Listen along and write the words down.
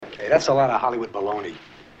Hey, that's a lot of Hollywood baloney.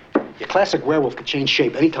 Your classic werewolf can change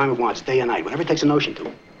shape anytime it wants, day and night, whenever it takes a notion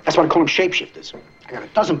to. That's why I call them shapeshifters. I got a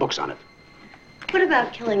dozen books on it. What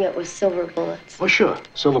about killing it with silver bullets? Oh, sure.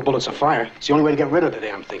 Silver bullets are fire. It's the only way to get rid of the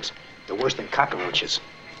damn things. They're worse than cockroaches.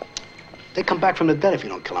 They come back from the dead if you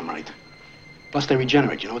don't kill them right. Plus, they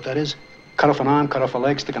regenerate. You know what that is? Cut off an arm, cut off a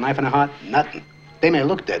leg, stick a knife in their heart. Nothing. They may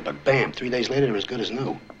look dead, but bam, 3 days later, they're as good as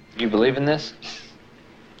new. You believe in this?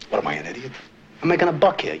 What am I, an idiot? I'm making a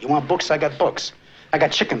buck here. You want books? I got books. I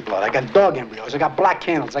got chicken blood. I got dog embryos. I got black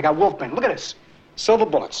candles. I got wolf bane. Look at this. Silver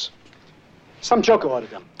bullets. Some joker ordered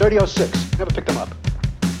them. 3006. Never picked them up.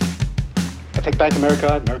 I take Bank America,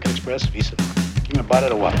 American Express, Visa. You gonna buy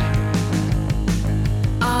that or what?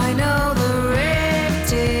 I know the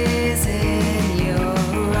rift is in your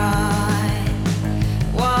eye.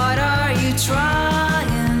 What are you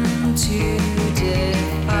trying to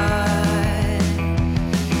defy?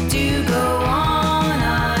 Do go on,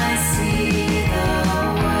 I see the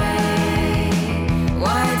way.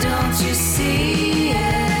 Why don't you see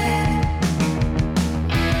it?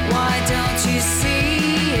 Why don't you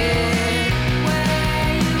see it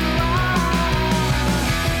where you are?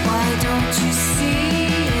 Why don't you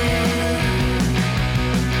see it?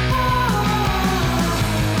 Oh,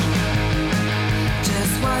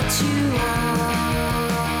 just what you are.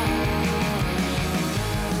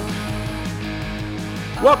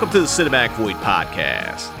 Welcome to the Cinematic Void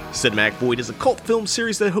Podcast. Cinematic Void is a cult film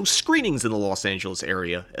series that hosts screenings in the Los Angeles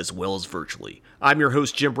area, as well as virtually. I'm your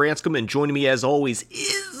host, Jim Branscombe, and joining me as always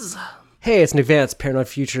is... Hey, it's Nick Vance, Paranoid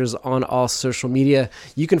Futures on all social media.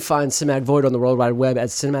 You can find Cinematic Void on the World Wide Web at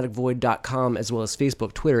cinematicvoid.com, as well as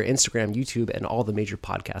Facebook, Twitter, Instagram, YouTube, and all the major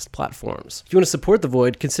podcast platforms. If you want to support The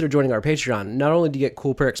Void, consider joining our Patreon. Not only do you get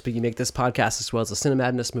cool perks, but you make this podcast as well as a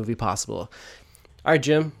Cinemadness movie possible. All right,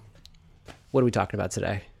 Jim, what are we talking about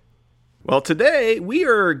today? Well, today we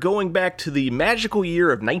are going back to the magical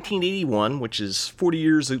year of 1981, which is 40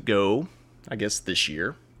 years ago, I guess this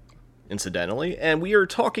year, incidentally, and we are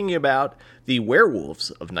talking about the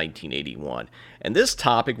werewolves of 1981. And this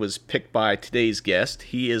topic was picked by today's guest.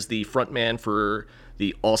 He is the frontman for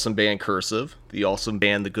the awesome band Cursive, the awesome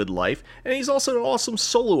band The Good Life, and he's also an awesome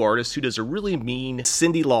solo artist who does a really mean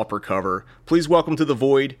Cyndi Lauper cover. Please welcome to The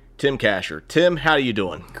Void, Tim Kasher. Tim, how are you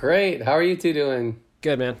doing? Great. How are you two doing?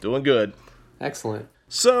 Good, man. Doing good. Excellent.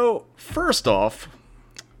 So, first off,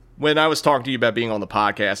 when I was talking to you about being on the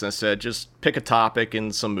podcast and I said, just pick a topic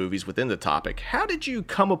and some movies within the topic, how did you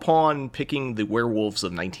come upon picking the werewolves of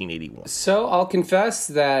 1981? So I'll confess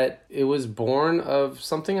that it was born of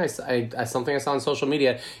something I saw on social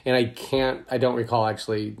media, and I don't recall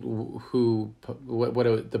actually what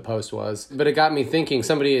the post was, but it got me thinking.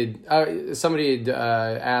 Somebody had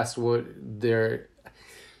asked what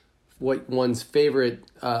one's favorite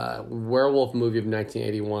werewolf movie of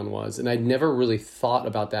 1981 was, and I'd never really thought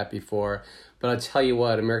about that before. But I'll tell you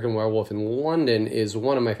what, American Werewolf in London is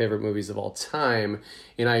one of my favorite movies of all time,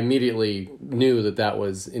 and I immediately knew that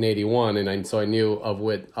was in 81, and so I knew of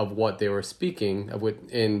what they were speaking of.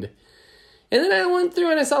 And then I went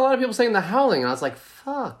through and I saw a lot of people saying The Howling, and I was like,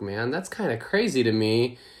 "Fuck, man, that's kind of crazy to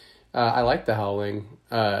me." I like The Howling,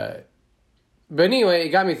 but anyway, it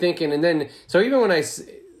got me thinking. And then so even when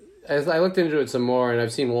as I looked into it some more, and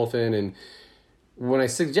I've seen Wolfen, and when I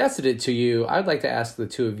suggested it to you, I'd like to ask the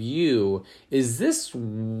two of you, is this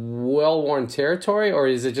well-worn territory, or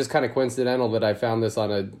is it just kind of coincidental that I found this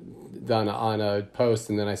on a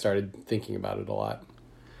post, and then I started thinking about it a lot?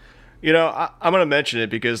 You know, I'm going to mention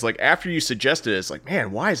it because, like, after you suggested it, it's like,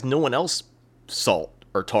 man, why has no one else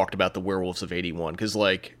talked about the Werewolves of 81? Because,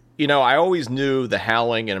 like, you know, I always knew The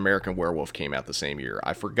Howling and American Werewolf came out the same year.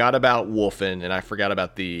 I forgot about Wolfen, and I forgot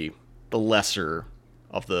about the lesser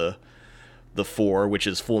of the four, which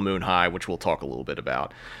is Full Moon High, which we'll talk a little bit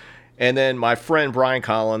about. And then my friend Brian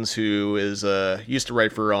Collins, who is used to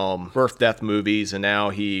write for Birth Death Movies, and now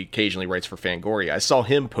he occasionally writes for Fangoria. I saw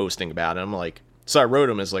him posting about it. I'm like, so I wrote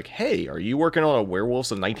him as like, hey, are you working on a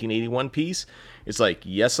Werewolves of 1981 piece? It's like,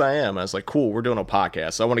 yes, I am. I was like, cool, we're doing a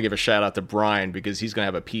podcast. So I want to give a shout out to Brian because he's going to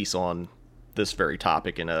have a piece on this very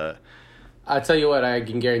topic. And I'll tell you what, I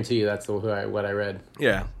can guarantee you that's what I read.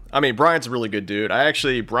 Yeah. I mean, Brian's a really good dude.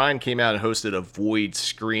 Brian came out and hosted a Void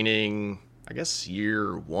screening, I guess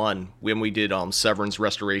year one, when we did Severin's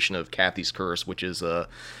restoration of Kathy's Curse, which is a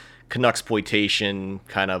Canucksploitation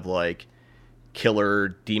kind of like killer,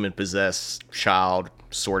 demon-possessed child,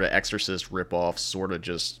 sort of exorcist ripoff, sort of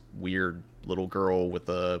just weird little girl with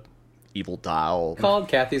a evil doll. Called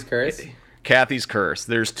Kathy's Curse? Kathy's Curse.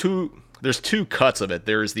 There's two There's two cuts of it.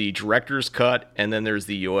 There's the director's cut, and then there's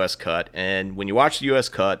the U.S. cut. And when you watch the U.S.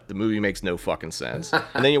 cut, the movie makes no fucking sense.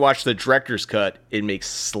 And then you watch the director's cut, it makes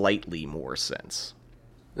slightly more sense.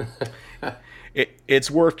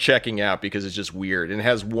 It's worth checking out because it's just weird. And it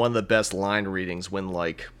has one of the best line readings when,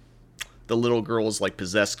 like, the little girl's, like,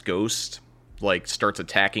 possessed ghost, like, starts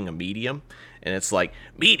attacking a medium. And it's like,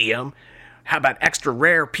 medium? How about extra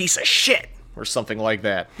rare piece of shit? Or something like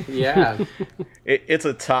that. Yeah. It's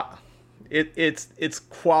a top... It's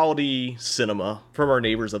quality cinema from our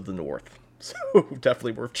neighbors of the north. So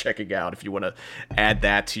definitely worth checking out if you want to add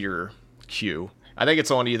that to your queue. I think it's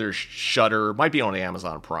on either Shudder, might be on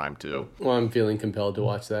Amazon Prime too. Well, I'm feeling compelled to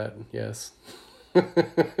watch that. Yes.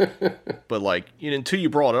 But like, until you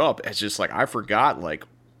brought it up, it's just like I forgot. Like,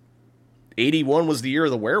 81 was the year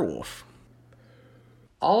of the werewolf.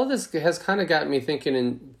 All of this has kind of got me thinking,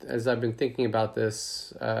 and as I've been thinking about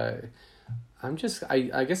this, I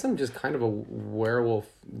guess I'm just kind of a werewolf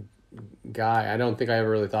guy. I don't think I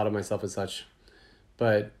ever really thought of myself as such,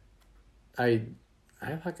 but I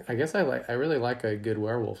guess I really like a good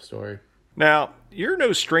werewolf story. Now, you're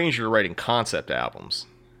no stranger to writing concept albums.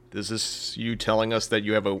 Is this you telling us that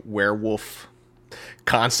you have a werewolf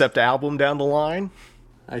concept album down the line?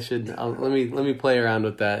 Let me play around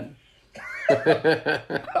with that.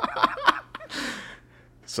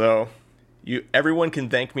 So, everyone can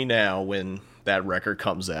thank me now when that record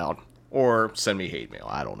comes out, or send me hate mail.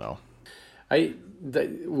 I don't know.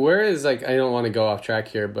 Whereas, like, I don't want to go off track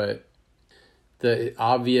here, but the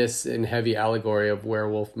obvious and heavy allegory of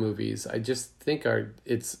werewolf movies, I just think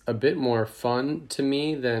it's a bit more fun to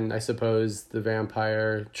me than, I suppose, the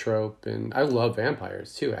vampire trope. And I love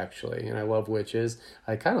vampires too, actually, and I love witches.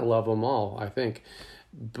 I kind of love them all, I think.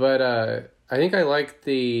 But I think I like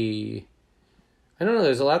I don't know.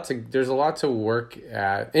 There's a lot to work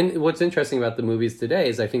at. And what's interesting about the movies today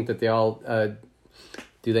is I think that they all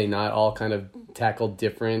do they not all kind of tackle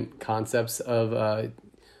different concepts of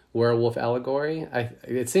werewolf allegory? I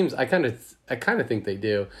kind of think they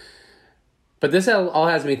do. But this all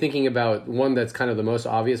has me thinking about one that's kind of the most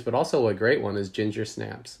obvious, but also a great one is Ginger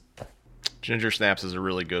Snaps. Ginger Snaps is a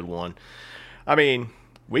really good one. I mean,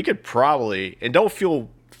 we could probably, and don't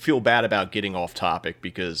feel bad about getting off topic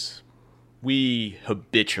because we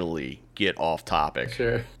habitually get off topic.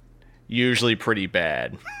 Sure. Usually pretty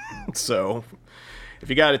bad. So if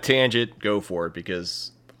you got a tangent, go for it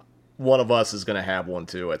because one of us is going to have one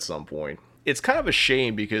too at some point. It's kind of a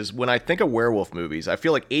shame because when I think of werewolf movies, I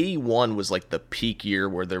feel like 81 was like the peak year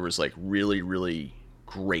where there was like really, really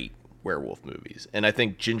great werewolf movies. And I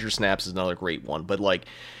think Ginger Snaps is another great one. But like,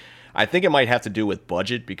 I think it might have to do with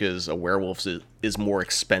budget because a werewolf is more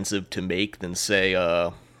expensive to make than, say,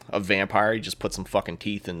 a vampire. You just put some fucking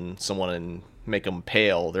teeth in someone and make them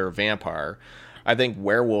pale. They're a vampire. I think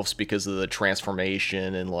werewolves, because of the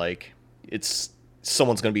transformation and like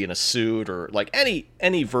someone's going to be in a suit or like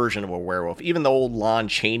any version of a werewolf, even the old Lon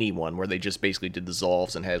Chaney one where they just basically did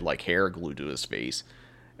dissolves and had like hair glued to his face.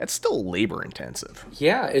 That's still labor intensive.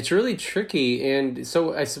 Yeah, it's really tricky. And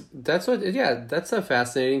so that's a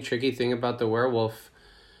fascinating, tricky thing about the werewolf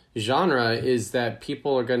genre is that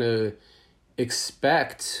people are going to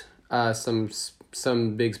expect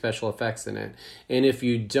some big special effects in it. And if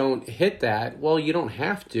you don't hit that, well, you don't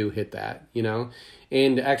have to hit that, you know?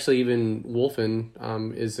 And actually even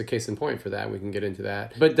Wolfen is a case in point for that. We can get into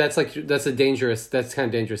that. But that's kind of dangerous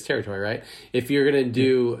territory, right? If you're going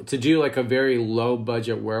to do like a very low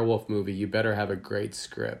budget werewolf movie, you better have a great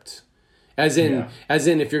script. As in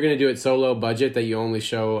if you're going to do it so low budget that you only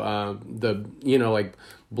show the, you know, like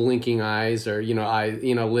blinking eyes or, you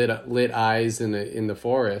know, lit eyes in the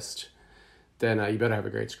forest, then you better have a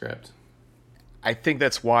great script. I think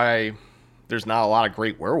that's why there's not a lot of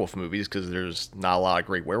great werewolf movies because there's not a lot of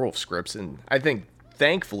great werewolf scripts. And I think,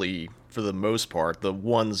 thankfully, for the most part,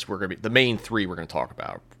 the main three we're going to talk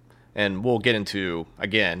about. And we'll get into,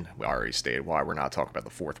 again, we already stated why we're not talking about the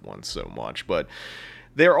fourth one so much. But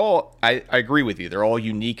they're all, I agree with you, they're all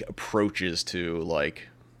unique approaches to, like,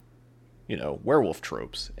 you know, werewolf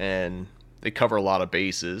tropes. And they cover a lot of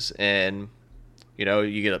bases. And, you know,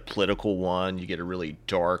 you get a political one, you get a really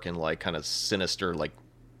dark and, like, kind of sinister, like,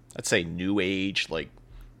 I'd say new age, like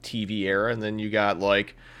TV era, and then you got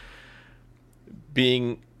like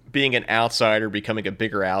being an outsider, becoming a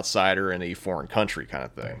bigger outsider in a foreign country kind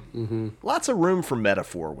of thing. Mm-hmm. Lots of room for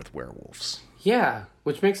metaphor with werewolves. Yeah,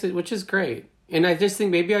 which is great. And I just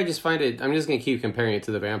think maybe I just find it, I'm just going to keep comparing it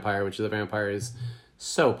to the vampire, which the vampire is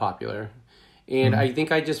so popular. And I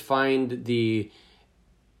think I just find the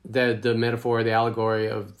metaphor, the allegory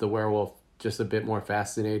of the werewolf just a bit more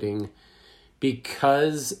fascinating.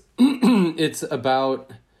 Because it's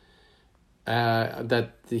about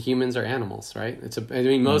That the humans are animals, right? I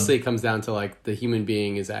mean, mostly it comes down to like the human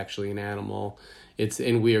being is actually an animal.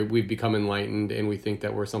 We've become enlightened, and we think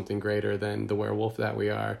that we're something greater than the werewolf that we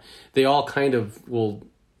are. They all kind of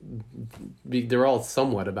they're all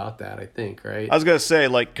somewhat about that, I think, right? I was gonna say,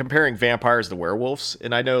 like, comparing vampires to werewolves,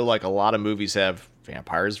 and I know like a lot of movies have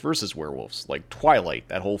vampires versus werewolves. Like Twilight,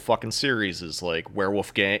 that whole fucking series is like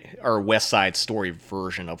werewolf gang or West Side Story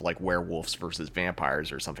version of like werewolves versus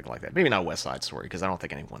vampires or something like that. Maybe not West Side Story, because I don't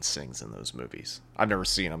think anyone sings in those movies. I've never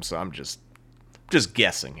seen them, so I'm just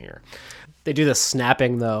guessing here. They do the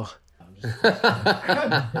snapping though.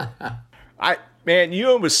 Man, you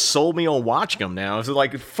almost sold me on watching them now. Is it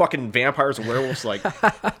like fucking vampires and werewolves like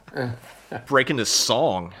breaking this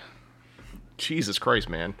song? Jesus Christ,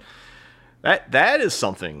 man. That is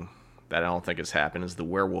something that I don't think has happened, is the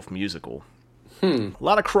werewolf musical. A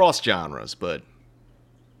lot of cross genres, but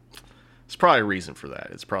there's probably a reason for that.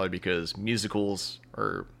 It's probably because musicals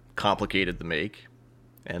are complicated to make,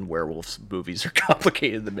 and werewolves movies are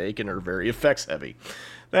complicated to make and are very effects heavy.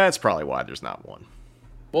 That's probably why there's not one.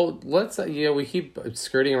 Well, let's we keep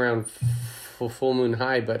skirting around Full Moon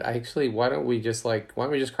High, but actually, why don't we just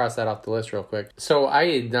cross that off the list real quick? So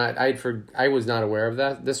I was not aware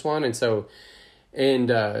of this one,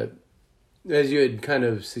 and as you had kind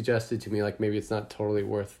of suggested to me, like maybe it's not totally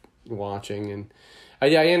worth watching, and I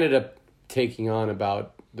ended up taking on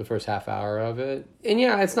about the first half hour of it, and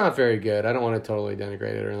yeah, it's not very good. I don't want to totally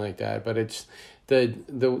denigrate it or anything like that, but it's the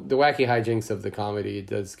wacky hijinks of the comedy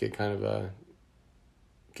does get kind of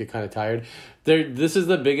tired. This is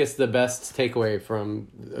the best takeaway from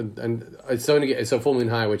so Full Moon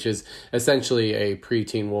High, which is essentially a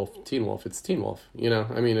pre-Teen Wolf. It's Teen Wolf,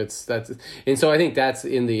 I mean, and so I think that's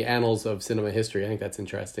in the annals of cinema history. I think that's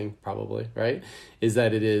interesting, probably, right? Is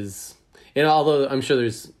that it is, and although I'm sure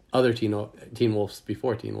there's other Teen Wolves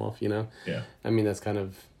before Teen Wolf, Yeah. I mean, that's kind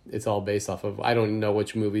of, it's all based off of, I don't know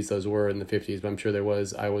which movies those were in the 50s, but I'm sure there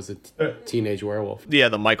was. I was a teenage werewolf. Yeah,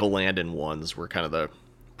 the Michael Landon ones were kind of the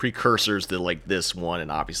precursors to like this one,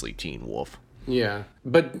 and obviously Teen Wolf. Yeah,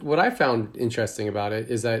 but what I found interesting about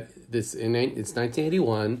it is that it's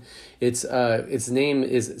 1981. It's name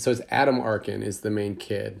is, it's Adam Arkin is the main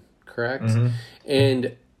kid, correct? Mm-hmm.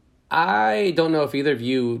 And I don't know if either of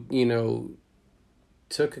you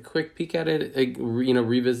took a quick peek at it,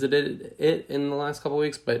 revisited it in the last couple of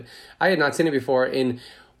weeks, but I had not seen it before. And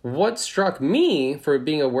what struck me for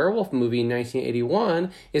being a werewolf movie in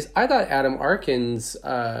 1981 is I thought Adam Arkin's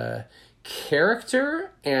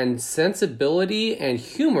character and sensibility and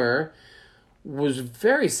humor was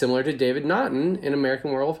very similar to David Naughton in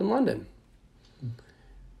American Werewolf in London.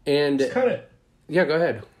 And yeah, go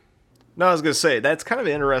ahead. No, I was going to say, that's kind of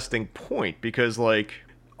an interesting point, because like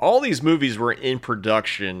all these movies were in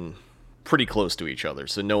production pretty close to each other,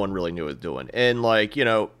 so no one really knew what they were doing. And like,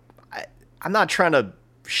 I'm not trying to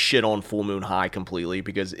shit on Full Moon High completely,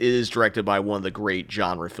 because it is directed by one of the great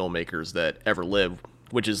genre filmmakers that ever lived,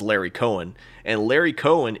 which is Larry Cohen. And Larry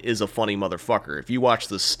Cohen is a funny motherfucker. If you watch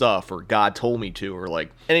The Stuff or God Told Me To, or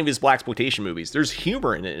like any of his blaxploitation movies, there's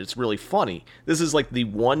humor in it. It's really funny. This is like the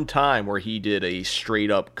one time where he did a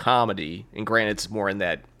straight up comedy, and granted it's more in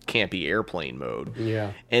that campy airplane mode.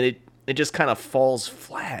 Yeah. And it just kind of falls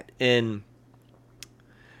flat. And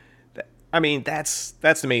I mean, that's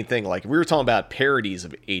the main thing. Like, we were talking about parodies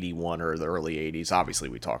of 81 or the early 80s. Obviously,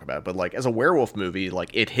 we talk about it. But, like, as a werewolf movie,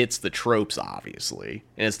 like, it hits the tropes, obviously.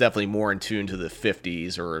 And it's definitely more in tune to the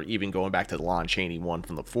 50s, or even going back to the Lon Chaney one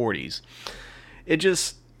from the 40s. It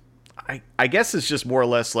just, I guess it's just more or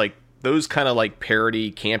less, like, those kind of, like,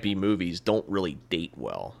 parody, campy movies don't really date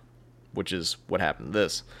well, which is what happened to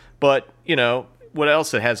this. But, what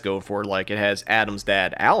else it has going for it? Like, it has Adam's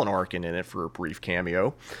dad, Alan Arkin, in it for a brief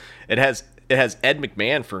cameo. It has Ed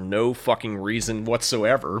McMahon for no fucking reason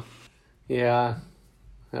whatsoever. Yeah,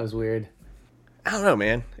 that was weird. I don't know,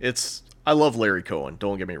 man. I love Larry Cohen,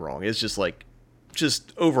 don't get me wrong. It's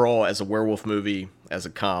just overall, as a werewolf movie, as a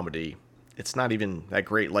comedy, it's not even that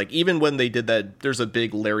great. Like, even when they did that, there's a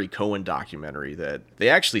big Larry Cohen documentary that they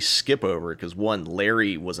actually skip over, because one,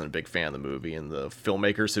 Larry wasn't a big fan of the movie, and the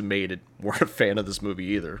filmmakers who made it weren't a fan of this movie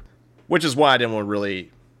either. Which is why I didn't want to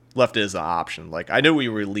really left it as an option. Like, I know we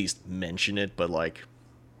were at least mention it, but like,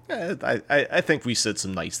 I think we said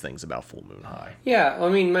some nice things about Full Moon High. Yeah, I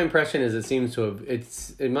mean, my impression is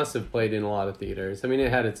it must have played in a lot of theaters. I mean,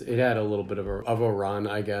 it had a little bit of a run,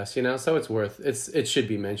 I guess, so it should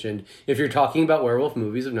be mentioned. If you're talking about werewolf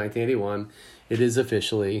movies of 1981, it is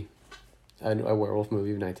officially a werewolf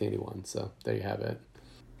movie of 1981. So there you have it.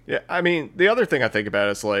 Yeah, I mean, the other thing I think about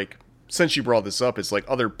is like, since you brought this up, it's like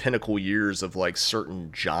other pinnacle years of like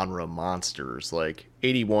certain genre monsters. Like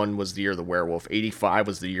 81 was the year of the werewolf, 85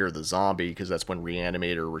 was the year of the zombie, because that's when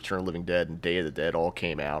Reanimator, Return of the Living Dead, and Day of the Dead all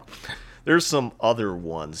came out. There's some other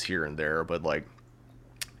ones here and there, but like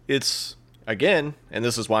it's, again, and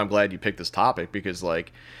this is why I'm glad you picked this topic, because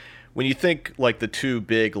like when you think like the two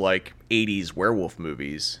big like 80s werewolf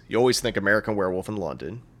movies, you always think American Werewolf in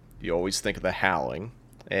London, you always think of The Howling,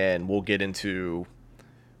 and we'll get into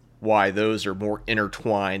why those are more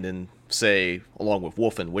intertwined than, say, along with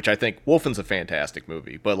Wolfen, which I think Wolfen's a fantastic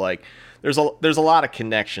movie, but like there's a lot of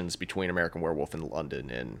connections between American Werewolf in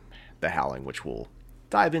London and The Howling, which we'll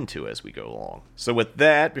dive into as we go along. So with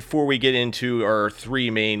that, before we get into our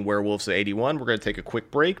three main werewolves of 81, we're going to take a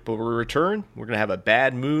quick break, but when we return, we're going to have a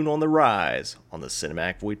Bad Moon on the Rise on the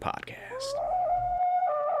Cinematic Void podcast.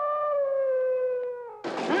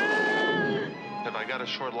 Have I got a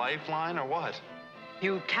short lifeline or what?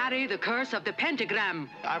 You carry the curse of the pentagram.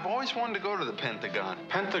 I've always wanted to go to the Pentagon.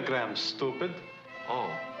 Pentagram, stupid. Oh,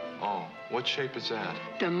 what shape is that?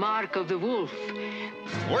 The mark of the wolf.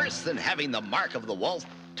 Worse than having the mark of the wolf,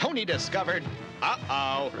 Tony discovered,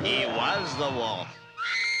 he was the wolf.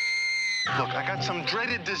 Look, I got some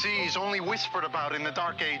dreaded disease only whispered about in the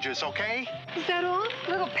Dark Ages, okay? Is that all?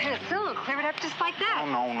 Little penicillin, clear it up just like that. Oh,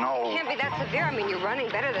 no. Can't be that severe. I mean, you're running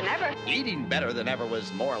better than ever. Eating better than ever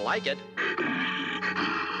was more like it.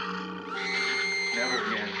 Never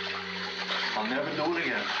again. I'll never do it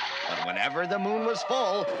again. But whenever the moon was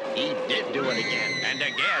full, he did do it again, and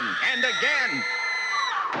again, and again.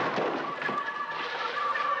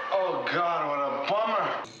 Oh, God, what a bummer.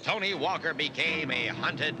 Tony Walker became a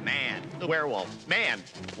hunted man. The werewolf. Man.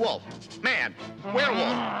 Wolf. Man.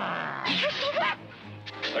 Werewolf.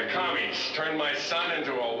 The commies turned my son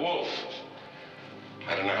into a wolf.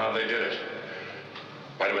 I don't know how they did it.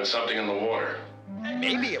 Might have been something in the water.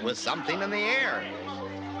 Maybe it was something in the air.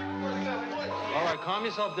 All right, calm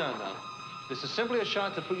yourself down now. This is simply a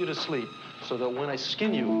shot to put you to sleep, so that when I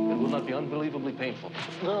skin you, it will not be unbelievably painful.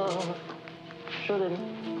 No. Shoot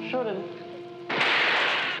him. Shoot him.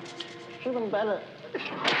 Shoot him better.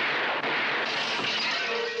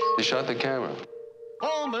 You shot the camera.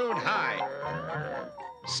 Full Moon High.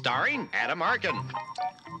 Starring Adam Arkin.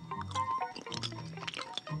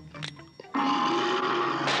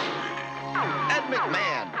 Ed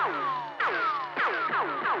McMahon.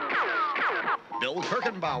 Bill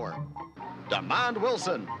Kirkenbauer. Damond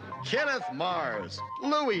Wilson. Kenneth Mars.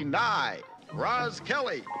 Louis Nye. Roz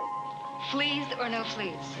Kelly. Fleas or no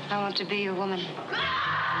fleas? I want to be your woman.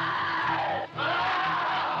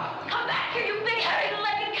 Come back here, you big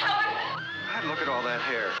hairy-legged coward! God, look at all that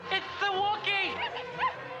hair. It's the Wookiee!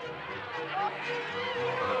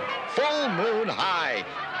 Full Moon High.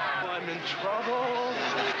 I'm in trouble.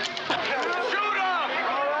 Shoot him!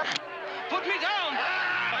 Put me down!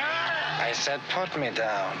 I said put me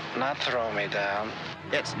down, not throw me down.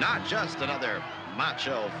 It's not just another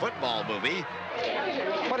macho football movie.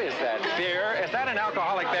 What is that, beer? Is that an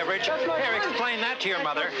alcoholic beverage? Here, explain that to your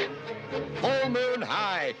mother. Full Moon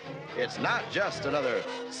High. It's not just another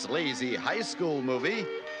sleazy high school movie.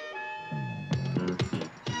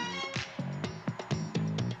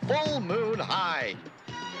 Full Moon High.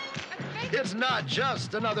 It's not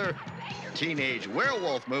just another teenage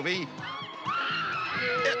werewolf movie.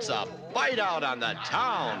 It's a bite out on the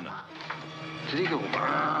town.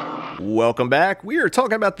 Welcome back. We are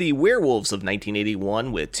talking about the werewolves of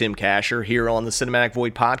 1981 with Tim Kasher here on the Cinematic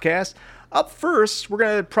Void podcast. Up first, we're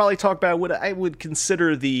going to probably talk about what I would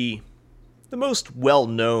consider the most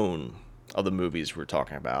well-known of the movies we're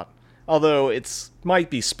talking about. Although it's might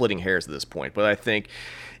be splitting hairs at this point, but I think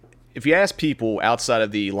if you ask people outside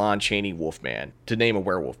of the Lon Chaney Wolfman to name a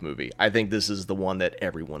werewolf movie, I think this is the one that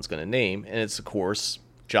everyone's going to name, and it's, of course,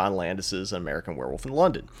 John Landis's American Werewolf in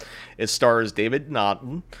London. It stars David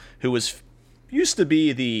Naughton, who used to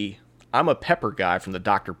be the I'm a Pepper guy from the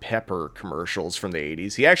Dr. Pepper commercials from the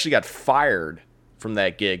 80s. He actually got fired from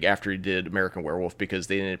that gig after he did American Werewolf because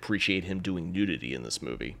they didn't appreciate him doing nudity in this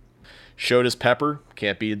movie. Showed his pepper,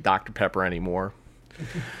 can't be a Dr. Pepper anymore.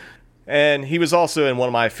 And he was also in one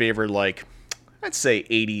of my favorite, I'd say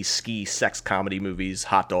 80s ski sex comedy movies,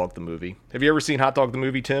 Hot Dog the Movie. Have you ever seen Hot Dog the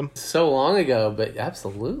Movie, Tim? So long ago, but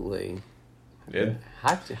absolutely. Yeah.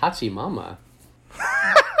 Hachi Mama.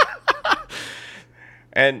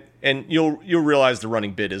 And you'll realize the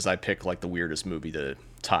running bit is I pick the weirdest movie to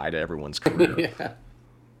tie to everyone's career. Yeah.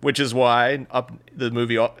 Which is why the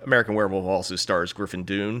movie American Werewolf also stars Griffin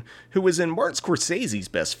Dunne, who was in Martin Scorsese's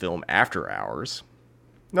best film, After Hours.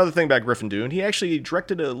 Another thing about Griffin Dunne, he actually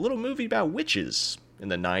directed a little movie about witches in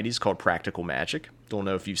the 90s called Practical Magic. Don't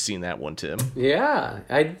know if you've seen that one, Tim. Yeah,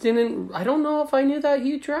 I don't know if I knew that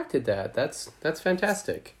you directed that. That's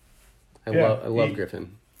fantastic. I love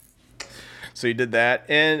Griffin. So he did that,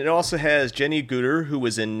 and it also has Jenny Guter, who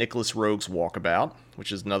was in Nicholas Roeg's Walkabout,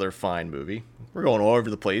 which is another fine movie. We're going all over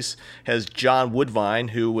the place. Has John Woodvine,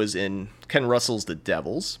 who was in Ken Russell's The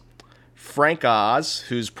Devils. Frank Oz,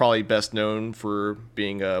 who's probably best known for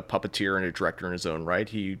being a puppeteer and a director in his own right.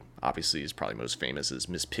 He obviously is probably most famous as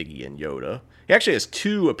Miss Piggy and Yoda. He actually has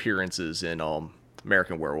 2 appearances in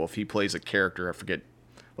American Werewolf. He plays a character, I forget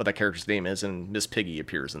what that character's name is, and Miss Piggy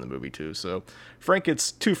appears in the movie too. So Frank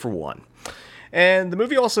gets 2 for 1. And the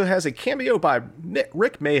movie also has a cameo by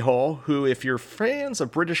Rick Mayhall, who, if you're fans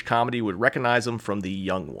of British comedy, would recognize him from The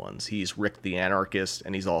Young Ones. He's Rick the Anarchist,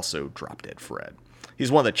 and he's also Drop Dead Fred. He's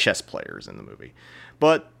one of the chess players in the movie.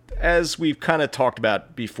 But as we've kind of talked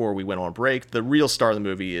about before we went on break, the real star of the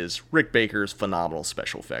movie is Rick Baker's phenomenal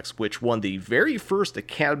special effects, which won the very first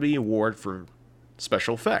Academy Award for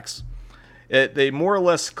special effects. They more or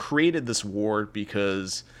less created this award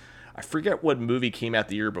because I forget what movie came out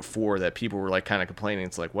the year before that people were like kind of complaining.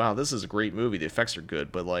 It's like, wow, this is a great movie. The effects are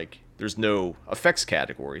good, but like there's no effects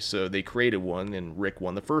category. So they created one, and Rick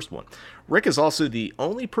won the first one. Rick is also the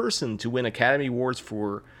only person to win Academy Awards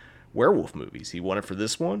for werewolf movies. He won it for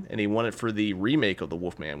this one, and he won it for the remake of The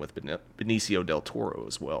Wolfman with Benicio del Toro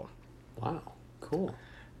as well. Wow, cool.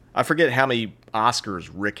 I forget how many Oscars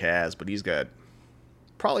Rick has, but he's got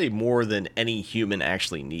probably more than any human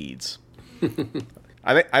actually needs.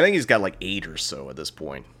 I think he's got like 8 or so at this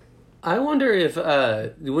point. I wonder if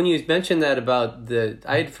when you mentioned that about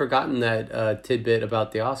I had forgotten that tidbit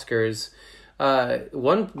about the Oscars.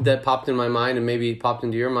 One that popped in my mind, and maybe popped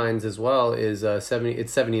into your minds as well, is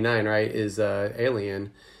 79, right? Is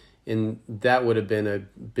Alien, and that would have been a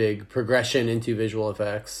big progression into visual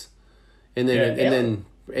effects. And then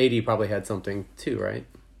 80 probably had something too, right?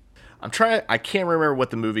 I can't remember what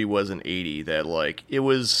the movie was in 80 that like it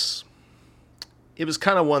was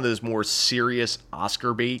kind of one of those more serious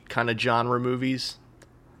Oscar bait kind of genre movies.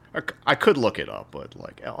 I could look it up, but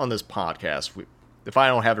like on this podcast, if I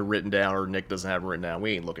don't have it written down or Nick doesn't have it written down,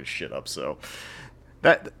 we ain't looking shit up. So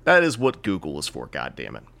that is what Google is for,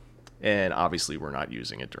 goddammit. And obviously we're not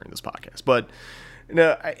using it during this podcast. But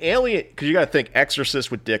Alien, because you got to think Exorcist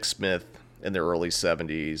with Dick Smith in the early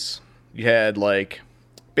 70s. You had like,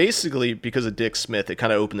 basically because of Dick Smith, it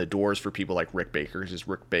kind of opened the doors for people like Rick Baker, because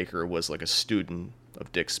Rick Baker was like a student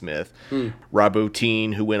of Dick Smith. Rob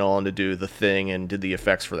Bottin, who went on to do The Thing and did the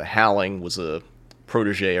effects for The Howling, was a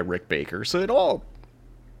protege of Rick Baker. So it all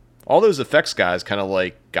those effects guys kind of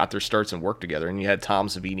like got their starts and worked together. And you had Tom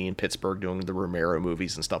Savini in Pittsburgh doing the Romero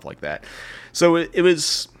movies and stuff like that. So it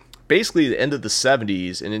was basically the end of the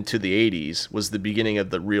 70s and into the 80s was the beginning of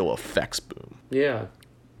the real effects boom. Yeah.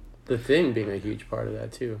 The Thing being a huge part of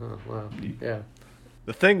that too, huh? Wow. Yeah.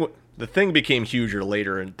 The Thing became huger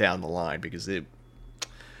later down the line because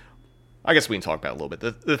I guess we can talk about it a little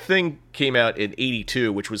bit. The Thing came out in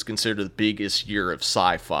 82, which was considered the biggest year of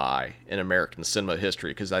sci-fi in American cinema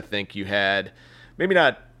history, because I think you had, maybe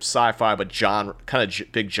not sci-fi, but genre, kind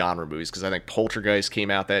of big genre movies, because I think Poltergeist came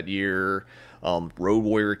out that year, Road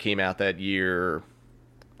Warrior came out that year,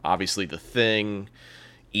 obviously The Thing,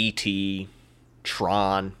 E.T.,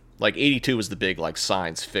 Tron. Like 82 was the big like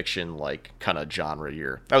science fiction like kind of genre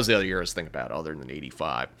year. That was the other year I was thinking about other than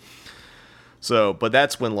 85. So, but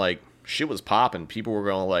that's when like shit was popping. People were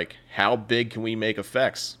going like, how big can we make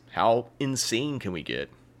effects? How insane can we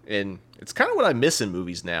get? And it's kind of what I miss in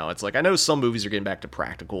movies now. It's like, I know some movies are getting back to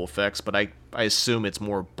practical effects, but I assume it's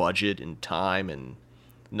more budget and time, and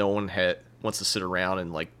no one wants to sit around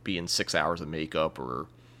and like be in 6 hours of makeup or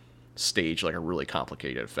stage like a really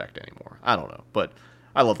complicated effect anymore. I don't know, but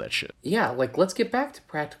I love that shit. Yeah, like let's get back to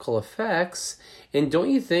practical effects. And don't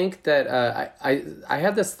you think that I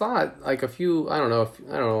had this thought like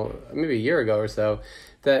maybe a year ago or so,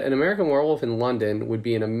 that An American Werewolf in London would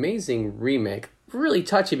be an amazing remake. Really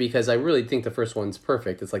touchy because I really think the first one's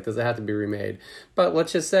perfect. It's like, does it have to be remade? But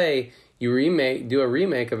let's just say you do a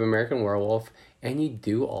remake of American Werewolf and you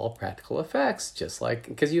do all practical effects, just like,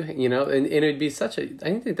 because you know, and it'd be I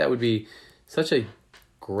think that would be such a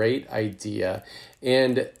great idea.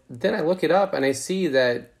 And then I look it up and I see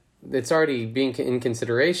that it's already being in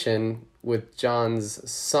consideration with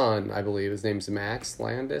John's son, I believe. His name's Max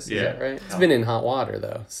Landis, is that right? It's been in hot water,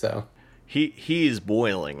 though, so... He is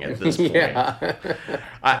boiling at this point. Yeah.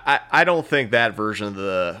 I don't think that version of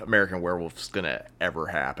the American Werewolf is going to ever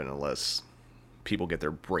happen unless people get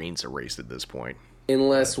their brains erased at this point.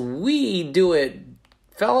 Unless we do it,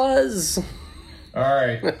 fellas. All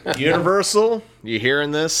right. Universal, you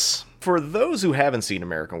hearing this? For those who haven't seen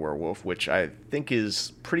American Werewolf, which I think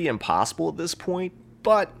is pretty impossible at this point,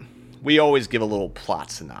 but we always give a little plot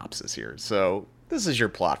synopsis here. So this is your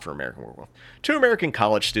plot for American Werewolf. 2 American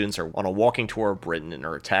college students are on a walking tour of Britain and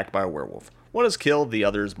are attacked by a werewolf. One is killed, the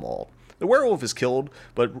other is mauled. The werewolf is killed,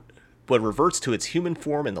 but reverts to its human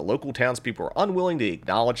form, and the local townspeople are unwilling to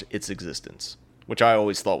acknowledge its existence, which I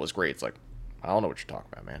always thought was great. It's like, I don't know what you're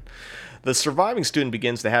talking about, man. The surviving student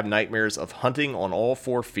begins to have nightmares of hunting on all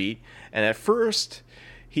 4 feet, and at first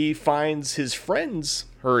he finds his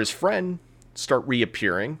friend start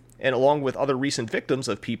reappearing, and along with other recent victims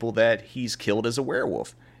of people that he's killed as a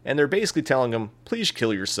werewolf. And they're basically telling him, please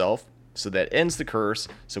kill yourself, so that ends the curse,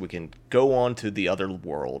 so we can go on to the other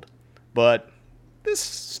world. But this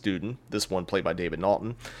student, this one played by David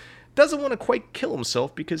Naughton, doesn't want to quite kill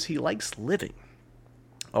himself because he likes living.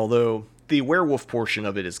 Although the werewolf portion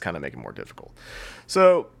of it is kind of making it more difficult.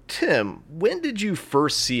 So, Tim, when did you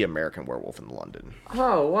first see American Werewolf in London?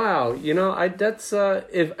 Oh, wow. You know,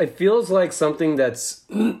 it feels like something that's,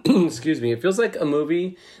 excuse me, it feels like a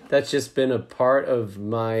movie that's just been a part of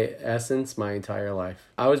my essence my entire life.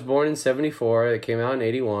 I was born in 1974. It came out in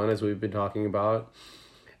 1981, as we've been talking about.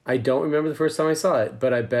 I don't remember the first time I saw it,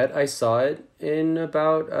 but I bet I saw it in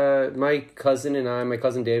about, my cousin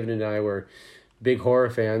David and I were big horror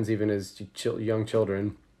fans, even as young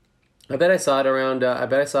children. I bet I saw it around. I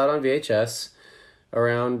bet I saw it on VHS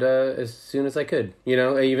around as soon as I could. You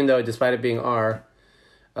know, even though despite it being R,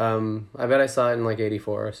 I bet I saw it in like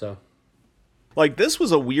 1984 or so. Like, this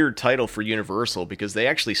was a weird title for Universal because they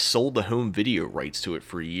actually sold the home video rights to it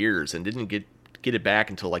for years and didn't get it back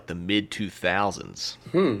until like the mid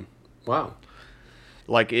 2000s. Wow.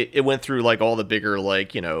 Like it went through like all the bigger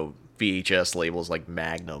like, you know, VHS labels like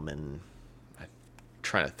Magnum, and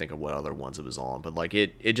trying to think of what other ones it was on, but like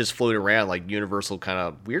it just floated around. Like Universal kind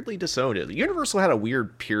of weirdly disowned it. Universal had a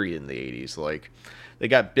weird period in the 80s. Like they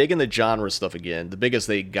got big in the genre stuff again, the biggest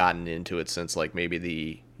they'd gotten into it since like maybe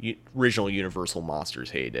the original Universal Monsters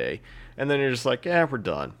heyday, and then you're just like, yeah, we're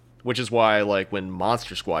done. Which is why like when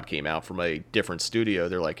Monster Squad came out from a different studio,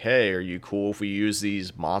 they're like, hey, are you cool if we use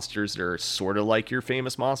these monsters that are sort of like your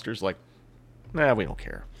famous monsters? Like, nah, we don't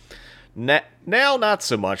care. Now, not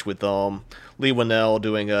so much with Lee Winnell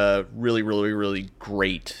doing a really, really, really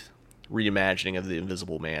great reimagining of The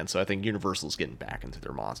Invisible Man. So I think Universal's getting back into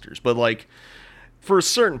their monsters. But like, for a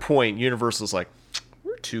certain point, Universal's like,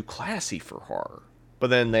 we're too classy for horror. But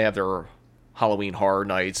then they have their Halloween Horror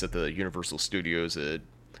Nights at the Universal Studios in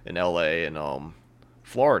LA and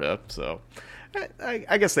Florida. So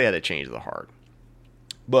I guess they had to change the heart.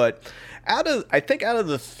 But I think out of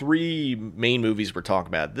the 3 main movies we're talking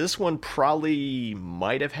about, this one probably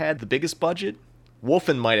might have had the biggest budget.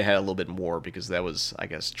 Wolfen might have had a little bit more because that was, I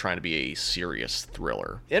guess, trying to be a serious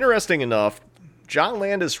thriller. Interesting enough, John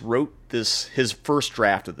Landis wrote his first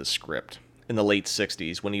draft of the script in the late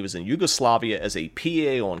 60s when he was in Yugoslavia as a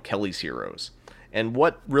PA on Kelly's Heroes. And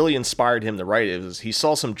what really inspired him to write it was he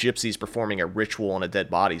saw some gypsies performing a ritual on a dead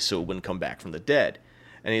body so it wouldn't come back from the dead.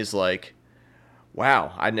 And he's like,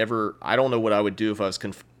 wow, I don't know what I would do if I was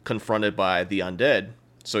confronted by the undead.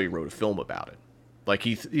 So he wrote a film about it. Like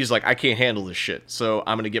he's like, I can't handle this shit, so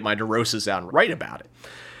I'm going to get my neurosis out and write about it.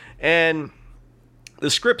 And the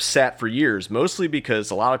script sat for years, mostly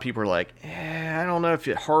because a lot of people are like, I don't know if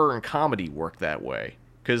horror and comedy work that way.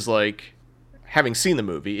 Because like, having seen the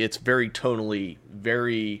movie, it's very tonally,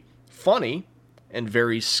 very funny, and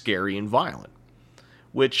very scary and violent.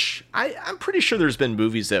 Which I'm pretty sure there's been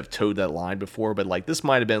movies that have towed that line before, but like this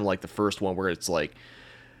might have been like the first one where it's like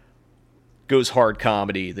goes hard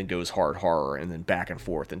comedy, then goes hard horror, and then back and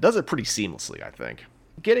forth, and does it pretty seamlessly, I think.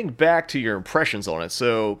 Getting back to your impressions on it,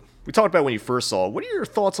 so we talked about when you first saw it. What are your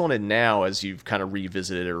thoughts on it now as you've kind of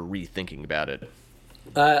revisited or rethinking about it?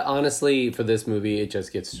 Honestly, for this movie, it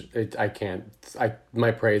just gets.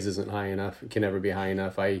 My praise isn't high enough. It can never be high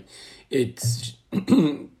enough.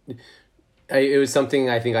 It was something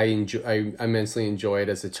I think I immensely enjoyed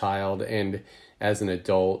as a child, and as an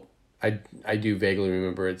adult, I do vaguely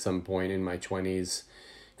remember at some point in my 20s,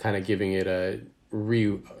 kind of giving it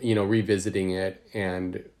revisiting it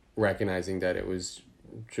and recognizing that it was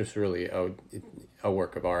just really a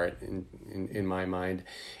work of art in my mind,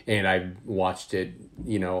 and I've watched it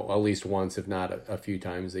at least once, if not a few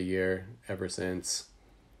times a year ever since.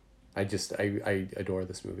 I adore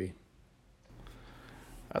this movie.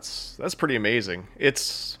 That's pretty amazing.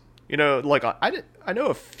 It's, like I know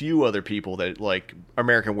a few other people that like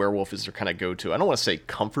American Werewolf is their kind of go-to. I don't want to say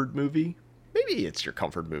comfort movie. Maybe it's your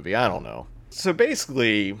comfort movie. I don't know. So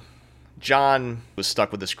basically, John was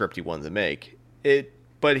stuck with the script he wanted to make. It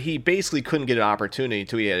but he basically couldn't get an opportunity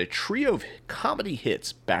until he had a trio of comedy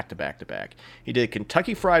hits back to back to back. He did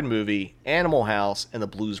Kentucky Fried Movie, Animal House, and The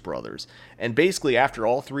Blues Brothers. And basically after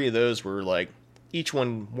all three of those were like each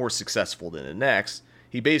one more successful than the next,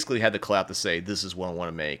 he basically had the clout to say, this is what I want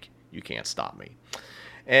to make. You can't stop me.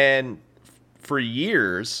 And for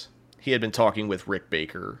years, he had been talking with Rick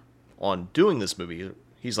Baker on doing this movie.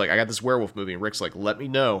 He's like, I got this werewolf movie. And Rick's like, let me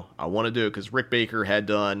know. I want to do it. Because Rick Baker had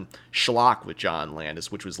done Schlock with John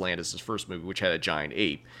Landis, which was Landis' first movie, which had a giant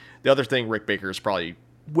ape. The other thing Rick Baker is probably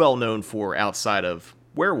well known for outside of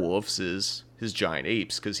werewolves is his giant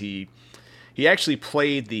apes. Because he actually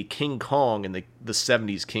played the King Kong in the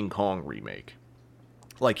 70s King Kong remake.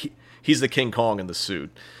 Like, he's the King Kong in the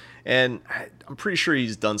suit. And I'm pretty sure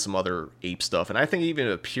he's done some other ape stuff. And I think he even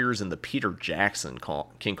appears in the Peter Jackson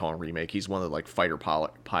King Kong remake. He's one of the like fighter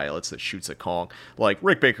pilots that shoots at Kong. Like,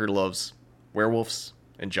 Rick Baker loves werewolves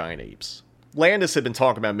and giant apes. Landis had been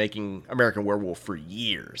talking about making American Werewolf for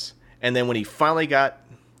years. And then when he finally got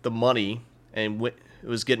the money and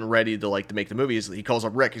was getting ready to make the movie, he calls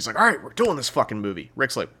up Rick. He's like, all right, we're doing this fucking movie.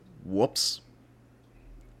 Rick's like, whoops.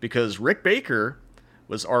 Because Rick Baker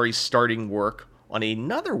was already starting work on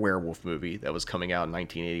another werewolf movie that was coming out in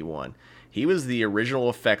 1981. He was the original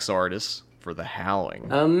effects artist for The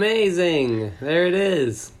Howling. Amazing! There it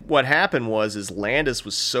is. What happened was Landis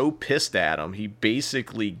was so pissed at him, he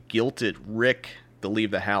basically guilted Rick to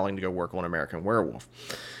leave The Howling to go work on American Werewolf.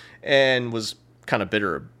 And was kind of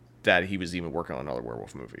bitter that he was even working on another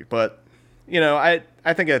werewolf movie. But, you know, I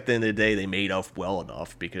think at the end of the day, they made off well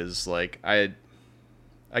enough because, like,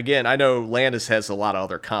 Again, I know Landis has a lot of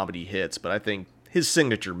other comedy hits, but I think his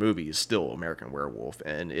signature movie is still American Werewolf,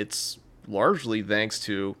 and it's largely thanks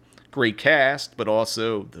to great cast, but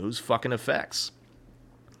also those fucking effects,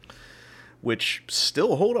 which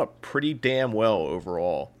still hold up pretty damn well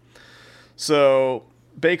overall. So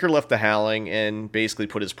Baker left The Howling and basically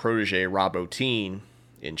put his protege, Rob Bottin,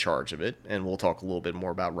 in charge of it, and we'll talk a little bit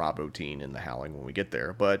more about Rob Bottin in The Howling when we get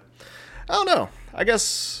there, but I don't know. I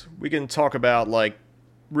guess we can talk about, like,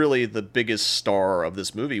 really the biggest star of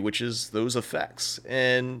this movie, which is those effects.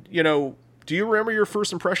 And, you know, do you remember your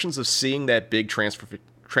first impressions of seeing that big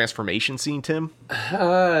transformation scene, Tim?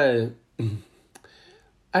 I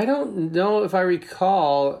don't know if I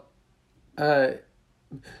recall, but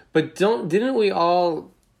didn't we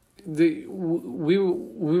all... we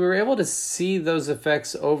were able to see those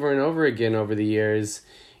effects over and over again over the years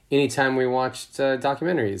anytime we watched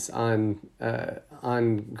documentaries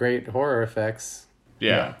on great horror effects.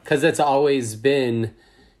 Yeah. Because that's always been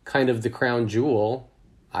kind of the crown jewel,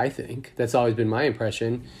 I think. That's always been my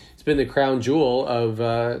impression. It's been the crown jewel of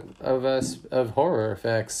horror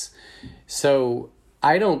effects. So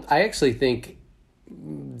I actually think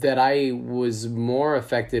that I was more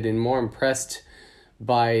affected and more impressed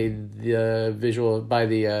by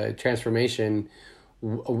the transformation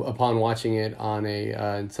upon watching it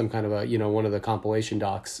on some kind of one of the compilation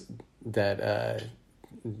docs that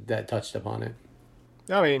touched upon it.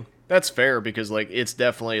 I mean, that's fair because, like, it's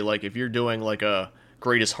definitely, like, if you're doing, like, a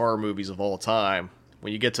greatest horror movies of all time,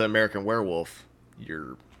 when you get to American Werewolf,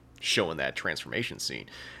 you're showing that transformation scene.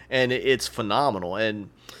 And it's phenomenal. And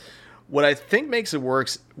what I think makes it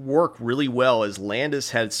work really well is Landis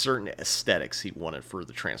had certain aesthetics he wanted for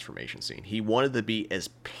the transformation scene. He wanted to be as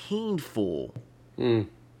painful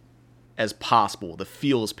as possible, to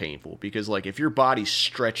feel as painful. Because, like, if your body's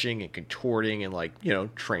stretching and contorting and, like, you know,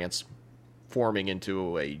 transforming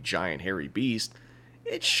into a giant hairy beast,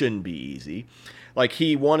 it shouldn't be easy. Like,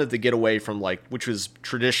 he wanted to get away from, like, which was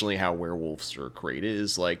traditionally how werewolves are created,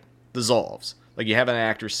 is like dissolves. Like, you have an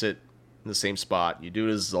actor sit in the same spot, you do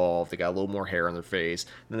a dissolve, they got a little more hair on their face,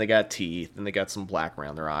 then they got teeth, then they got some black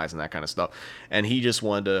around their eyes and that kind of stuff. And he just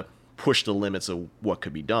wanted to push the limits of what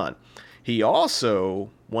could be done. He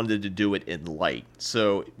also wanted to do it in light.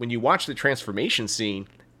 So when you watch the transformation scene,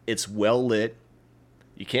 it's well lit.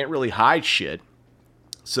 You can't really hide shit.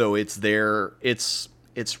 So it's there. It's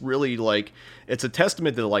really, like, it's a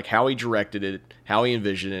testament to, like, how he directed it, how he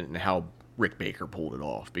envisioned it, and how Rick Baker pulled it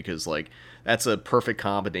off. Because, like, that's a perfect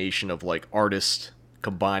combination of, like, artists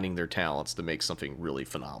combining their talents to make something really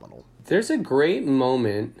phenomenal. There's a great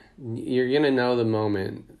moment. You're going to know the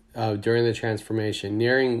moment during the transformation,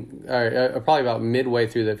 probably about midway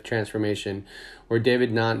through the transformation, where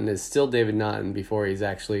David Naughton is still David Naughton before he's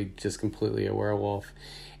actually just completely a werewolf.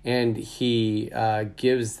 And he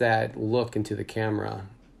gives that look into the camera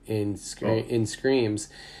in Screams.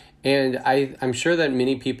 And I'm sure that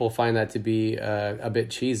many people find that to be a bit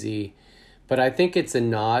cheesy, but I think it's a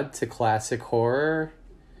nod to classic horror,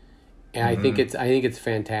 and I think it's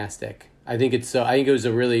fantastic. I think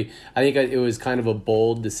it was kind of a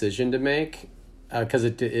bold decision to make, because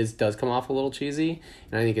it does come off a little cheesy,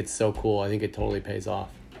 and I think it's so cool. I think it totally pays off.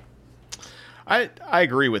 I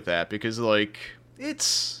agree with that, because like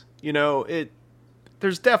it's,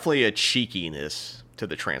 there's definitely a cheekiness to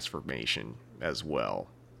the transformation as well,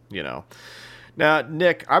 Now,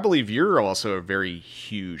 Nick, I believe you're also a very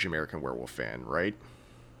huge American Werewolf fan, right?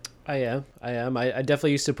 I am. I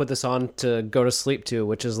definitely used to put this on to go to sleep to,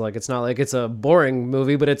 which is like, it's not like it's a boring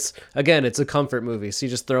movie, but it's a comfort movie. So you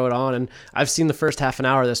just throw it on, and I've seen the first half an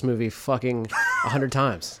hour of this movie fucking 100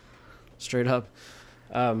 times. Straight up.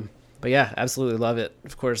 But yeah, absolutely love it.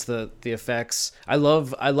 Of course, the effects. I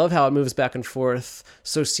love how it moves back and forth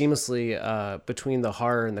so seamlessly between the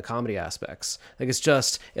horror and the comedy aspects. Like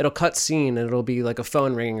it'll cut scene and it'll be like a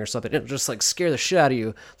phone ringing or something. It'll just like scare the shit out of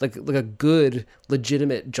you, like a good,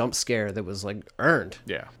 legitimate jump scare that was like earned.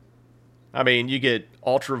 Yeah. I mean, you get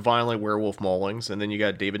ultra violent werewolf maulings, and then you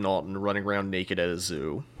got David Naughton running around naked at a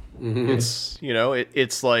zoo. Mm-hmm. It's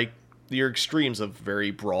it's like your extremes of very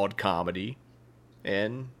broad comedy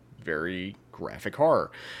and very graphic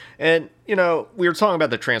horror. And we were talking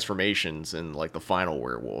about the transformations and like the final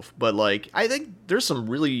werewolf, but like I think there's some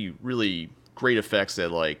really, really great effects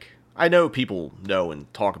that like I know people know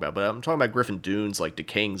and talk about, but I'm talking about Griffin Dunne's like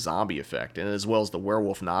decaying zombie effect, and as well as the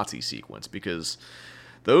werewolf Nazi sequence, because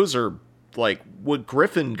those are like what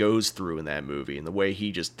Griffin goes through in that movie, and the way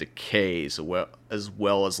he just decays, as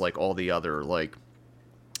well as like all the other like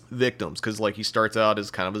victims, because like he starts out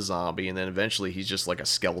as kind of a zombie, and then eventually he's just like a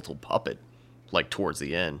skeletal puppet like towards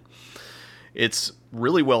the end. It's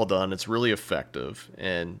really well done, it's really effective,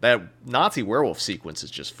 and that Nazi werewolf sequence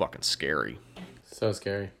is just fucking scary. So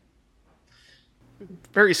scary.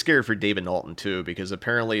 Very scary for David Naughton too, because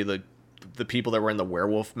apparently the people that were in the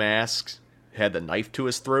werewolf masks had the knife to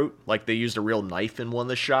his throat. Like they used a real knife in one of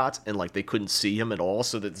the shots, and like they couldn't see him at all,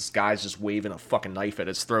 so that this guy's just waving a fucking knife at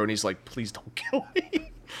his throat, and he's like, please don't kill me.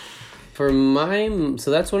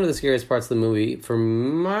 So that's one of the scariest parts of the movie. For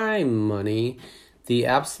my money, the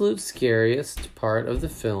absolute scariest part of the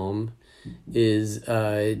film is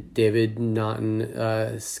David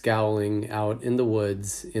Naughton scowling out in the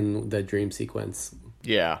woods in the dream sequence.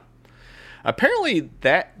 Yeah. Apparently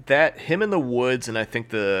that him in the woods, and I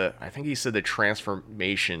think he said the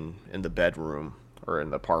transformation in the bedroom or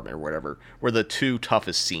in the apartment or whatever, were the two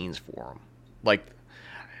toughest scenes for him. Like,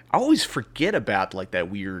 I always forget about like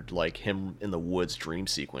that weird like him in the woods dream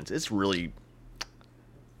sequence. It's really,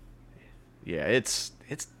 yeah, it's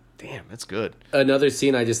damn, it's good. Another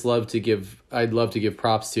scene I'd love to give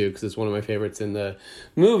props to, because it's one of my favorites in the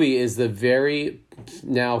movie, is the very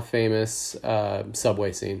now famous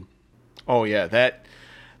subway scene. Oh yeah,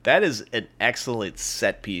 that is an excellent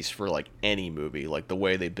set piece for like any movie. Like the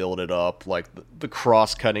way they build it up, like the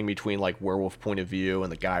cross cutting between like werewolf point of view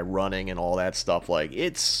and the guy running and all that stuff. Like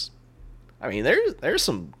there's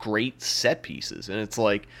some great set pieces, and it's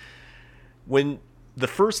like when the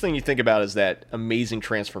first thing you think about is that amazing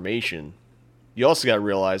transformation, you also got to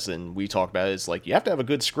realize, and we talk about it, is like you have to have a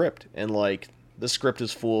good script, and like the script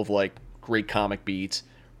is full of like great comic beats,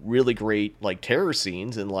 really great like terror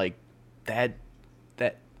scenes, and like that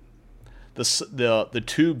the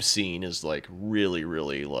tube scene is like really,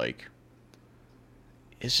 really like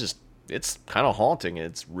it's kind of haunting, and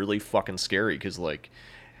it's really fucking scary, because like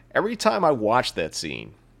every time I watch that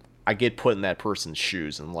scene, I get put in that person's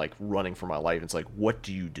shoes and like running for my life. It's like, what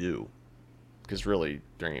do you do? Because really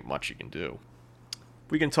there ain't much you can do.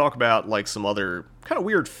 We can talk about like some other kind of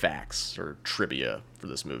weird facts or trivia for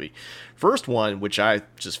this movie. First one, which I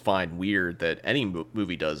just find weird that any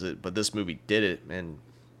movie does it, but this movie did it, and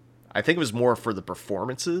I think it was more for the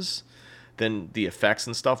performances than the effects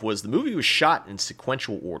and stuff, was the movie was shot in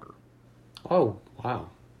sequential order. Oh, wow.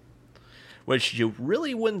 Which you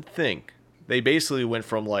really wouldn't think. They basically went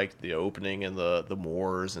from like the opening and the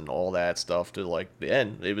moors and all that stuff to like the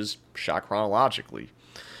end. It was shot chronologically.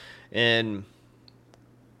 And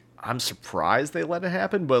I'm surprised they let it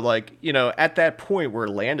happen, but like, at that point where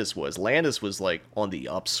Landis was like on the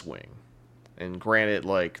upswing. And granted,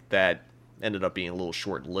 like that ended up being a little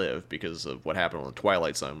short-lived because of what happened on the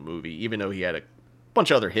Twilight Zone movie, even though he had a bunch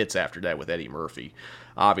of other hits after that with Eddie Murphy,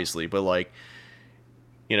 obviously. But like,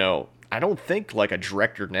 I don't think like a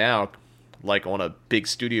director now, like on a big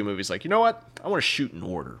studio movie, is like, you know what? I want to shoot in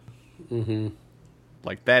order. Mm-hmm.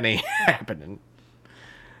 Like that ain't happening.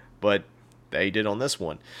 But they did on this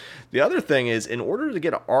one. The other thing is, in order to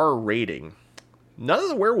get an R rating, none of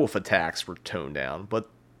the werewolf attacks were toned down, but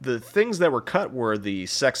the things that were cut were the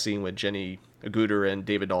sex scene with Jenny Agutter and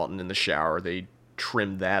David Naughton in the shower. They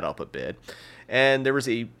trimmed that up a bit. And there was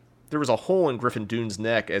a there was a hole in Griffin Dunne's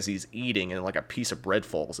neck as he's eating, and like a piece of bread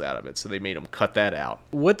falls out of it. So they made him cut that out.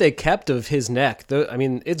 What they kept of his neck, though, I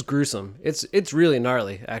mean, it's gruesome. It's really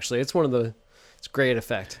gnarly. Actually, it's great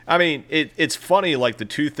effect. I mean, it's funny. Like the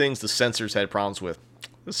two things the censors had problems with: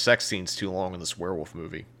 the sex scene's too long in this werewolf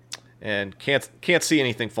movie, and can't see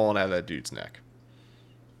anything falling out of that dude's neck.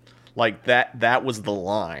 Like that was the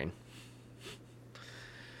line.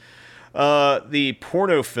 The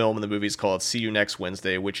porno film in the movie is called See You Next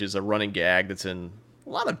Wednesday, which is a running gag that's in a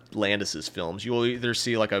lot of Landis's films. You'll either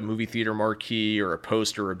see like a movie theater marquee or a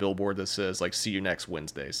poster or a billboard that says like See You Next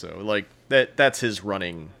Wednesday. So like that's his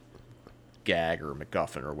running gag or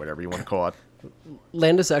MacGuffin or whatever you want to call it.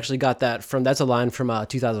 Landis actually got that's a line from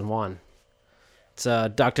 2001. It's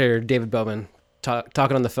Dr. David Bowman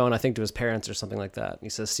talking on the phone, I think to his parents or something like that. He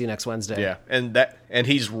says, "See you next Wednesday." Yeah, and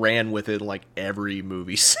he's ran with it in like every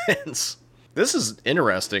movie since. This is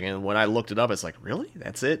interesting, and when I looked it up, it's like, really?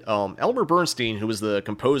 That's it? Elmer Bernstein, who was the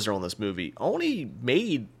composer on this movie, only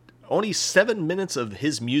 7 minutes of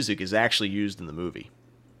his music is actually used in the movie.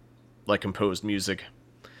 Like composed music.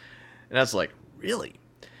 And I was like, really?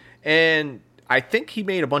 And I think he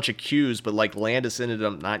made a bunch of cues, but like Landis ended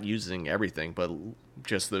up not using everything, but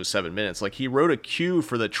just those 7 minutes. Like he wrote a cue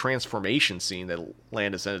for the transformation scene that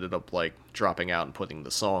Landis ended up like dropping out and putting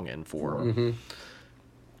the song in for. Mm-hmm.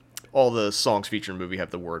 All the songs featured in the movie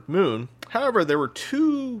have the word moon. However, there were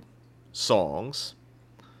 2 songs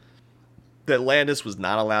that Landis was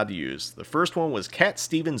not allowed to use. The first one was Cat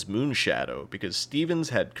Stevens' Moon Shadow, because Stevens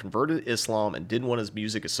had converted to Islam and didn't want his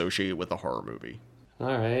music associated with a horror movie.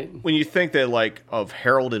 All right. When you think that like of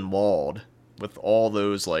Harold and Maude with all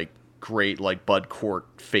those like great like Bud Cort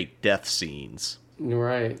fake death scenes.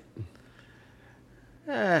 Right.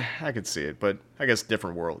 I could see it, but I guess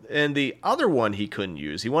different world. And the other one he couldn't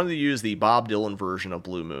use. He wanted to use the Bob Dylan version of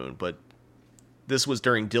Blue Moon, but this was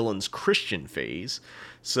during Dylan's Christian phase.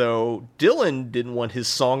 So Dylan didn't want his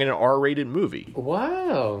song in an R-rated movie.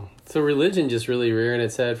 Wow. So religion just really rearing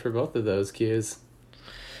its head for both of those cues.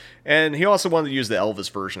 And he also wanted to use the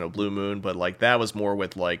Elvis version of Blue Moon, but like that was more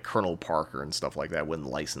with like Colonel Parker and stuff like that. Wouldn't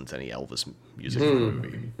license any Elvis music for the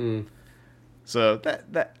movie. So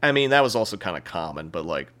that I mean that was also kind of common, but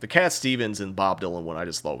like the Cat Stevens and Bob Dylan one I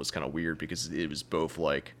just thought was kind of weird because it was both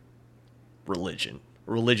like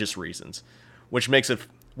religious reasons, which makes it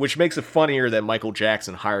funnier that Michael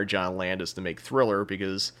Jackson hired John Landis to make Thriller,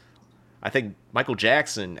 because I think Michael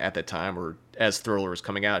Jackson at that time, or as Thriller was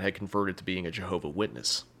coming out, had converted to being a Jehovah's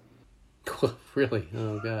Witness. Really?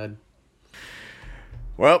 Oh, God.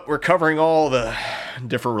 Well, we're covering all the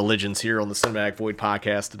different religions here on the Cinematic Void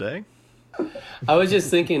podcast today. I was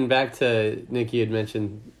just thinking back to, Nick, you had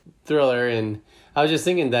mentioned Thriller, and I was just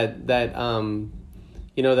thinking that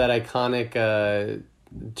you know, that iconic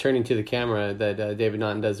turning to the camera that David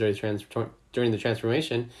Naughton does during the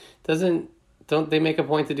transformation, don't they make a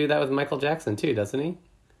point to do that with Michael Jackson too, doesn't he?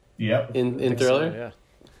 Yep. In Thriller? So, yeah.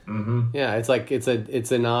 Mm-hmm. Yeah, it's like it's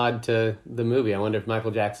a nod to the movie. I wonder if Michael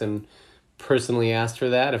Jackson personally asked for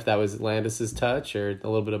that, if that was Landis's touch, or a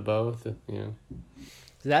little bit of both. You know,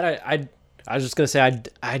 that I was just gonna say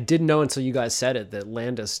I didn't know until you guys said it that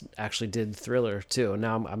Landis actually did Thriller too, and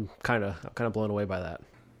now I'm kind of blown away by that.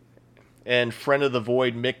 And friend of the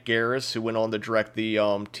Void, Mick Garris, who went on to direct the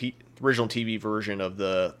original TV version of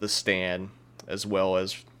the Stand, as well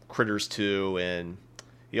as Critters 2, and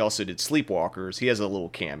he also did Sleepwalkers. He has a little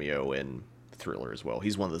cameo in Thriller as well.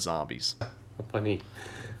 He's one of the zombies. Funny.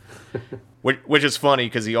 which is funny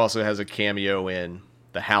because he also has a cameo in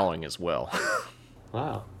The Howling as well.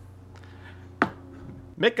 Wow.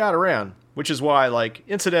 Mick got around, which is why, like,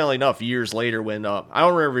 incidentally enough, years later when, I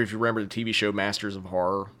don't remember if you remember the TV show Masters of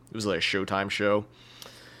Horror. It was like a Showtime show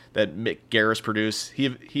that Mick Garris produced.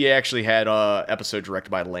 He actually had an episode directed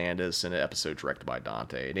by Landis and an episode directed by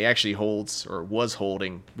Dante. And he actually was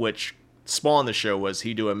holding, which spawned the show, was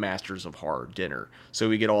he do a Masters of Horror dinner. So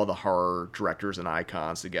we get all the horror directors and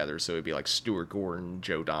icons together. So it'd be like Stuart Gordon,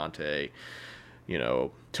 Joe Dante, you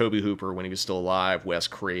know, Tobe Hooper when he was still alive, Wes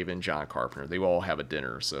Craven, John Carpenter. They all have a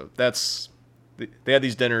dinner. So they had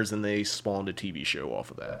these dinners and they spawned a TV show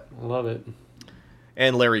off of that. I love it.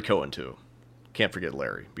 And Larry Cohen too. Can't forget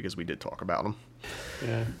Larry, because we did talk about him.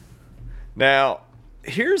 Yeah. Now,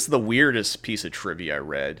 here's the weirdest piece of trivia I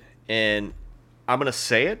read, and I'm going to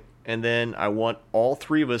say it, and then I want all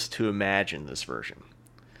three of us to imagine this version.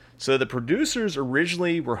 So the producers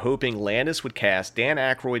originally were hoping Landis would cast Dan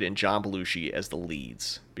Aykroyd and John Belushi as the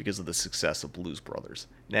leads because of the success of Blues Brothers.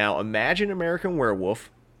 Now, imagine American Werewolf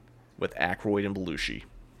with Aykroyd and Belushi.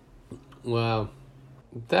 Wow.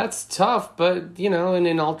 That's tough, but, you know, in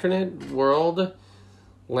an alternate world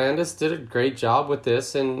Landis did a great job with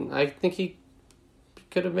this, and I think he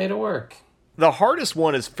could have made it work. The hardest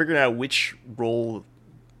one is figuring out which role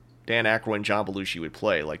Dan Aykroyd and John Belushi would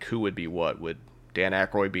play. Like, who would be what? Would Dan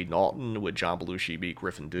Aykroyd be Naughton? Would John Belushi be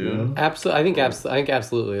Griffin Dune? Absolutely. I think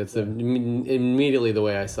absolutely. It's immediately the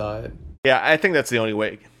way I saw it. Yeah, I think that's the only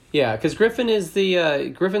way. Yeah, because Griffin's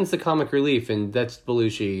the comic relief, and that's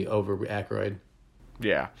Belushi over Aykroyd.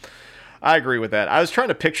 Yeah, I agree with that. I was trying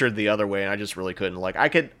to picture it the other way, and I just really couldn't. Like, I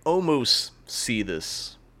could almost see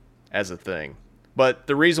this as a thing. But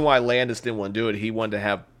the reason why Landis didn't want to do it, he wanted to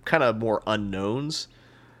have kind of more unknowns,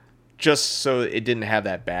 just so it didn't have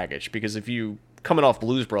that baggage. Because if you coming off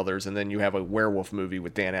Blues Brothers and then you have a werewolf movie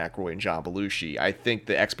with Dan Aykroyd and John Belushi, I think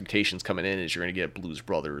the expectations coming in is you're going to get Blues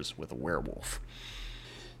Brothers with a werewolf.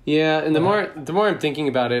 Yeah, and the more I'm thinking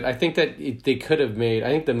about it, I think that they could have made. I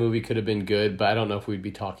think the movie could have been good, but I don't know if we'd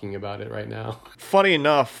be talking about it right now. Funny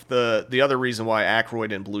enough, the other reason why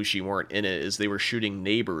Aykroyd and Belushi weren't in it is they were shooting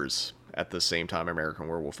Neighbors at the same time American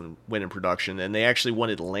Werewolf went in production, and they actually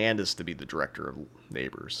wanted Landis to be the director of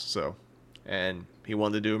Neighbors. So, and he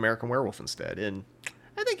wanted to do American Werewolf instead, and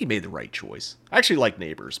I think he made the right choice. I actually like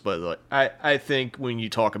Neighbors, but I think when you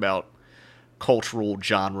talk about cultural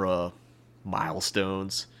genre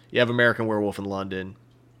milestones, you have American Werewolf in London,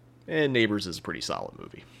 and Neighbors is a pretty solid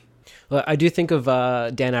movie. Well, I do think of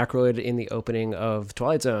Dan Aykroyd in the opening of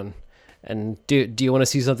Twilight Zone, and do you want to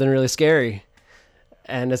see something really scary?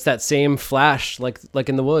 And it's that same flash, like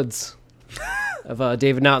in the woods, of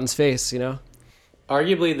David Naughton's face, you know?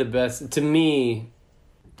 Arguably the best, to me,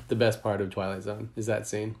 the best part of Twilight Zone is that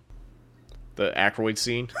scene. The Aykroyd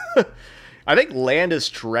scene? I think Landis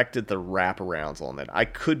directed the wraparounds on that. I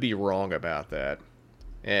could be wrong about that.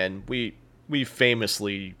 And we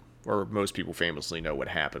famously, or most people famously, know what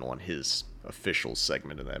happened on his official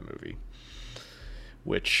segment of that movie.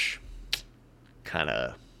 Which kind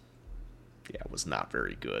of, was not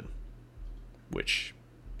very good. Which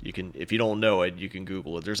you can, if you don't know it, you can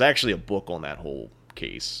Google it. There's actually a book on that whole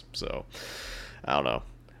case. So, I don't know.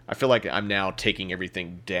 I feel like I'm now taking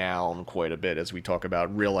everything down quite a bit as we talk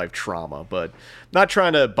about real life trauma, but not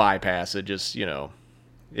trying to bypass it. Just,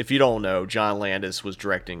 if you don't know, John Landis was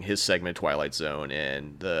directing his segment Twilight Zone,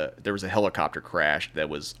 and there was a helicopter crash that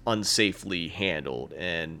was unsafely handled,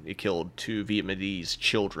 and it killed 2 Vietnamese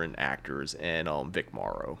children actors and Vic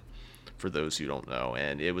Morrow, for those who don't know.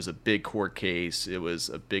 And it was a big court case. It was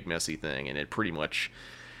a big messy thing, and it pretty much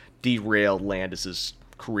derailed Landis's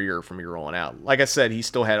career from here on out. Like I said, he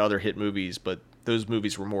still had other hit movies, but those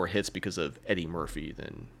movies were more hits because of Eddie Murphy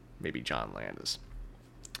than maybe John Landis.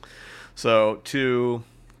 So to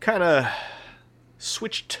kind of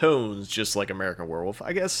switch tones, just like American Werewolf,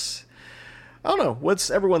 I guess, I don't know,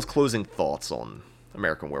 what's everyone's closing thoughts on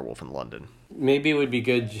American Werewolf in London? Maybe it would be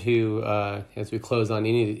good to, as we close on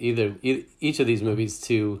each of these movies,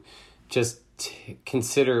 to just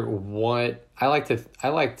consider what I like to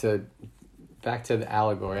back to the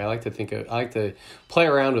allegory. I like to play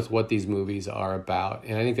around with what these movies are about.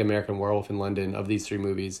 And I think the American Werewolf in London, of these 3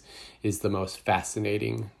 movies, is the most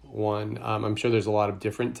fascinating one. I'm sure there's a lot of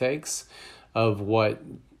different takes of what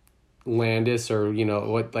Landis, or,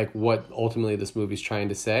 what ultimately this movie's trying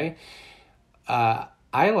to say. I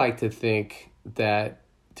like to think that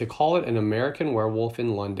to call it an American Werewolf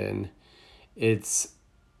in London, it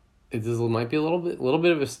might be a little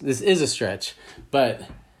bit of this is a stretch, but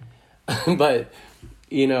America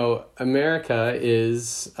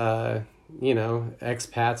is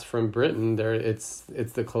expats from Britain. It's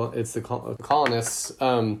the colonists,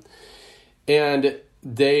 and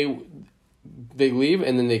they leave,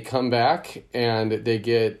 and then they come back, and they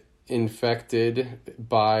get infected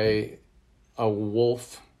by a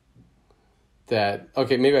wolf.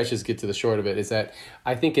 Maybe I should just get to the short of it, is that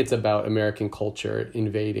I think it's about American culture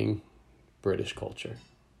invading British culture.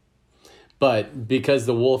 But because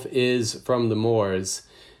the wolf is from the Moors,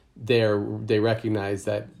 they recognize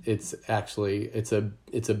that it's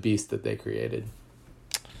a beast that they created.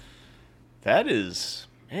 That is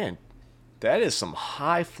some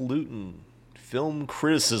highfalutin film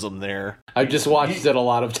criticism there. I've just watched it a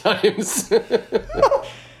lot of times.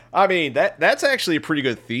 I mean, that's actually a pretty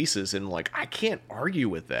good thesis, and I can't argue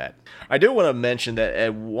with that. I do want to mention that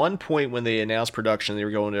at one point when they announced production, they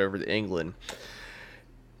were going over to England.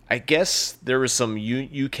 I guess there was some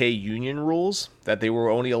UK union rules that they were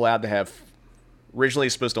only allowed to have. Originally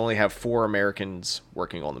supposed to only have 4 Americans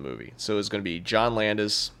working on the movie. So it was going to be John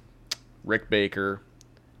Landis, Rick Baker,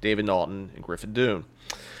 David Naughton, and Griffin Dune.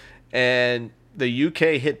 And the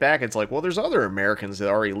UK hit back. It's like, well, there's other Americans that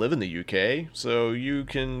already live in the UK, so you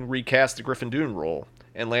can recast the Griffin Dune role.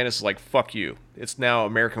 And Landis is like, fuck you. It's now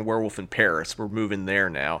American Werewolf in Paris. We're moving there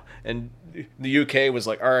now. And the UK was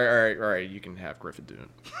like, all right, you can have Griffin Dune.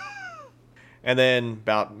 And then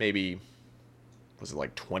about maybe, was it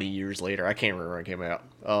like 20 years later? I can't remember when it came out.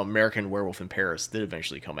 American Werewolf in Paris did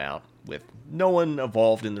eventually come out with no one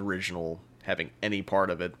involved in the original having any part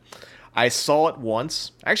of it. I saw it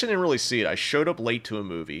once. I actually didn't really see it. I showed up late to a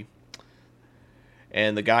movie.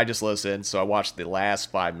 And the guy just let us in, so I watched the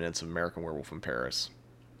last 5 minutes of American Werewolf in Paris.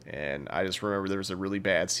 And I just remember there was a really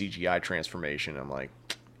bad CGI transformation. I'm like,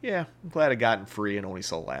 yeah, I'm glad I got it free and only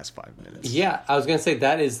saw the last 5 minutes. Yeah, I was gonna say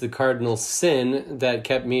that is the cardinal sin that has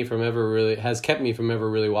kept me from ever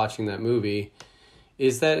really watching that movie,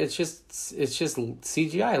 is that it's just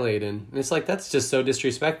CGI laden. And it's like, that's just so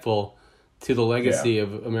disrespectful to the legacy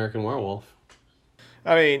of American Werewolf.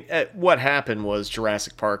 I mean, what happened was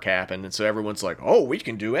Jurassic Park happened, and so everyone's like, oh, we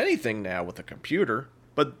can do anything now with a computer.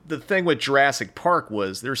 But the thing with Jurassic Park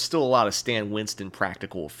was there's still a lot of Stan Winston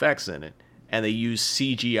practical effects in it, and they use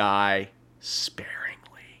CGI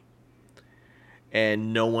sparingly.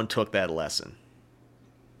 And no one took that lesson.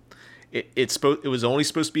 It was only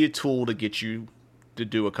supposed to be a tool to get you to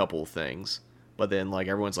do a couple of things, but then like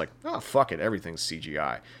everyone's like, oh, fuck it, everything's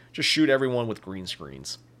CGI. Just shoot everyone with green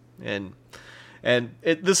screens. And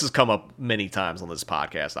this has come up many times on this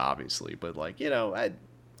podcast, obviously, but like, you know,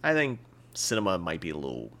 I think cinema might be a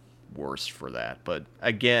little worse for that. But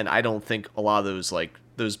again, I don't think a lot of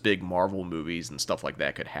those big Marvel movies and stuff like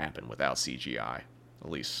that could happen without CGI, at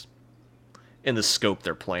least in the scope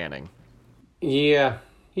they're planning. Yeah,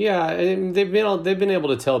 they've been able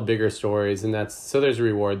to tell bigger stories, and there's a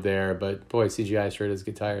reward there. But boy, CGI sure does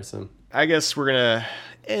get tiresome. I guess we're gonna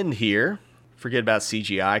end here. Forget about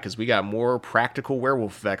CGI, because we got more practical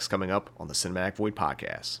werewolf effects coming up on the Cinematic Void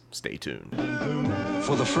podcast. Stay tuned.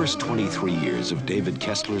 For the first 23 years of David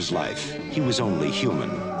Kessler's life, he was only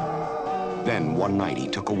human. Then one night he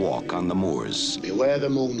took a walk on the moors. Beware the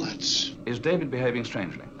moonlets. Is David behaving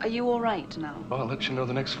strangely? Are you all right now? Well, I'll let you know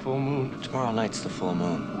the next full moon. Tomorrow night's the full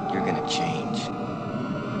moon. You're gonna change.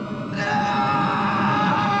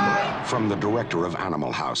 From the director of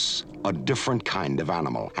Animal House, A Different Kind of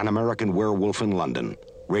Animal, An American Werewolf in London.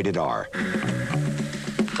 Rated R.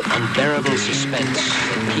 Unbearable suspense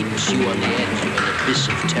that keeps you on the edge of an abyss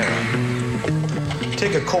of terror.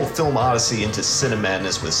 Take a cult film odyssey into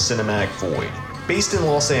Cinemadness with Cinematic Void. Based in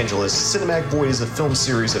Los Angeles, Cinematic Void is a film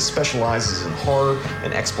series that specializes in horror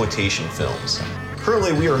and exploitation films.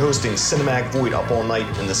 Currently, we are hosting Cinematic Void Up All Night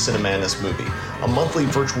in the Cinemadness movie, a monthly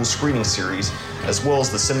virtual screening series, as well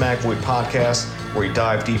as the Cinematic Void podcast, where we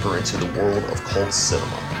dive deeper into the world of cult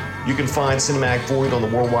cinema. You can find Cinematic Void on the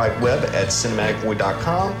World Wide Web at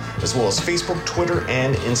cinematicvoid.com, as well as Facebook, Twitter,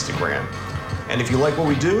 and Instagram. And if you like what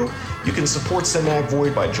we do, you can support Cinematic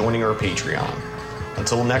Void by joining our Patreon.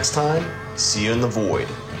 Until next time, see you in the Void.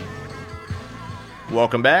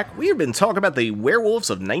 Welcome back. We have been talking about the werewolves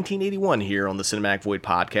of 1981 here on the Cinematic Void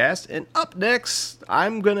podcast. And up next,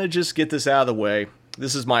 I'm going to just get this out of the way.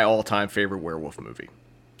 This is my all-time favorite werewolf movie.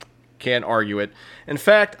 Can't argue it. In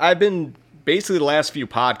fact, I've been, basically the last few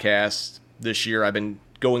podcasts this year, I've been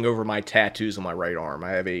going over my tattoos on my right arm.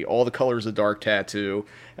 I have a All the Colors of Dark tattoo.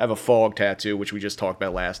 I have a Fog tattoo, which we just talked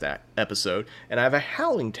about last episode. And I have a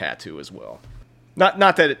Howling tattoo as well. Not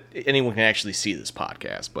that anyone can actually see this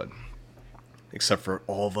podcast, but except for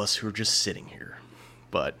all of us who are just sitting here.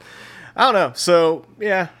 But I don't know. So,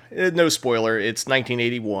 yeah, no spoiler. It's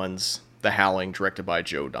 1981's The Howling, directed by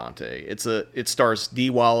Joe Dante. It stars Dee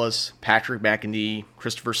Wallace, Patrick McNee,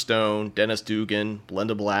 Christopher Stone, Dennis Dugan,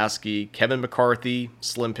 Belinda Blasky, Kevin McCarthy,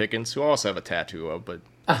 Slim Pickens, who I also have a tattoo of, but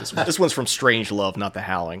this one's from Strange Love, not The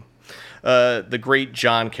Howling. The great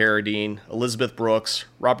John Carradine, Elizabeth Brooks,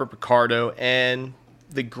 Robert Picardo, and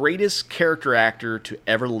the greatest character actor to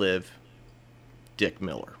ever live, Dick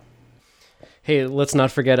Miller. Hey, let's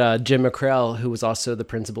not forget Jim McCrell, who was also the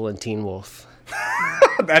principal in Teen Wolf.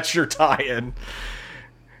 That's your tie-in.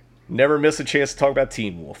 Never miss a chance to talk about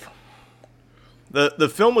Teen Wolf. The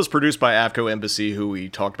film was produced by Avco Embassy, who we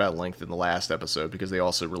talked about at length in the last episode, because they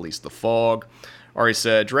also released The Fog. Already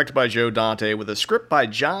said, directed by Joe Dante, with a script by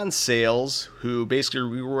John Sayles, who basically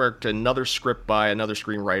reworked another script by another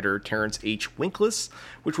screenwriter, Terrence H. Winkless,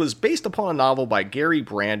 which was based upon a novel by Gary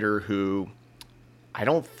Brander, who I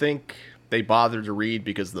don't think they bothered to read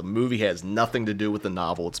because the movie has nothing to do with the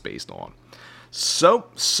novel it's based on. So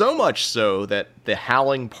much so that The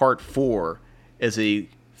Howling Part 4 is a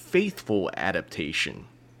faithful adaptation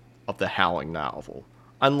of the Howling novel,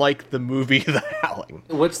 unlike the movie The Howling.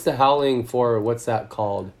 What's The Howling for? What's that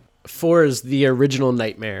called? 4 is the original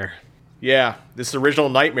Nightmare. Yeah, this original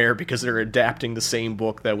Nightmare because they're adapting the same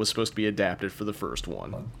book that was supposed to be adapted for the first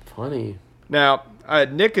one. Funny. Now,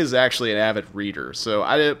 Nick is actually an avid reader, so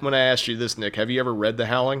when I asked you this, Nick, have you ever read The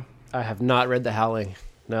Howling? I have not read The Howling.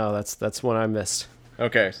 No, that's one I missed.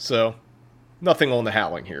 Okay, so nothing on The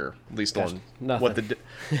Howling here, at least on nothing. What the.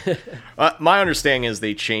 My understanding is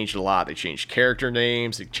they changed a lot. They changed character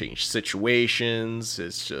names, they changed situations.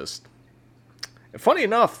 It's just. Funny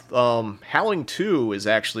enough, Howling 2 is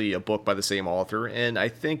actually a book by the same author, and I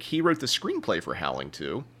think he wrote the screenplay for Howling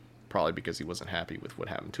 2, probably because he wasn't happy with what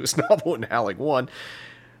happened to his novel in Howling 1,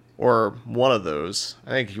 or one of those. I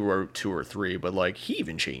think he wrote 2 or 3, but like he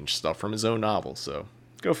even changed stuff from his own novel, so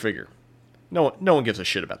go figure. No one gives a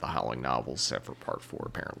shit about the Howling novels except for Part 4,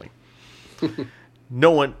 apparently.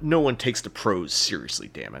 No one takes the prose seriously,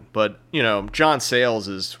 damn it. But, John Sayles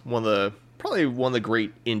is probably one of the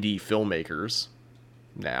great indie filmmakers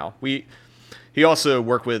now. He also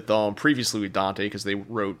worked with previously with Dante because he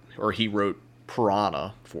wrote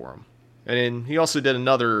Piranha for him. And then he also did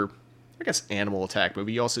another, I guess, Animal Attack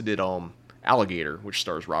movie. He also did Alligator, which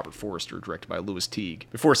stars Robert Forster, directed by Louis Teague.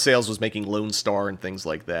 Before Sayles was making Lone Star and things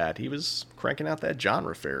like that, he was cranking out that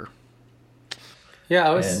genre fare. Yeah,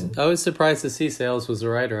 I was surprised to see Sayles was a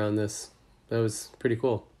writer on this. That was pretty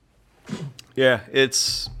cool. Yeah,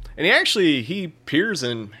 and he appears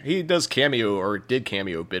in, he does cameo, or did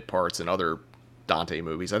cameo bit parts in other Dante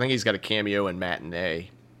movies. I think he's got a cameo in Matinee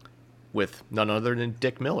with none other than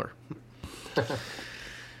Dick Miller.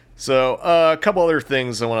 So, a couple other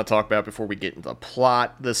things I want to talk about before we get into the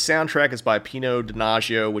plot. The soundtrack is by Pino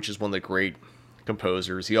Donaggio, which is one of the great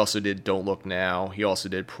composers. He also did Don't Look Now. He also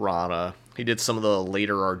did Piranha. He did some of the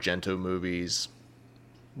later Argento movies.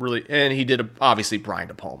 Really, and he did obviously Brian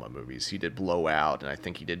De Palma movies. He did Blowout, and I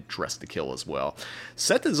think he did Dress to Kill as well.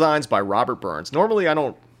 Set designs by Robert Burns. Normally, I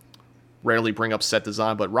don't rarely bring up set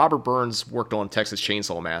design, but Robert Burns worked on Texas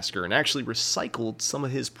Chainsaw Massacre and actually recycled some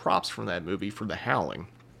of his props from that movie for The Howling.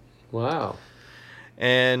 Wow.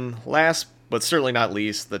 And last, but certainly not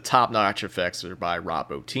least, the top-notch effects are by Rob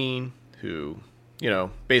Bottin, who,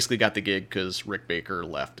 basically got the gig because Rick Baker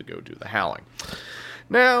left to go do The Howling.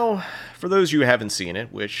 Now, for those of you who haven't seen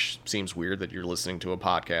it, which seems weird that you're listening to a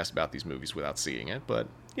podcast about these movies without seeing it, but,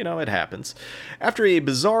 it happens. After a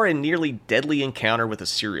bizarre and nearly deadly encounter with a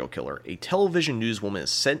serial killer, a television newswoman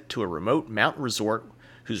is sent to a remote mountain resort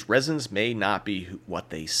whose residents may not be what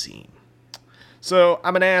they seem. So,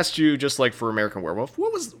 I'm going to ask you, just like for American Werewolf,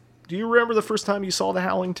 do you remember the first time you saw The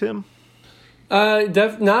Howling, Tim? Not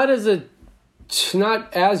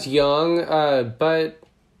as young, but...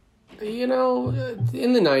 in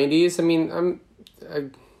the 90s, I mean, I'm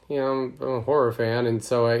a horror fan, and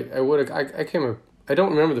so I don't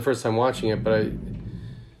remember the first time watching it, but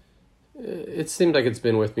it seemed like it's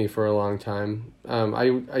been with me for a long time.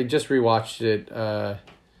 I just rewatched it a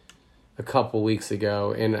couple weeks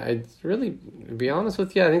ago, and I really, to be honest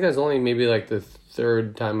with you, I think that's only maybe like the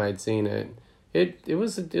third time I'd seen it. It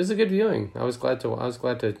was a good viewing. I was glad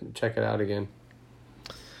to check it out again.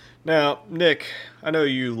 Now, Nick, I know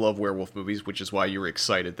you love werewolf movies, which is why you were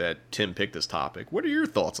excited that Tim picked this topic. What are your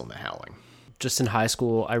thoughts on The Howling? Just in high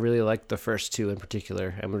school, I really liked the first two in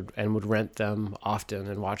particular, and would rent them often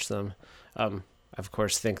and watch them. I, of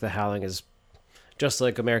course, think The Howling is just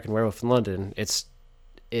like American Werewolf in London. It's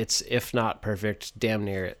if not perfect, damn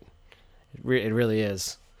near it. It really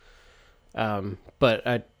is. But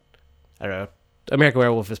I don't know. American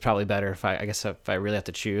Werewolf is probably better if I really have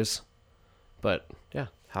to choose. But yeah,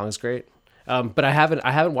 Howling's great. But I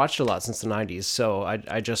haven't watched it a lot since the 90s, so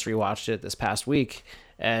I just rewatched it this past week,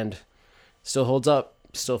 and still holds up.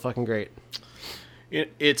 Still fucking great.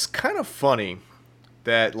 It's kind of funny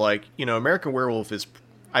that, like, American Werewolf is,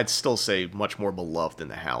 I'd still say, much more beloved than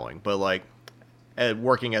The Howling. But, like,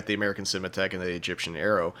 working at the American Cinematheque and the Egyptian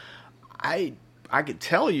Arrow, I could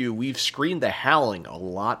tell you we've screened The Howling a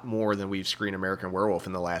lot more than we've screened American Werewolf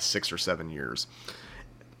in the last 6 or 7 years.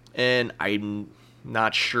 And I'm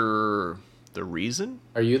not sure the reason.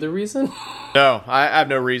 Are you the reason? No, I have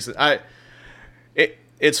no reason.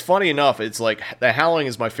 It's funny enough. It's like The Howling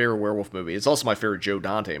is my favorite werewolf movie. It's also my favorite Joe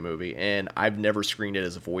Dante movie, and I've never screened it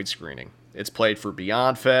as a void screening. It's played for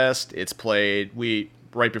Beyond Fest. It's played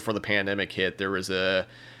right before the pandemic hit. It was a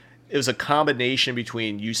combination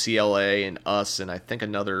between UCLA and us, and I think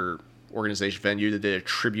another organization venue that did a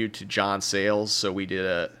tribute to John Sayles. So we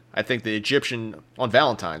did I think the Egyptian, on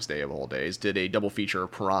Valentine's Day of all days, did a double feature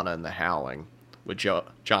of Piranha and The Howling with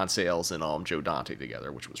John Sayles and Joe Dante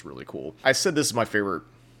together, which was really cool. I said this is my favorite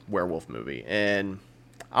werewolf movie, and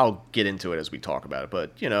I'll get into it as we talk about it.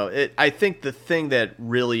 But, I think the thing that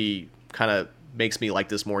really kind of makes me like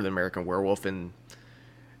this more than American Werewolf, and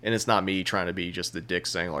And it's not me trying to be just the dick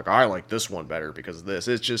saying, like, I like this one better because of this.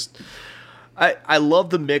 It's just... I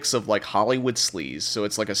love the mix of, like, Hollywood sleaze. So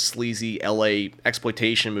it's like a sleazy LA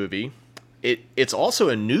exploitation movie. It's also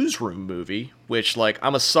a newsroom movie, which, like,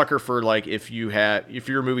 I'm a sucker for, like, if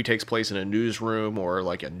your movie takes place in a newsroom or,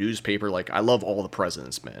 like, a newspaper. Like, I love All the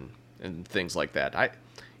President's Men and things like that. I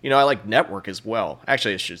like Network as well.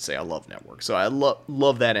 Actually, I should say I love Network. So I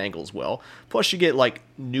love that angle as well. Plus, you get, like,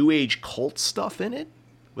 new age cult stuff in it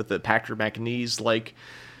with the Patrick McNeese, like,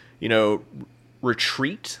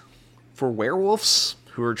 retreat for werewolves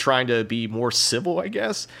who are trying to be more civil, I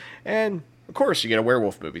guess. And, of course, you get a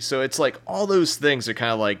werewolf movie. So it's, like, all those things are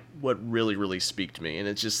kind of, like, what really, really speak to me. And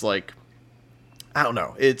it's just, like, I don't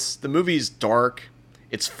know. The movie's dark.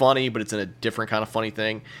 It's funny, but it's in a different kind of funny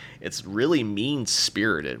thing. It's really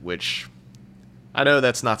mean-spirited, which I know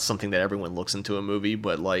that's not something that everyone looks into a movie,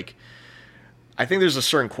 but, like, I think there's a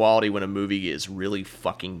certain quality when a movie is really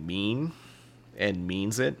fucking mean and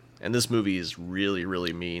means it. And this movie is really,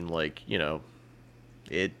 really mean. Like,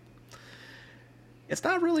 it's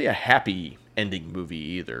not really a happy ending movie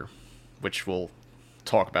either, which we'll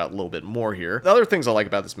talk about a little bit more here. The other things I like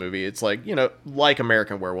about this movie, it's like, like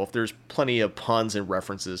American Werewolf, there's plenty of puns and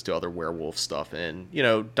references to other werewolf stuff. And,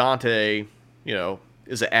 Dante,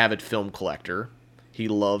 is an avid film collector. He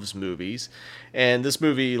loves movies. And this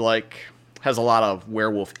movie, like, has a lot of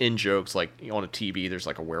werewolf in-jokes. Like, on a TV, there's,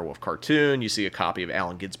 like, a werewolf cartoon. You see a copy of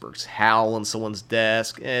Allen Ginsberg's Howl on someone's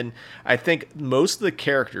desk. And I think most of the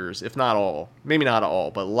characters, if not all, maybe not all,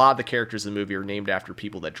 but a lot of the characters in the movie are named after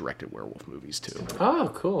people that directed werewolf movies, too.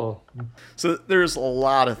 Oh, cool. So there's a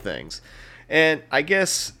lot of things. And I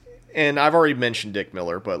guess, and I've already mentioned Dick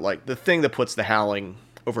Miller, but, like, the thing that puts The Howling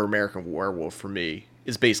over American Werewolf for me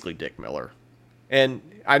is basically Dick Miller. And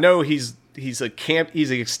I know he's an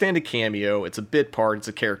extended cameo. It's a bit part. It's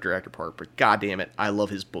a character actor part. But goddamn it, I love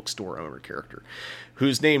his bookstore owner character,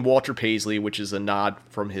 who's named Walter Paisley, which is a nod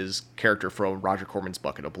from his character from Roger Corman's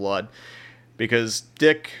Bucket of Blood. Because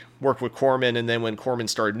Dick worked with Corman, and then when Corman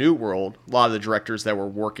started New World, a lot of the directors that were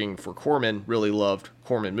working for Corman really loved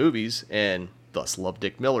Corman movies, and thus loved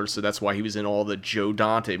Dick Miller. So that's why he was in all the Joe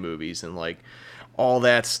Dante movies and, like, all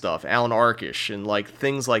that stuff. Alan Arkish and, like,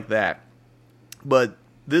 things like that. But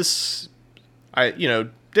this...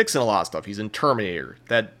 Dick's in a lot of stuff. He's in Terminator.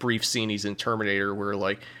 That brief scene he's in Terminator where,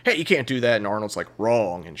 like, hey, you can't do that, and Arnold's like,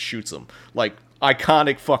 wrong, and shoots him. Like,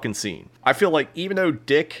 iconic fucking scene. I feel like even though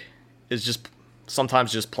Dick is just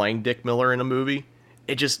sometimes just playing Dick Miller in a movie,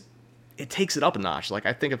 it takes it up a notch. Like,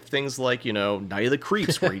 I think of things like, Night of the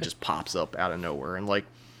Creeps, where he just pops up out of nowhere, and, like,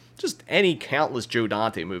 just any countless Joe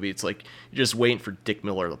Dante movie, it's like you're just waiting for Dick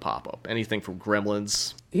Miller to pop up. Anything from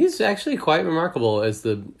Gremlins. He's actually quite remarkable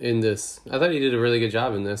in this. I thought he did a really good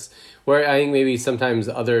job in this. Where I think maybe sometimes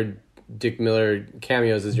other Dick Miller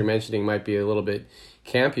cameos, as you're mentioning, might be a little bit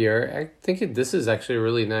campier. I think this is actually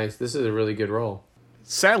really nice. This is a really good role.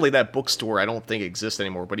 Sadly, that bookstore I don't think exists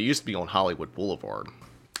anymore, but it used to be on Hollywood Boulevard.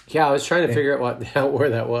 Yeah, I was trying to figure out where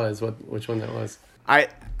that was, which one that was.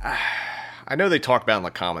 I know they talk about it in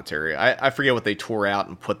the commentary. I forget what they tore out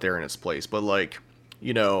and put there in its place, but, like,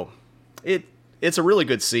 it's a really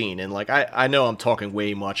good scene. And, like, I know I'm talking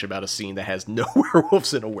way much about a scene that has no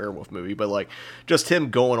werewolves in a werewolf movie, but, like, just him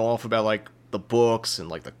going off about, like, the books and,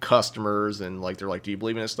 like, the customers, and, like, they're like, do you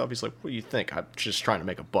believe in this stuff? He's like, what do you think? I'm just trying to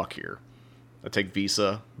make a buck here. I take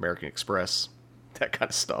Visa, American Express, that kind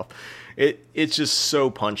of stuff. It's just so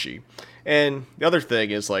punchy. And the other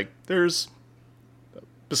thing is, like,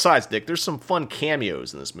 besides Dick, there's some fun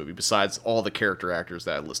cameos in this movie, besides all the character actors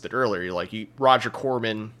that I listed earlier. Like, Roger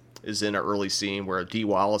Corman is in an early scene where Dee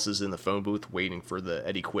Wallace is in the phone booth waiting for the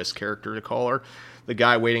Eddie Quist character to call her. The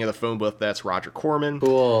guy waiting at the phone booth, that's Roger Corman.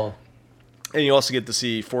 Cool. And you also get to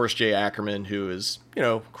see Forrest J. Ackerman, who is,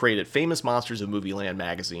 created Famous Monsters of Movieland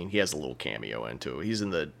magazine. He has a little cameo into it. He's in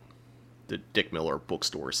the Dick Miller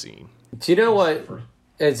bookstore scene. Do you know what?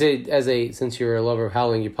 As a since you're a lover of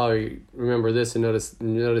Howling, you probably remember this and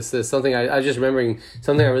notice this. Something I was just remembering,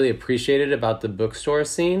 something I really appreciated about the bookstore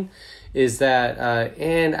scene is that,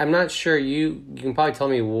 and I'm not sure, you can probably tell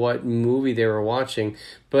me what movie they were watching,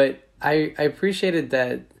 but I appreciated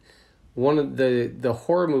that one of the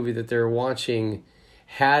horror movie that they were watching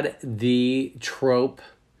had the trope.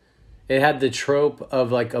 It had the trope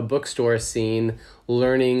of, like, a bookstore scene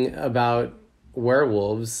learning about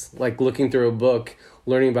werewolves, like looking through a book,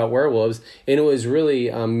 learning about werewolves, and it was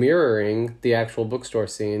really mirroring the actual bookstore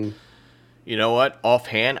scene. You know what?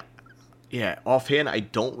 Offhand, I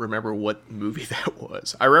don't remember what movie that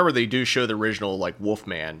was. I remember they do show the original, like,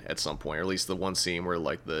 Wolfman at some point, or at least the one scene where,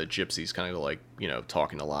 like, the gypsies kind of, like,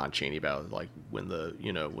 talking to Lon Chaney about, like, when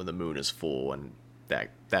the moon is full and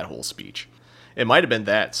that whole speech. It might have been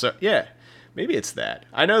that. So yeah, maybe it's that.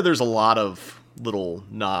 I know there's a lot of little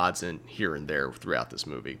nods in here and there throughout this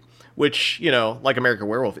movie, which, you know, like American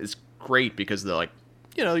Werewolf is great because they're like,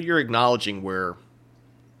 you know, you're acknowledging where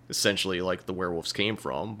essentially like the werewolves came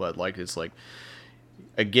from, but like it's like,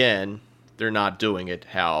 again, they're not doing it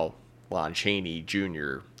how Lon Chaney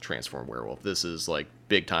Jr. transformed werewolf. This is like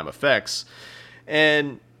big time effects,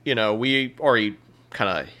 and you know, we already kind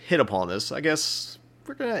of hit upon this. I guess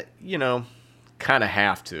we're gonna, you know, kind of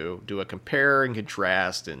have to do a compare and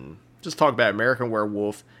contrast and just talk about American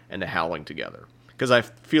Werewolf and The Howling together. Because I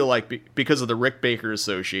feel like because of the Rick Baker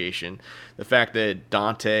Association, the fact that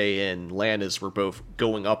Dante and Landis were both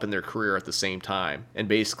going up in their career at the same time and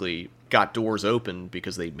basically got doors open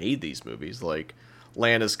because they made these movies. Like,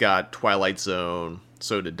 Landis got Twilight Zone,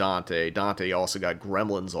 so did Dante. Dante also got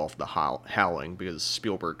Gremlins off The Howling because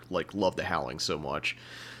Spielberg like loved The Howling so much.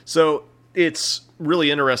 So it's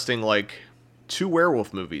really interesting, like, two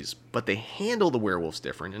werewolf movies, but they handle the werewolves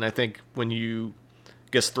different. And I think when you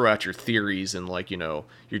throw out your theories and, like, you know,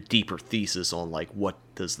 your deeper thesis on like what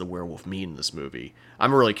does the werewolf mean in this movie,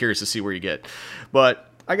 I'm really curious to see where you get. But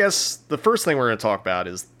I guess the first thing we're going to talk about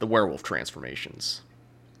is the werewolf transformations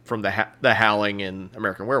from the Howling and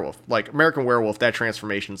American Werewolf. Like, American Werewolf, that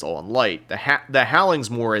transformation's all in light. The Howling's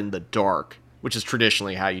more in the dark, which is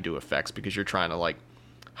traditionally how you do effects because you're trying to like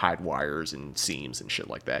hide wires and seams and shit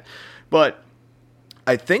like that. But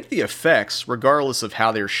I think the effects, regardless of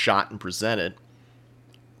how they're shot and presented,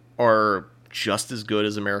 are just as good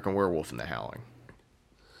as American Werewolf and The Howling.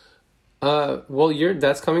 Well,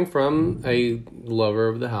 that's coming from a lover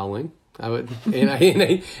of The Howling. I would, and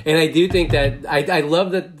I do think that I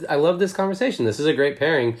love that. I love this conversation. This is a great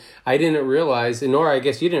pairing. I didn't realize, nor I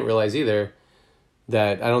guess you didn't realize either,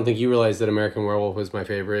 that I don't think you realized that American Werewolf was my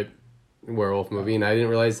favorite werewolf movie, and I didn't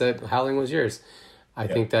realize that Howling was yours. I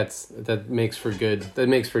think that makes for good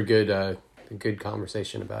good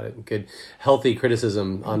conversation about it, good healthy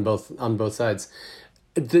criticism on both sides.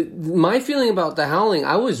 My feeling about The Howling,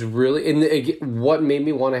 I was really, what made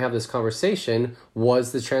me want to have this conversation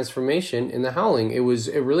was the transformation in The Howling. It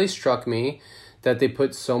really struck me that they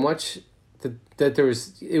put so much that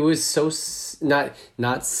it was so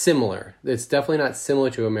not similar. It's definitely not similar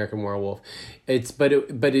to American Werewolf. But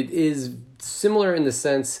it is similar in the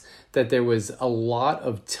sense that there was a lot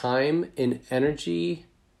of time and energy,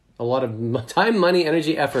 a lot of time, money,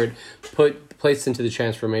 energy, effort placed into the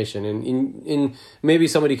transformation. And maybe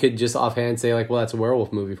somebody could just offhand say like, well, that's a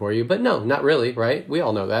werewolf movie for you. But no, not really, right? We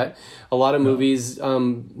all know that. A lot of movies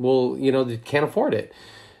they can't afford it.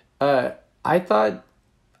 I thought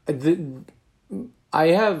I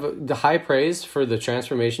have the high praise for the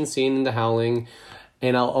transformation scene in The Howling,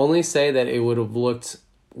 and I'll only say that it would have looked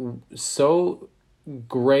so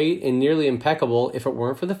great and nearly impeccable if it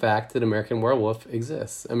weren't for the fact that American Werewolf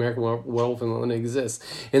exists. American Werewolf in London exists.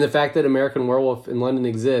 And the fact that American Werewolf in London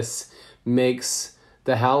exists makes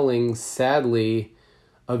The Howling, sadly,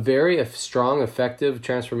 a very strong, effective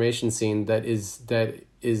transformation scene that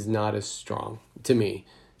is not as strong to me.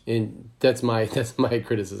 And that's my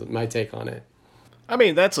criticism, my take on it. I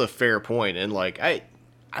mean, that's a fair point, and like I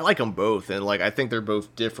like them both, and like I think they're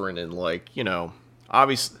both different, and like, you know,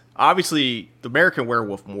 obviously the American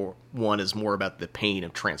Werewolf one is more about the pain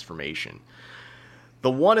of transformation. The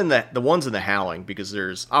ones in The Howling, because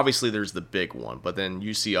there's the big one, but then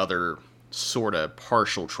you see other sort of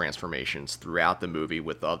partial transformations throughout the movie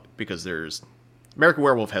because there's American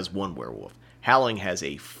Werewolf has one werewolf. Howling has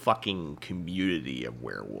a fucking community of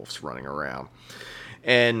werewolves running around.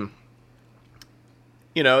 And,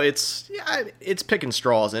 you know, it's picking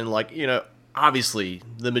straws. And, like, you know, obviously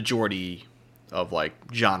the majority of, like,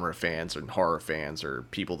 genre fans and horror fans or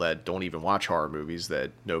people that don't even watch horror movies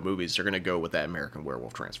that know movies are going to go with that American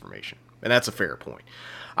Werewolf transformation. And that's a fair point.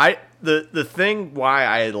 The thing why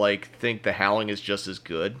I, like, think The Howling is just as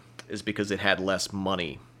good is because it had less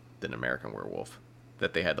money than American Werewolf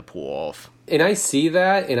that they had to pull off. And I see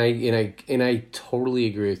that, and I totally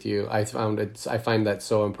agree with you. I find that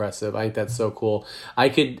so impressive. I think that's so cool.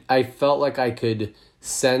 I felt like I could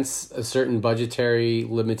sense a certain budgetary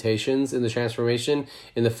limitations in the transformation,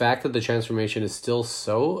 and the fact that the transformation is still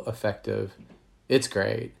so effective. It's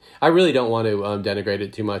great. I really don't want to denigrate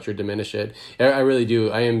it too much or diminish it. I really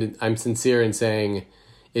do. I'm sincere in saying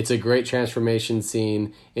it's a great transformation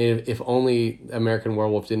scene. If only American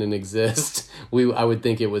Werewolf didn't exist, I would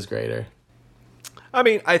think it was greater. I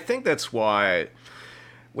mean, I think that's why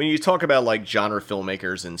when you talk about like genre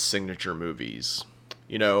filmmakers and signature movies,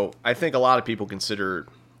 you know, I think a lot of people consider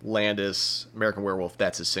Landis, American Werewolf,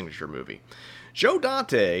 that's his signature movie. Joe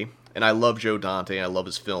Dante and I love Joe Dante, and I love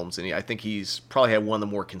his films, and I think he's probably had one of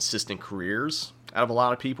the more consistent careers out of a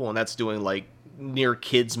lot of people, and that's doing like near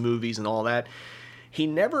kids movies and all that. He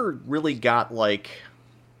never really got like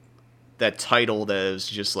that title that is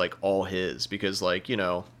just like all his, because like, you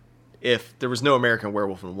know, if there was no American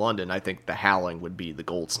Werewolf in London, I think The Howling would be the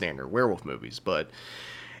gold standard werewolf movies.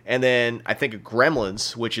 And then I think of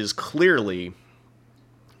Gremlins, which is clearly,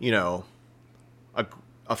 you know,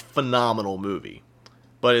 a phenomenal movie,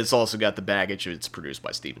 but it's also got the baggage it's produced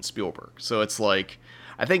by Steven Spielberg. So it's like,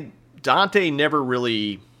 I think Dante never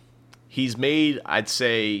really, he's made, I'd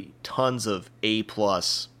say, tons of A+,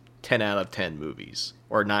 10 out of 10 movies,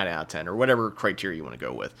 or 9 out of 10, or whatever criteria you want to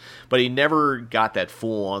go with. But he never got that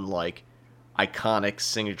full-on, like, iconic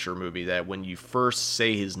signature movie that when you first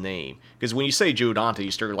say his name, because when you say Joe Dante,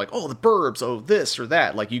 you start like, oh, The Burbs, oh, this or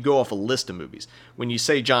that. Like, you go off a list of movies. When you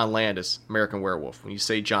say John Landis, American Werewolf. When you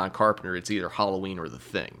say John Carpenter, it's either Halloween or The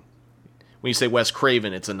Thing. When you say Wes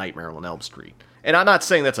Craven, it's A Nightmare on Elm Street. And I'm not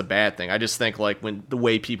saying that's a bad thing. I just think, like, when the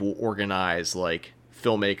way people organize, like,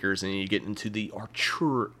 filmmakers, and you get into the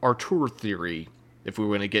auteur theory, if we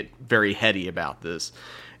were going to get very heady about this,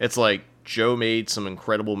 it's like Joe made some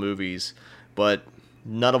incredible movies, but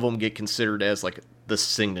none of them get considered as like the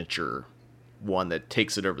signature one that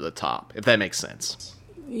takes it over the top, if that makes sense.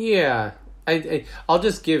 Yeah, I'll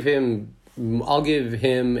just give him, I'll give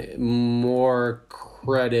him more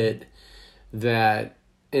credit that,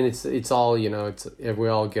 and it's all, you know, it's, we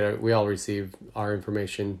all receive our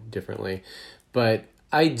information differently, but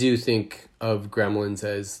I do think of Gremlins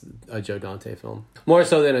as a Joe Dante film, more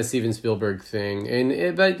so than a Steven Spielberg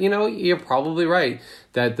thing. But you know, you're probably right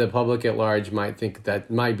that the public at large might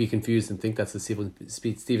be confused and think that's a Steven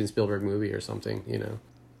Spielberg movie or something. You know.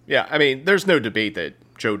 Yeah, I mean, there's no debate that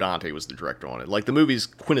Joe Dante was the director on it. Like, the movie's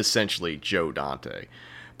quintessentially Joe Dante.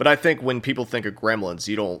 But I think when people think of Gremlins,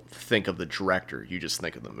 you don't think of the director, you just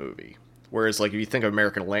think of the movie. Whereas, like, if you think of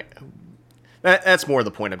that's more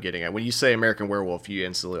the point I'm getting at. When you say American Werewolf, you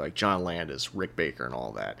instantly like John Landis, Rick Baker, and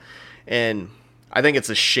all that. And I think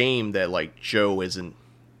it's a shame that like Joe isn't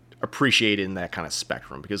appreciated in that kind of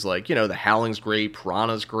spectrum, because like, you know, The Howling's great,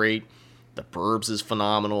 Piranha's great, The Burbs is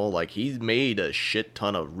phenomenal. Like, he's made a shit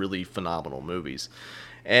ton of really phenomenal movies.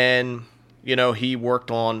 And, you know, he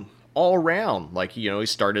worked on all around. Like, you know, he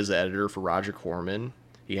started as editor for Roger Corman.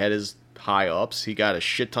 He had his high ups. He got a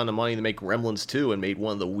shit ton of money to make Gremlins 2 and made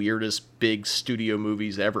one of the weirdest big studio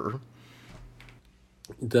movies ever.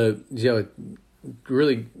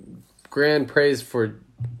 Really grand praise for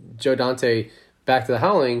Joe Dante. Back to The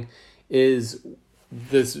Howling is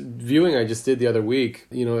this viewing I just did the other week.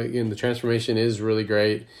 You know, and the transformation is really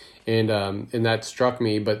great, and that struck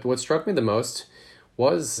me. But what struck me the most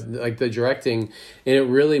was like the directing, and it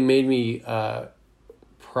really made me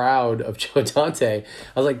proud of Joe Dante.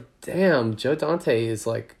 I was like, damn, Joe Dante is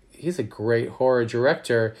like, he's a great horror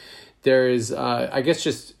director. There's, I guess,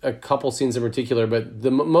 just a couple scenes in particular, but the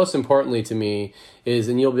most importantly to me is,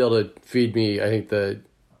 and you'll be able to feed me, I think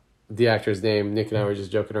the actor's name. Nick and I were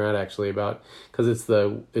just joking around actually about, because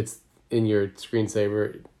it's in your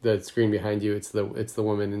screensaver, the screen behind you. It's the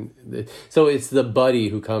woman, so it's the buddy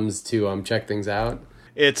who comes to check things out.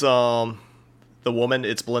 It's the woman,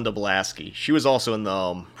 it's Belinda Blasky. She was also in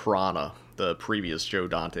the Piranha, the previous Joe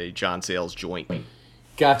Dante, John Sayles joint.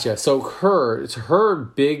 Gotcha. So her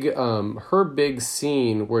big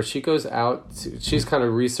scene where she goes out, she's kind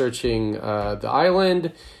of researching the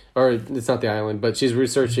island, or it's not the island, but she's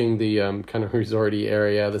researching the kind of resorty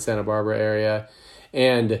area, the Santa Barbara area,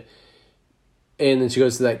 and then she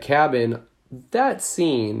goes to that cabin. That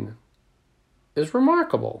scene is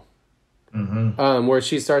remarkable. Mm-hmm. Where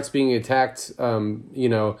she starts being attacked, you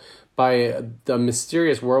know, by the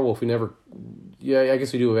mysterious werewolf we never, I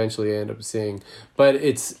guess we do eventually end up seeing, but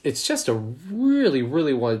it's just a really,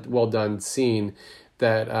 really well done scene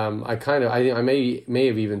that I may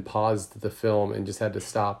have even paused the film and just had to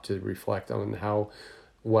stop to reflect on how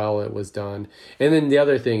well it was done. And then the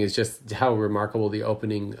other thing is just how remarkable the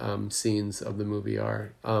opening scenes of the movie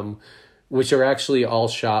are. Which are actually all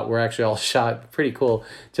shot. We're actually all shot pretty cool,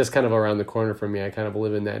 just kind of around the corner from me. I kind of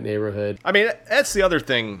live in that neighborhood. I mean, that's the other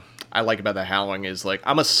thing I like about The Howling is, like,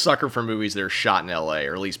 I'm a sucker for movies that are shot in LA,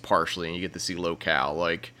 or at least partially, and you get to see locale.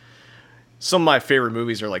 Like, some of my favorite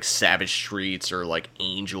movies are, like, Savage Streets, or, like,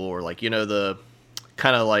 Angel, or, like, you know, the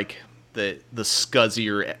kind of, like, the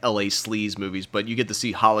scuzzier LA sleaze movies, but you get to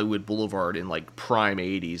see Hollywood Boulevard in, like, prime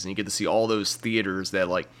 80s, and you get to see all those theaters that,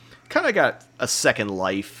 like, kind of got a second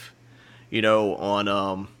life, you know,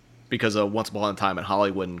 on because of Once Upon a Time in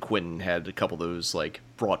Hollywood, and Quentin had a couple of those like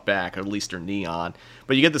brought back, or at least they're neon.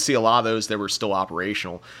 But you get to see a lot of those that were still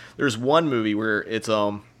operational. There's one movie where it's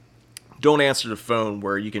Don't Answer the Phone,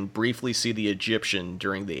 where you can briefly see the Egyptian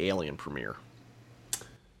during the Alien premiere.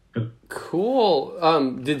 Cool.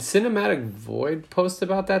 Did Cinematic Void post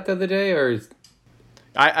about that the other day, or?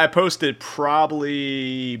 I posted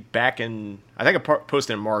probably back in, I think I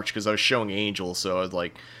posted in March because I was showing Angel, so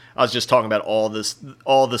I was just talking about all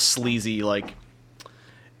the sleazy like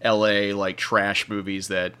LA like trash movies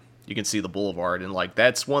that you can see the Boulevard, and like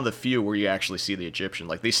that's one of the few where you actually see the Egyptian.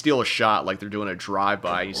 Like they steal a shot like they're doing a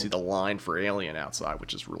drive-by, and you see the line for Alien outside,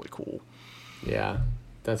 which is really cool. Yeah,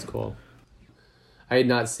 that's cool. I had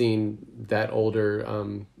not seen that older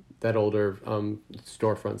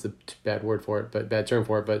storefront's a bad word for it, but bad term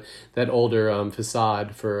for it, but that older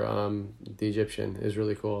facade for the Egyptian is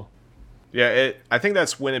really cool. Yeah, I think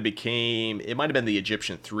that's when it might have been the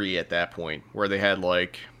Egyptian 3 at that point, where they had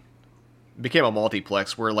became a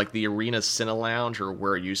multiplex where like the Arena Cine Lounge, or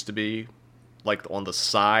where it used to be, like on the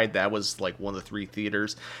side, that was like one of the 3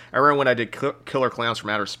 theaters. I remember when I did Killer Clowns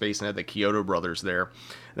from Outer Space and had the Kyoto brothers there.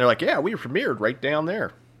 And they're like, yeah, we premiered right down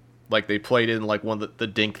there. Like they played in like one of the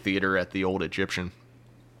Dink Theater at the old Egyptian.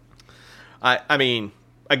 I mean,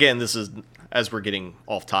 again, this is as we're getting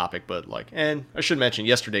off topic, but and I should mention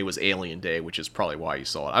yesterday was Alien Day, which is probably why you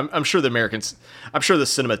saw it. I'm sure the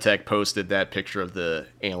Cinematheque posted that picture of the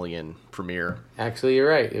Alien premiere. Actually, you're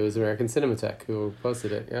right. It was American Cinematheque who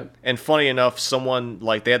posted it. Yep. And funny enough, someone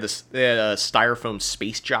they had a styrofoam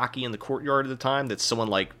space jockey in the courtyard at the time that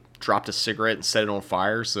someone dropped a cigarette and set it on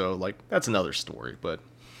fire. So that's another story, but.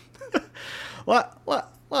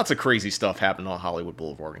 Lots of crazy stuff happened on Hollywood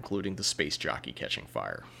Boulevard, including the space jockey catching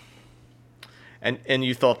fire. And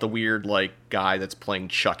you thought the weird guy that's playing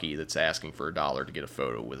Chucky that's asking for $1 to get a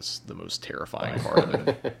photo was the most terrifying part of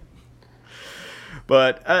it.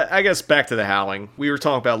 But I guess back to The Howling. We were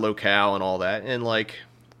talking about locale and all that, and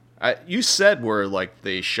you said where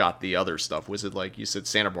they shot the other stuff. Was it you said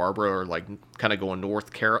Santa Barbara or kind of going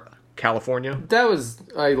North California?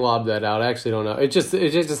 I lobbed that out. I actually don't know. It just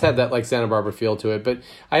had that Santa Barbara feel to it. But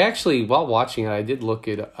I actually, while watching it, I did look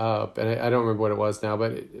it up, and I don't remember what it was now,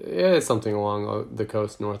 but it's something along the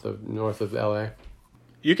coast north of LA.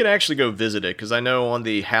 You can actually go visit it, because I know on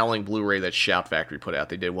the Howling Blu-ray that Shout Factory put out,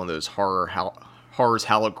 they did one of those Horrors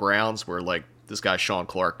Hallowed Grounds where this guy Sean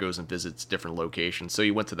Clark goes and visits different locations. So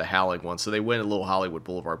you went to the Howling one. So they went to Little Hollywood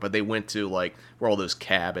Boulevard, but they went to where all those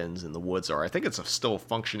cabins and the woods are. I think it's still a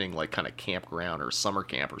functioning kind of campground or summer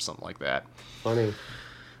camp or something like that. Funny.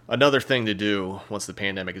 Another thing to do once the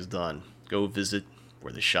pandemic is done, go visit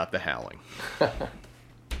where they shot the Howling.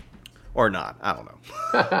 Or not, I don't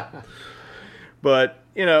know. But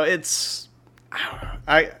it's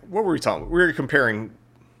what were we talking about? We were comparing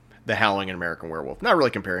The Howling and American Werewolf. Not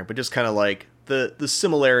really comparing, but just kind of the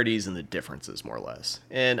similarities and the differences, more or less.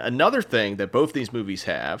 And another thing that both these movies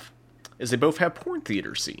have is they both have porn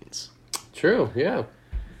theater scenes. True, yeah.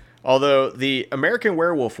 Although the American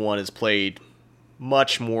Werewolf one is played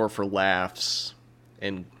much more for laughs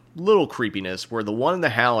and little creepiness, where the one in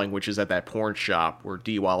The Howling, which is at that porn shop where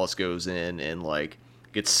Dee Wallace goes in and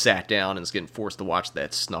gets sat down and is getting forced to watch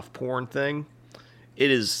that snuff porn thing,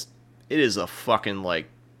 it is a fucking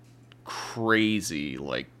crazy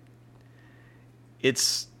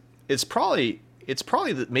it's probably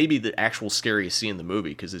maybe the actual scariest scene in the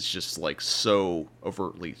movie, because it's just so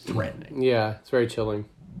overtly threatening. Yeah, it's very chilling.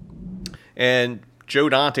 And Joe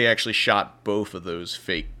Dante actually shot both of those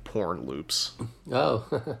fake porn loops. Oh.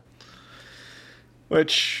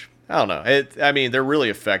 Which I don't know. I mean, they're really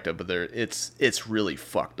effective, but it's really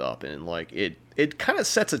fucked up, and it kind of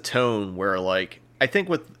sets a tone where I think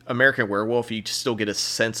with American Werewolf, you still get a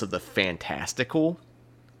sense of the fantastical,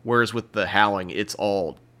 whereas with The Howling, it's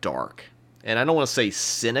all dark. And I don't want to say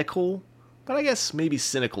cynical, but I guess maybe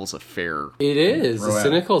cynical is a fair... It is.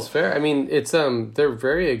 Cynical is fair. I mean, it's they're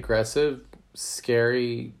very aggressive,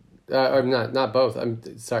 scary... not both.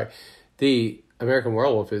 I'm sorry. The American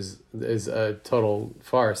Werewolf is a total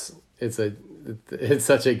farce. It's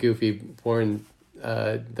such a goofy porn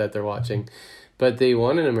that they're watching. But the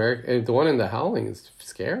one in The Howling is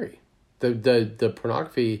scary. The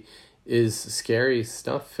pornography is scary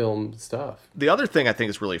stuff, film stuff. The other thing I think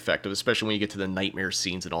is really effective, especially when you get to the nightmare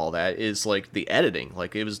scenes and all that, is the editing.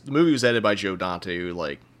 The movie was edited by Joe Dante,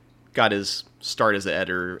 who got his start as an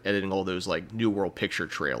editor, editing all those New World Picture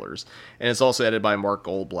trailers. And it's also edited by Mark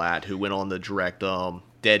Goldblatt, who went on to direct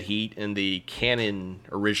Dead Heat and the canon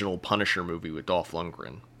original Punisher movie with Dolph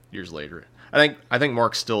Lundgren years later. I think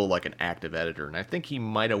Mark's still an active editor, and I think he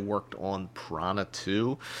might have worked on Piranha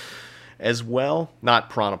 2 as well. Not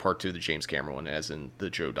Piranha Part 2, the James Cameron one, as in the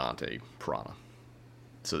Joe Dante Piranha.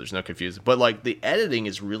 So there's no confusion. But the editing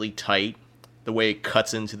is really tight, the way it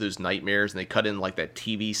cuts into those nightmares, and they cut in like that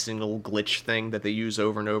TV signal glitch thing that they use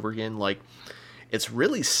over and over again. Like, it's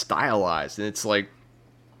really stylized, and it's like,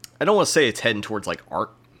 I don't want to say it's heading towards like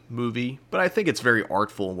art movie, but I think it's very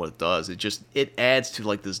artful in what it does. It adds to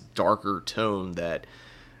like this darker tone that,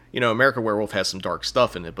 you know, American Werewolf has some dark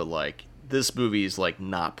stuff in it, but like this movie is like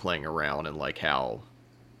not playing around and like how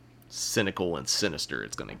cynical and sinister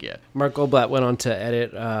it's going to get. Mark Goldblatt went on to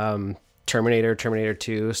edit Terminator, Terminator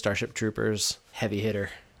 2, Starship Troopers, heavy hitter.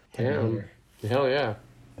 Damn. Hell yeah.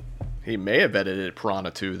 He may have edited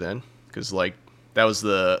Piranha 2 then, because like that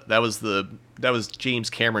was James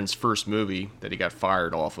Cameron's first movie that he got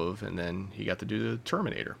fired off of, and then he got to do the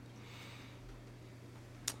Terminator,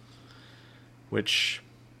 which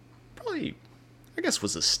probably, I guess,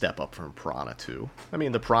 was a step up from Piranha 2. I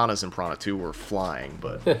mean, the piranhas in Piranha 2 were flying,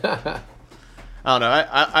 but I don't know.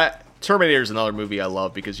 I Terminator is another movie I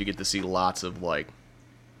love because you get to see lots of like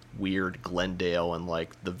weird Glendale and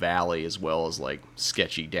like the Valley, as well as like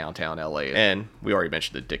sketchy downtown LA. And we already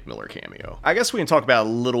mentioned the Dick Miller cameo. I guess we can talk about a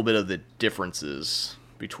little bit of the differences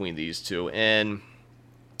between these two. And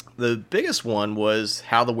the biggest one was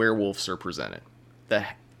how the werewolves are presented.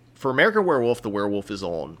 For American Werewolf, the werewolf is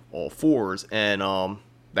on all fours, and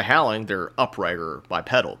the Howling, they're upright or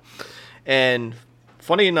bipedal. And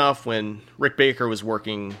funny enough, when Rick Baker was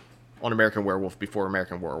working on American Werewolf before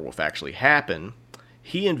American Werewolf actually happened,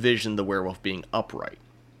 he envisioned the werewolf being upright.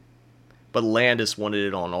 But Landis wanted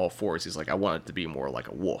it on all fours. He's like, I want it to be more like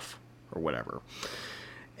a wolf or whatever.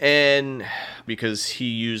 And because he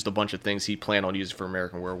used a bunch of things he planned on using for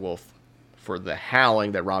American Werewolf for the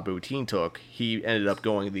Howling that Rob Bottin took, he ended up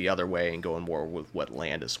going the other way and going more with what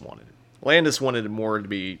Landis wanted. Landis wanted it more to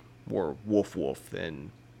be more wolf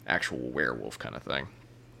than actual werewolf kind of thing.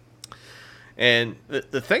 And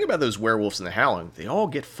the thing about those werewolves in the Howling, they all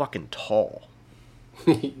get fucking tall.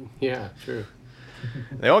 Yeah, true.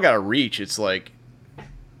 They all got to reach. It's like,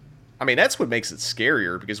 I mean, that's what makes it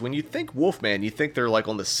scarier, because when you think Wolfman, you think they're like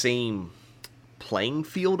on the same playing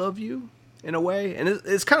field of you in a way. And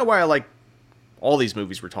it's kind of why I like all these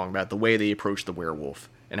movies we're talking about, the way they approach the werewolf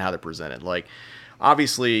and how they're presented. Like,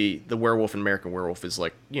 obviously, the werewolf in American Werewolf is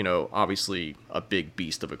like, you know, obviously a big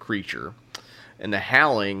beast of a creature. And the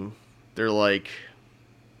Howling, they're like,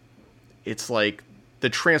 it's like the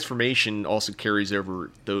transformation also carries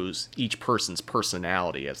over each person's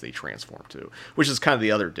personality as they transform too, which is kind of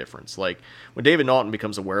the other difference. Like, when David Naughton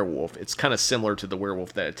becomes a werewolf, it's kind of similar to the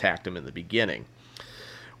werewolf that attacked him in the beginning.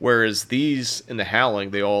 Whereas these in the Howling,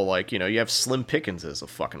 they all, like, you know, you have Slim Pickens as a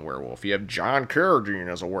fucking werewolf. You have John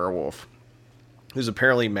Carradine as a werewolf, who's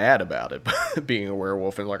apparently mad about it, being a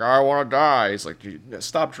werewolf, and like, I want to die. He's like,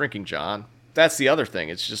 stop drinking, John. That's the other thing.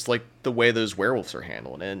 It's just like the way those werewolves are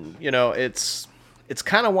handled. And, you know, it's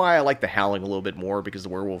kind of why I like the Howling a little bit more, because the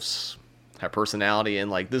werewolves have personality, and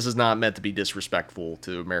like, this is not meant to be disrespectful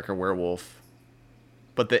to American Werewolf,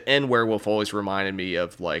 but the end werewolf always reminded me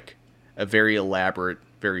of like a very elaborate,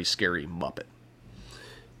 very scary Muppet.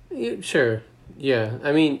 Yeah, sure. Yeah.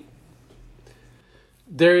 I mean,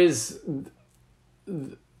 there is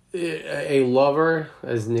a lover,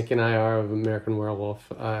 as Nick and I are, of American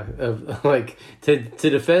Werewolf, of like to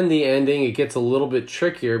defend the ending. It gets a little bit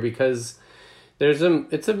trickier because it's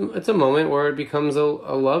a moment where it becomes a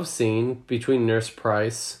love scene between Nurse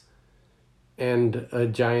Price and a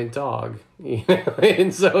giant dog, you know?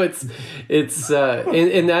 And so it's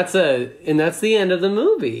and that's the end of the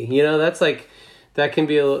movie, you know. That's like, that can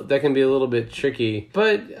be a little bit tricky,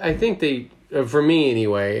 but I think for me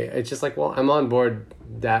anyway, it's just like, well, I'm on board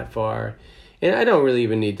that far, and I don't really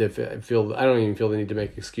even need to I don't even feel the need to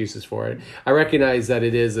make excuses for it. I recognize that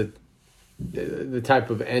it is the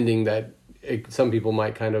type of ending that some people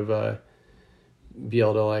might kind of be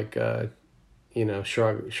able to like you know,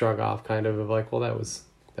 shrug off, kind of like, well, that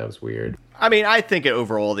was weird. I mean, I think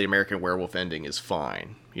overall the American Werewolf ending is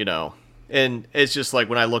fine, you know. And it's just like,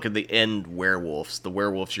 when I look at the end werewolves, the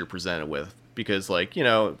werewolves you're presented with, because like, you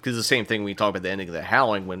know, because the same thing when you talk about the ending of The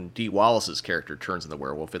Howling, when Dee Wallace's character turns into a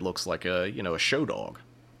werewolf, it looks like a show dog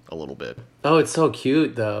a little bit. Oh, it's so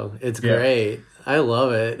cute though. It's great. I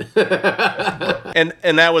love it.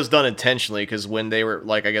 and that was done intentionally, because when they were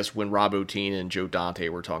like, I guess when Rob Bottin and Joe Dante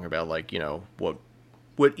were talking about like, you know, what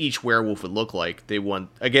each werewolf would look like, they want,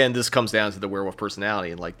 again, this comes down to the werewolf personality,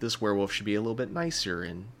 and like, this werewolf should be a little bit nicer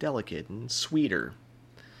and delicate and sweeter.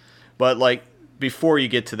 But like, before you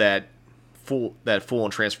get to that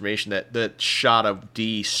full-on transformation, that shot of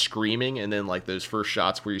Dee screaming, and then like those first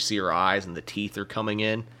shots where you see her eyes and the teeth are coming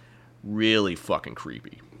in, really fucking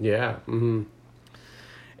creepy. Yeah. Mm-hmm.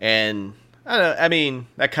 And I don't know, I mean,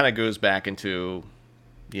 that kind of goes back into,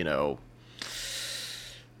 you know,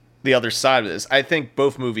 the the other side of this. I think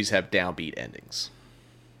both movies have downbeat endings.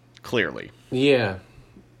 Clearly. Yeah.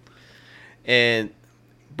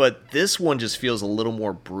 But this one just feels a little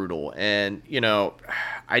more brutal. And, you know,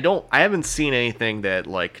 I haven't seen anything that,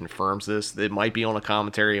 like, confirms this. It might be on a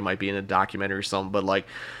commentary, it might be in a documentary or something, but, like,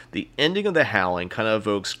 the ending of The Howling kind of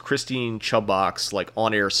evokes Christine Chubbuck's, like,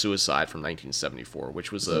 on-air suicide from 1974,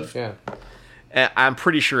 which was I'm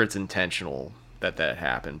pretty sure it's intentional that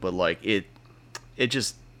happened, but, like, it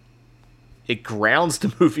grounds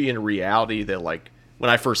the movie in a reality that, like, when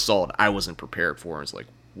I first saw it, I wasn't prepared for. It's like,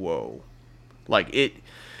 whoa. Like,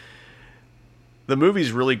 the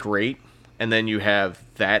movie's really great, and then you have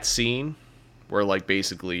that scene where, like,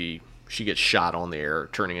 basically she gets shot on the air,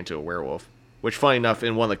 turning into a werewolf. Which, funny enough,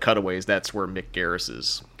 in one of the cutaways, that's where Mick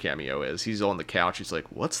Garris's cameo is. He's on the couch, he's like,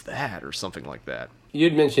 what's that? Or something like that.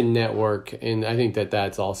 You'd mentioned Network, and I think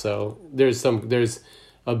that's also there's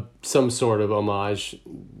some sort of homage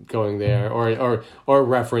going there, or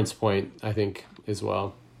reference point, I think, as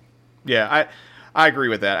well. Yeah, I agree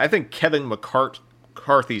with that. I think Kevin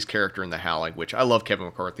McCarthy's character in The Howling, which I love Kevin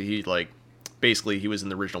McCarthy. He, like, basically he was in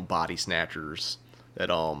the original Body Snatchers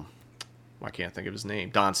that I can't think of his name.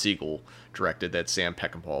 Don Siegel directed, that Sam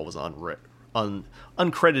Peckinpah was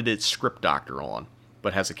uncredited script doctor on,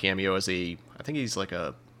 but has a cameo as I think he's like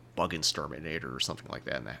a bug exterminator or something like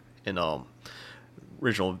that in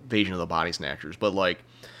original Invasion of the Body Snatchers. But, like,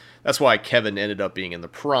 that's why Kevin ended up being in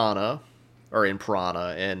Piranha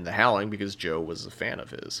and The Howling, because Joe was a fan of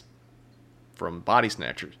his from Body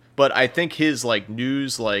Snatchers. But I think his, like,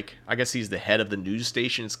 news, like, I guess he's the head of the news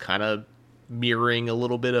station, is kind of mirroring a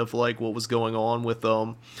little bit of, like, what was going on with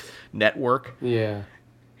Network. Yeah.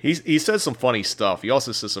 He says some funny stuff. He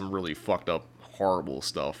also says some really fucked up, horrible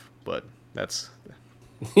stuff, but that's...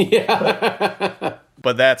 yeah.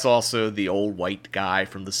 But that's also the old white guy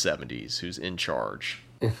from the 70s who's in charge.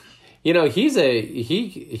 You know,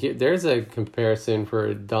 there's a comparison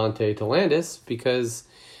for Dante to Landis, because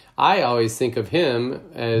I always think of him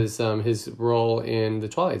as his role in The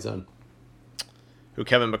Twilight Zone. Who,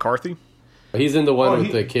 Kevin McCarthy? He's in the one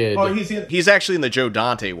with the kid. He's actually in the Joe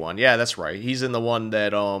Dante one. Yeah, that's right. He's in the one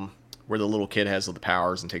that where the little kid has the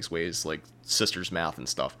powers and takes away his, like, sister's mouth and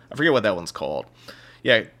stuff. I forget what that one's called.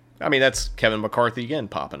 Yeah, I mean, that's Kevin McCarthy again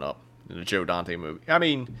popping up in the Joe Dante movie. I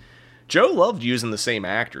mean, Joe loved using the same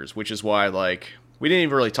actors, which is why, like, we didn't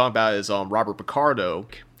even really talk about is Robert Picardo.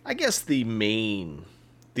 I guess the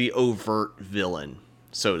overt villain,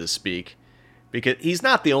 so to speak, because he's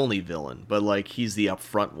not the only villain, but, like, he's the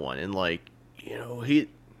upfront one, and, like, you know,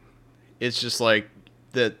 it's just like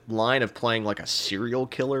the line of playing, like, a serial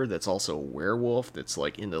killer that's also a werewolf that's,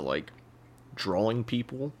 like, into, like, drawing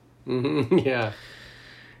people. Mm-hmm. Yeah.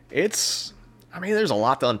 I mean, there's a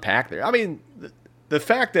lot to unpack there. I mean, the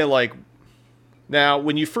fact that, like, now,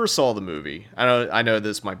 when you first saw the movie, I know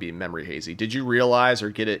this might be memory hazy, did you realize or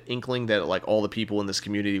get an inkling that, like, all the people in this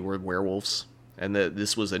community were werewolves? And that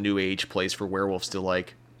this was a new age place for werewolves to,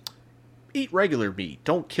 like, eat regular meat,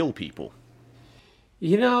 don't kill people?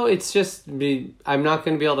 You know, it's just I'm not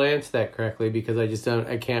going to be able to answer that correctly, because I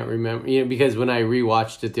can't remember. You know, because when I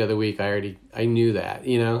rewatched it the other week, I knew that.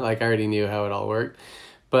 You know, like, I already knew how it all worked.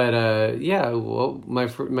 But yeah, well, my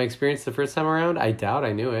experience the first time around, I doubt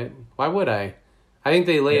I knew it. Why would I? I think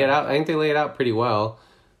they lay it out. I think they lay it out pretty well.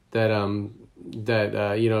 That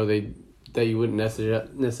you know, that you wouldn't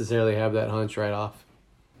necessarily have that hunch right off.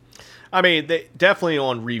 I mean, they definitely,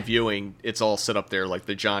 on reviewing, it's all set up there like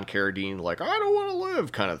the John Carradine, like, I don't want to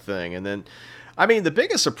live kind of thing. And then, I mean, the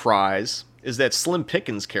biggest surprise is that Slim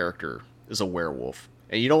Pickens' character is a werewolf.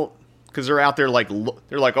 And you don't, because they're out there like,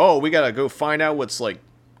 they're like, oh, we got to go find out what's, like,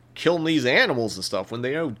 killing these animals and stuff, when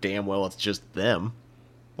they know damn well it's just them.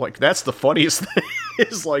 Like, that's the funniest thing,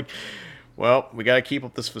 is like, well, we got to keep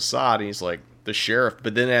up this facade. And he's like, the sheriff,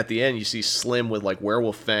 but then at the end you see Slim with, like,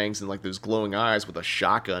 werewolf fangs and, like, those glowing eyes with a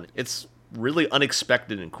shotgun. It's really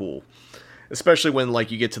unexpected and cool, especially when,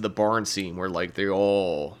 like, you get to the barn scene where, like, they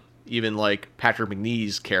all, even, like, Patrick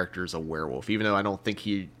Macnee's character is a werewolf, even though I don't think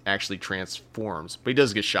he actually transforms, but he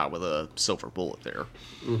does get shot with a silver bullet there.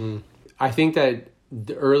 Mm-hmm. I think that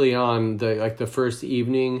early on, the first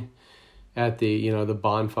evening at the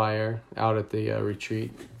bonfire out at the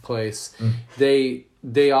retreat place,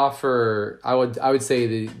 they offer, I would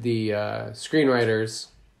say the screenwriters,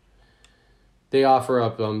 they offer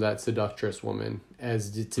up that seductress woman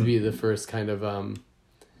as to be the first kind of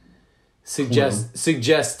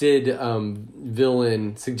suggested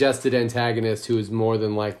villain, suggested antagonist who is more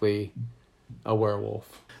than likely a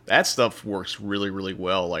werewolf. That stuff works really, really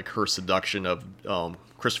well. Like her seduction of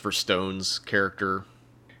Christopher Stone's character.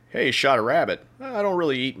 Hey, shot a rabbit. I don't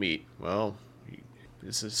really eat meat. Well,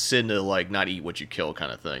 it's a sin to like not eat what you kill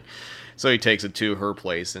kind of thing. So he takes it to her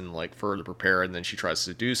place and like for her to prepare, and then she tries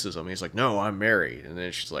to seduce him. He's like, no, I'm married. And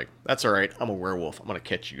then she's like, that's all right, I'm a werewolf, I'm gonna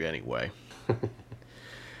catch you anyway.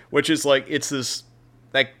 Which is like, it's this,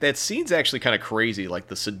 that scene's actually kind of crazy, like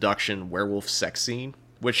the seduction werewolf sex scene,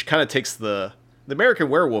 which kind of takes the American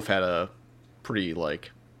Werewolf had a pretty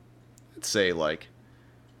like, let's say like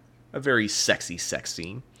a very sexy sex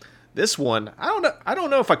scene. This one, I don't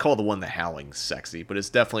know if I call the one The Howling sexy, but it's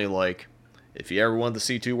definitely like, if you ever wanted to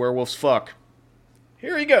see two werewolves fuck,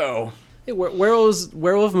 here you go. Hey,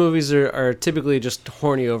 werewolf movies are typically just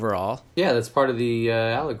horny overall. Yeah, that's part of the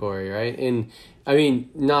allegory, right? And I mean,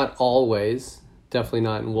 not always. Definitely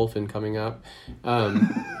not in Wolfen coming up.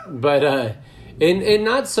 But and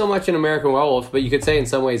not so much in American Werewolf, but you could say in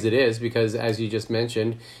some ways it is, because as you just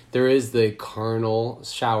mentioned, there is the carnal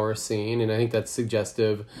shower scene, and I think that's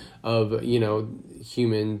suggestive of, you know,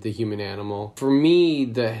 the human animal. For me,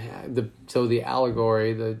 the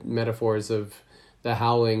allegory, the metaphors of The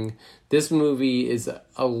Howling, this movie is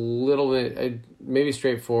a little bit, maybe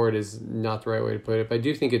straightforward is not the right way to put it, but I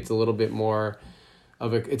do think it's a little bit more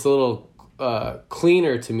of it's a little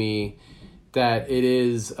cleaner to me, that it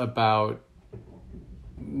is about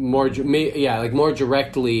more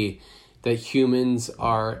directly that humans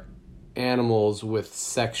are animals with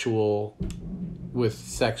sexual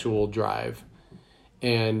drive,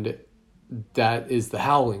 and that is The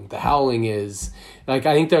Howling. The Howling is like,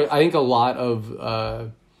 I think a lot of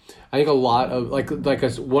a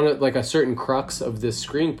certain crux of this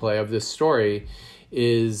screenplay, of this story,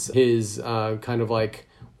 is his kind of like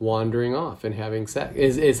wandering off and having sex,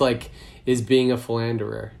 is being a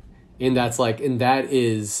philanderer. And that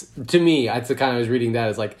is, to me, that's the kind I was reading that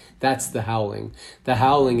as like, that's The Howling. The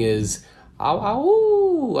Howling is,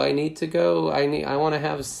 I need to go, I want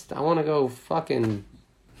to go fucking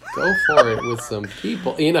go for it with some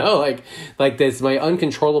people, you know, like this, my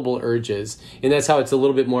uncontrollable urges. And that's how it's a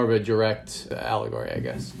little bit more of a direct allegory, I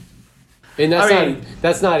guess. And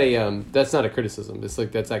that's not a criticism. It's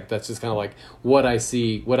like, that's just kind of like what I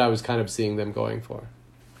was kind of seeing them going for.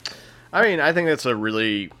 I mean, I think that's a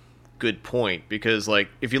really good point, because like,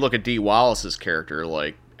 if you look at Dee Wallace's character,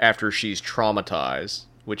 like after she's traumatized,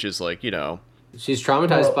 which is like, you know, she's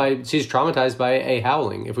traumatized by a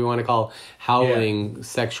howling, if we want to call howling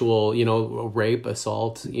sexual, you know, rape,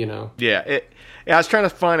 assault, you know. Yeah, I was trying to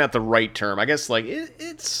find out the right term. I guess like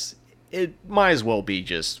it might as well be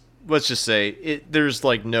just, let's just say there's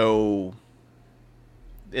like no,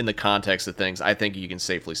 in the context of things, I think you can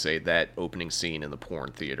safely say that opening scene in the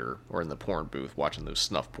porn theater or in the porn booth watching those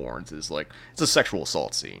snuff porns is like, it's a sexual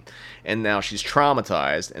assault scene. And now she's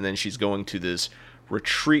traumatized, and then she's going to this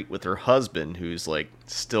retreat with her husband, who's like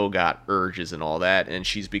still got urges and all that, and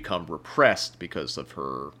she's become repressed because of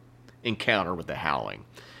her encounter with the Howling.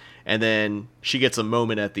 And then she gets a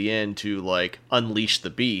moment at the end to like unleash the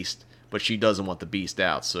beast, but she doesn't want the beast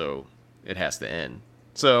out, so it has to end.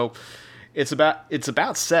 So it's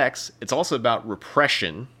about sex. It's also about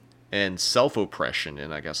repression and self-oppression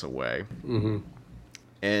in, I guess, a way. Mm-hmm.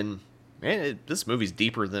 And man, this movie's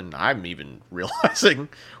deeper than I'm even realizing,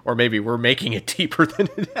 or maybe we're making it deeper than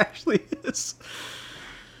it actually is.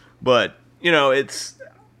 But you know, it's,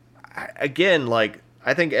 again, like,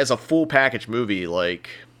 I think as a full package movie, like,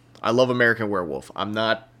 I love American Werewolf. I'm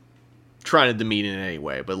not trying to demean it in any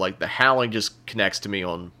way, but like The Howling just connects to me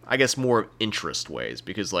on, I guess, more interest ways,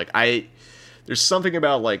 because like there's something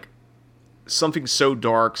about like something so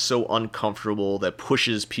dark, so uncomfortable, that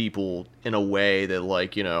pushes people in a way that,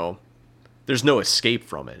 like, you know, there's no escape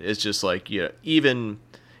from it. It's just like, you know, even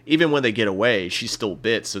when they get away, she's still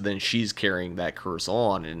bit, so then she's carrying that curse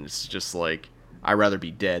on, and it's just like, I'd rather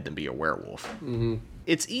be dead than be a werewolf. Mm-hmm.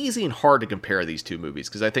 It's easy and hard to compare these two movies,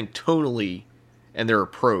 because I think tonally and their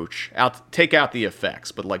approach, take out the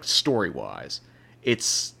effects, but like story-wise,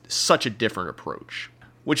 it's such a different approach.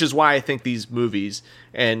 Which is why I think these movies,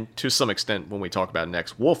 and to some extent when we talk about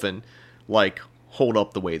next, Wolfen, like, hold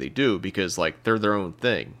up the way they do, because like they're their own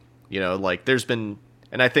thing. You know, like there's been,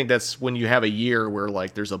 and I think that's when you have a year where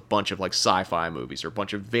like there's a bunch of like sci-fi movies or a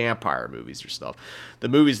bunch of vampire movies or stuff. The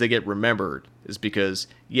movies that get remembered is because,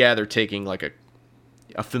 yeah, they're taking like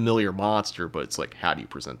a familiar monster, but it's like, how do you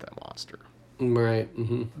present that monster? Right.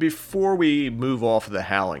 Mm-hmm. Before we move off of The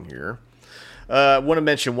Howling here, I want to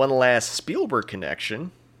mention one last Spielberg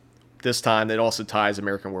connection. This time that also ties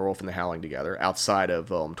American Werewolf and The Howling together, outside of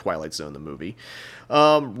Twilight Zone, the movie.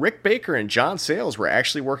 Rick Baker and John Sayles were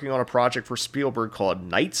actually working on a project for Spielberg called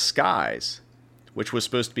Night Skies, which was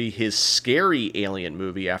supposed to be his scary alien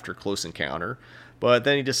movie after Close Encounter, but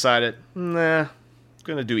then he decided, nah, I'm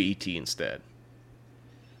going to do E.T. instead.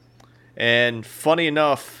 And funny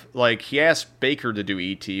enough, like, he asked Baker to do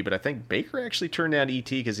E.T., but I think Baker actually turned down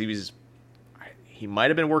E.T. because he might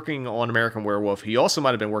have been working on American Werewolf. He also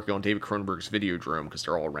might have been working on David Cronenberg's Videodrome, because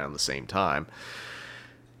they're all around the same time.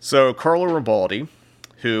 So Carlo Rambaldi,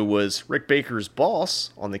 who was Rick Baker's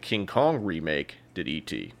boss on the King Kong remake, did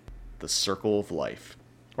E.T., The Circle of Life.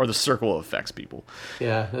 Or The Circle of Effects people.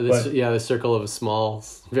 Yeah, the circle of a small,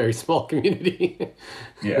 very small community.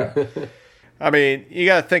 Yeah. I mean, you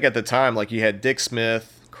got to think at the time, like, you had Dick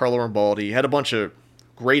Smith, Carlo Rambaldi, you had a bunch of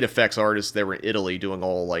great effects artists that were in Italy doing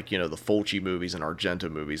all, like, you know, the Fulci movies and Argento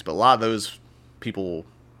movies, but a lot of those people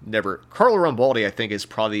never... Carlo Rambaldi, I think, is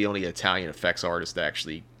probably the only Italian effects artist that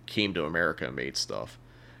actually came to America and made stuff.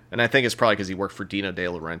 And I think it's probably because he worked for Dino De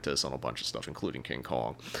Laurentiis on a bunch of stuff, including King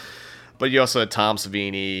Kong. But you also had Tom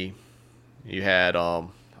Savini, you had,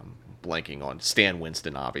 I'm blanking on Stan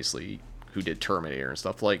Winston, obviously, who did Terminator and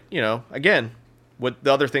stuff. Like, you know, again, what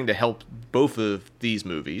the other thing to help both of these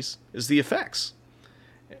movies is the effects.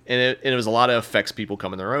 And it was a lot of effects people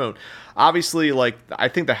coming their own. Obviously, like, I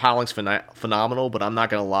think The Howling's phenomenal, but I'm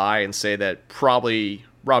not going to lie and say that probably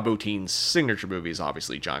Rob Bottin's signature movie is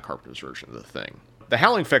obviously John Carpenter's version of The Thing. The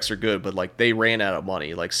Howling effects are good, but, like, they ran out of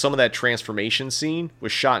money. Like, some of that transformation scene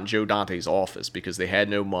was shot in Joe Dante's office because they had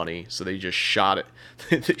no money, so they just shot it.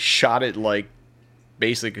 They shot it, like,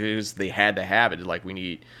 basically because they had to have it. Like, we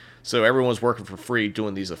need... So everyone was working for free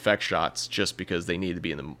doing these effect shots just because they needed to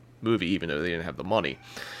be in the movie, even though they didn't have the money.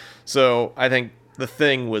 So I think The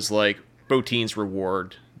Thing was, like, Bottin's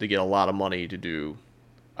reward to get a lot of money to do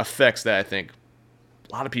effects that I think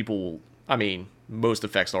a lot of people... I mean, most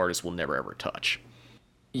effects artists will never, ever touch.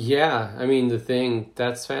 Yeah, I mean, The Thing,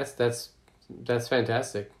 that's fantastic.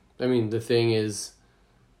 I mean, The Thing is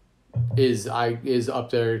up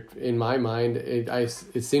there in my mind.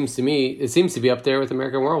 It seems to be up there with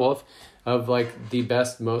American Werewolf of, like, the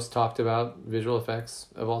best, most talked about visual effects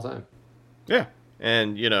of all time. Yeah,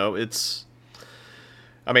 and, you know, it's...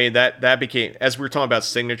 I mean, that became... As we were talking about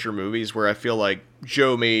signature movies, where I feel like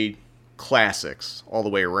Joe made classics all the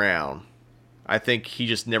way around, I think he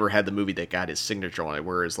just never had the movie that got his signature on it,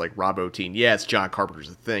 whereas, like, Rob Bottin, yeah, it's John Carpenter's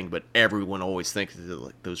The Thing, but everyone always thinks of,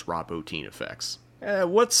 like, those Rob Bottin effects.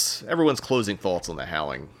 What's everyone's closing thoughts on The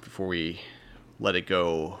Howling before we let it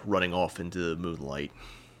go running off into the moonlight?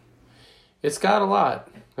 It's got a lot.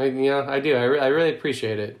 I do. I really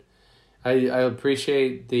appreciate it. I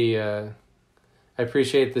appreciate the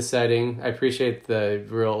setting. I appreciate the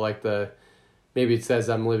real, like, the... Maybe it says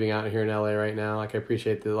I'm living out here in LA right now. Like, I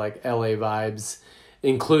appreciate the, like, LA vibes,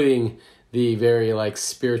 including the very, like,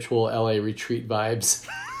 spiritual LA retreat vibes.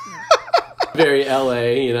 Very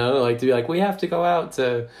LA, you know, like, to be like, we have to go out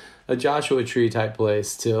to a Joshua Tree type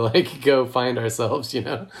place to, like, go find ourselves, you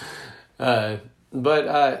know. But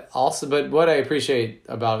what I appreciate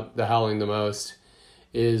about The Howling the most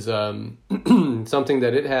is something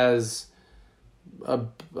that it has... I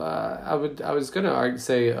was gonna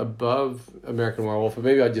say above American Werewolf, but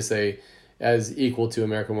maybe I'd just say as equal to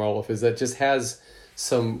American Werewolf, is that just has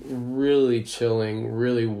some really chilling,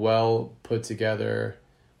 really well put together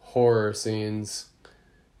horror scenes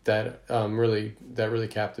that really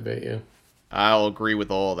captivate you. I'll agree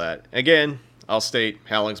with all that. Again, I'll state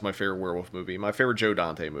Howling's my favorite werewolf movie, my favorite Joe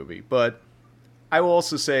Dante movie, but I will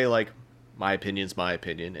also say, like, my opinion's my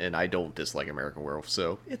opinion, and I don't dislike American Werewolf,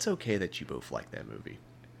 so it's okay that you both like that movie.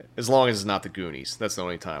 As long as it's not The Goonies. That's the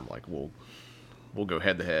only time, like, we'll go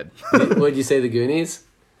head to head. What did you say, The Goonies?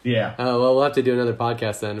 Yeah. Oh, well, we'll have to do another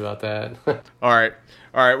podcast then about that. All right,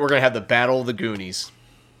 we're going to have the Battle of the Goonies.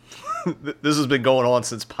 This has been going on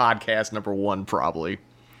since podcast number 1, probably.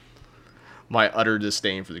 My utter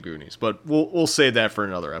disdain for the Goonies, but we'll save that for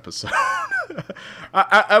another episode.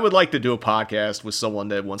 I would like to do a podcast with someone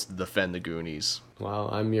that wants to defend the Goonies. Well,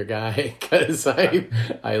 I'm your guy because I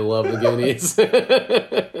love the Goonies.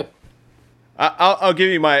 I'll give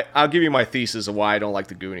you my thesis of why I don't like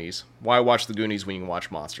the Goonies. Why watch the Goonies when you can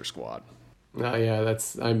watch Monster Squad? Oh yeah,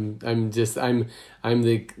 I'm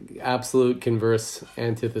the absolute converse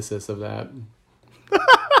antithesis of that.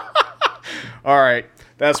 All right,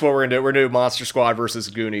 that's what we're gonna do. We're gonna do Monster Squad versus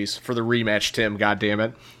Goonies for the rematch, Tim. God damn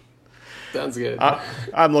it. Sounds good.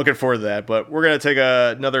 I'm looking forward to that, but we're gonna take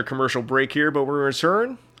another commercial break here. But when we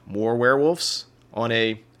return, more werewolves on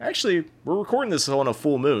actually, we're recording this on a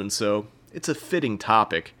full moon, so it's a fitting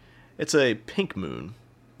topic. It's a pink moon,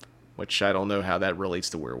 which I don't know how that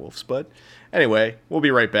relates to werewolves, but anyway, we'll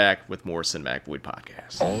be right back with more Cinematic Void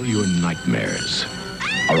Podcast. All your nightmares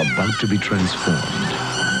are about to be transformed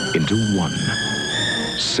into one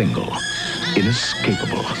single,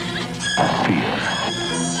 inescapable fear.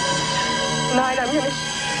 Tonight I'm going to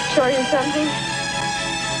show you something.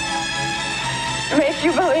 Make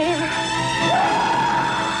you believe.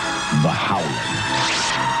 The Howling.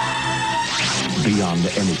 Beyond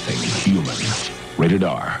anything human. Rated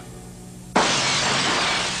R.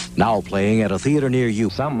 Now playing at a theater near you.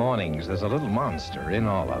 Some mornings there's a little monster in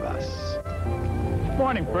all of us.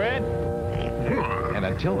 Morning, Fred. And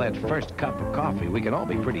until that first cup of coffee, we can all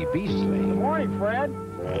be pretty beastly. Good morning, Fred.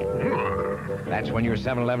 That's when your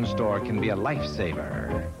 7-Eleven store can be a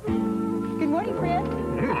lifesaver. Good morning, Fred.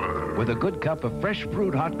 With a good cup of fresh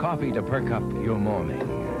brewed hot coffee to perk up your morning.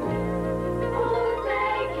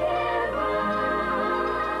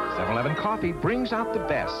 7-Eleven coffee brings out the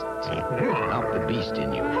best, not the beast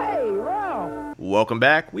in you. Hey, Ralph! Welcome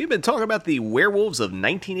back. We've been talking about the Werewolves of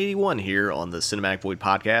 1981 here on the Cinematic Void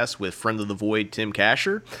podcast with friend of the Void, Tim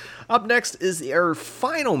Kasher. Up next is our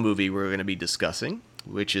final movie we're going to be discussing,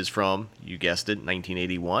 which is from, you guessed it,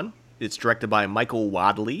 1981. It's directed by Michael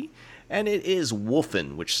Wadley, and it is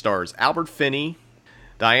Wolfen, which stars Albert Finney,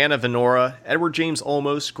 Diana Venora, Edward James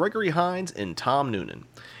Olmos, Gregory Hines, and Tom Noonan.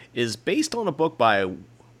 It is based on a book by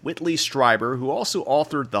Whitley Strieber, who also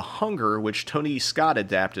authored The Hunger, which Tony Scott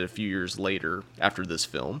adapted a few years later after this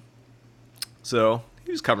film. So,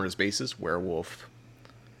 he was covering his bases, werewolf,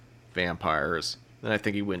 vampires, and I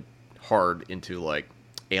think he went hard into, like,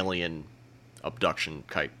 alien abduction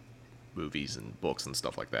type movies and books and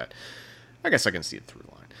stuff like that. I guess I can see it through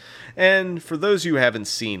the line. And for those who haven't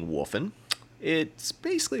seen Wolfen, it's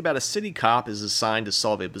basically about a city cop is assigned to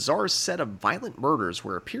solve a bizarre set of violent murders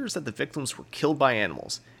where it appears that the victims were killed by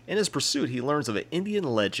animals. In his pursuit, he learns of an Indian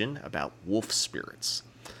legend about wolf spirits.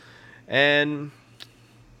 And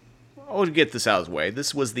I'll get this out of the way.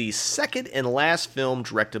 This was the second and last film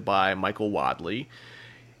directed by Michael Wadley.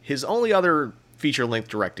 His only other feature-length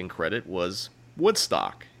directing credit was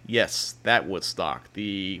Woodstock. Yes, that Woodstock.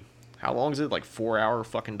 The, how long is it? Like 4-hour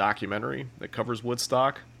fucking documentary that covers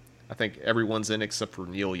Woodstock. I think everyone's in except for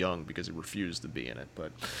Neil Young because he refused to be in it.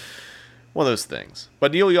 But one of those things.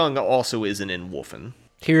 But Neil Young also isn't in Wolfen.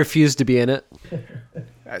 He refused to be in it.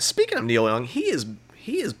 Speaking of Neil Young, he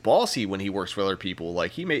is bossy when he works with other people.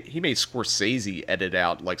 Like he made Scorsese edit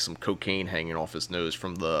out like some cocaine hanging off his nose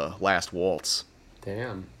from The Last Waltz.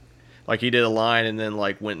 Damn. Like he did a line and then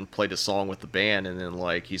like went and played a song with the band and then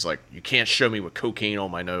like he's like, you can't show me with cocaine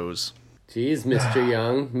on my nose. Jeez, Mr.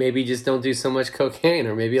 Young, maybe just don't do so much cocaine,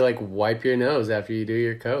 or maybe like wipe your nose after you do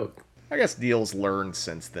your coke. I guess Neil's learned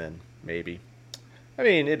since then, maybe. I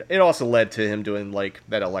mean, it also led to him doing like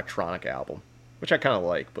that electronic album, which I kind of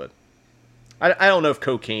like, but I don't know if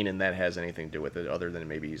cocaine in that has anything to do with it other than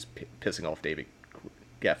maybe he's pissing off David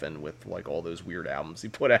Geffen with like all those weird albums he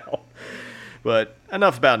put out. But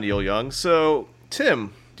enough about Neil Young. So,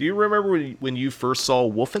 Tim, do you remember when you first saw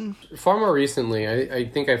Wolfen? Far more recently. I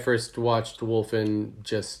think I first watched Wolfen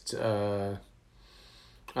just about,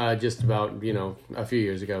 a few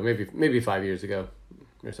years ago, maybe 5 years ago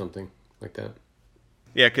or something like that.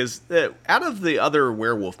 Yeah, because out of the other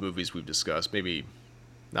werewolf movies we've discussed, maybe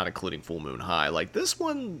not including Full Moon High, like this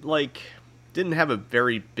one, like didn't have a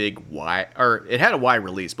very big wide, or it had a wide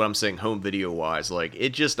release, but I'm saying home video wise, like it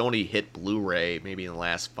just only hit Blu-ray maybe in the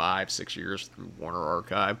last 5-6 years through Warner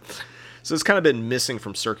Archive. So it's kind of been missing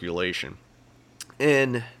from circulation.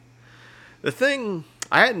 And the thing,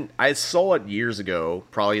 I saw it years ago,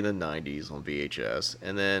 probably in the 90s on VHS,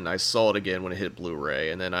 and then I saw it again when it hit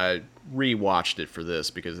Blu-ray, and then I rewatched it for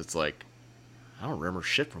this because it's like, I don't remember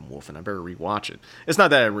shit from Wolfen. I better rewatch it. It's not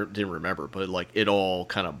that I didn't remember, but like it all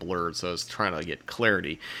kind of blurred, so I was trying to get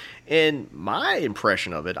clarity. And my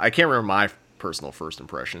impression of it, I can't remember my personal first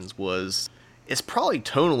impressions, was it's probably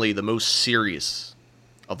tonally the most serious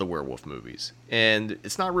of the werewolf movies. And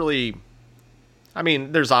it's not really, I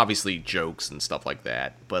mean, there's obviously jokes and stuff like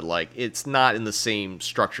that, but like it's not in the same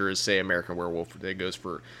structure as, say, American Werewolf that goes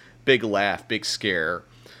for big laugh, big scare,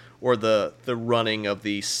 or the running of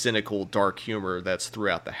the cynical dark humor that's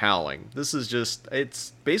throughout The Howling. This is just,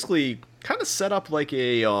 it's basically kind of set up like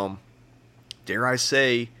a, dare I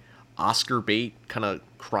say, Oscar bait kind of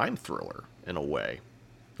crime thriller in a way.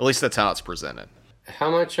 At least that's how it's presented.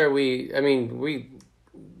 How much are we, I mean,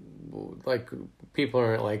 people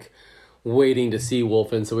aren't like waiting to see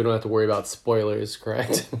Wolfen, so we don't have to worry about spoilers,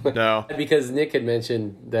 correct? No. Because Nick had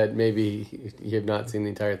mentioned that maybe you have not seen the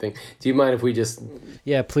entire thing. Do you mind if we just...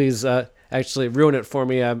 Yeah, please actually ruin it for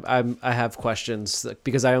me. I have questions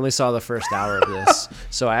because I only saw the first hour of this.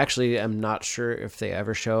 So I actually am not sure if they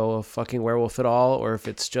ever show a fucking werewolf at all or if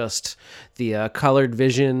it's just the colored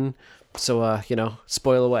vision. So,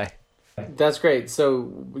 spoil away. That's great.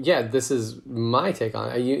 So, yeah, this is my take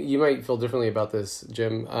on it. You might feel differently about this,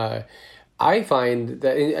 Jim. I find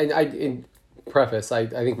that, and preface, I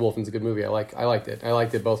think Wolfen's a good movie. I liked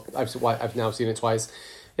it both. I've now seen it twice.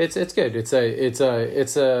 It's good.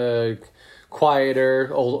 It's a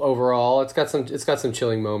quieter overall. It's got some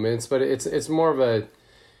chilling moments, but it's more of a,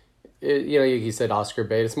 you said Oscar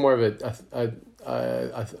bait. It's more of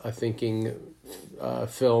a thinking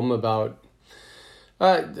film about.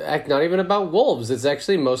 Not even about wolves. It's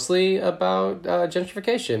actually mostly about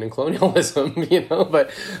gentrification and colonialism,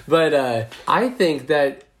 But I think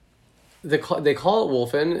that they call it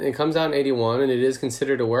Wolfen. It comes out in 1981, and it is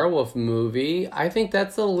considered a werewolf movie. I think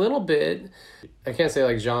that's a little bit, I can't say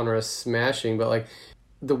like genre smashing, but like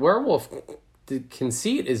the werewolf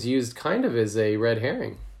conceit is used kind of as a red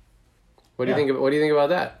herring. What do you think? What do you think about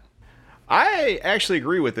that? I actually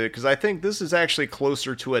agree with it because I think this is actually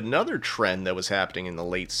closer to another trend that was happening in the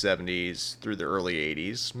late 70s through the early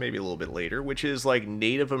 80s, maybe a little bit later, which is like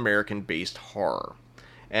Native American based horror.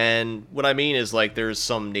 And what I mean is like there's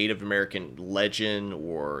some Native American legend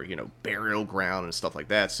or, burial ground and stuff like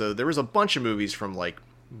that. So there was a bunch of movies from like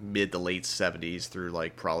mid to late 70s through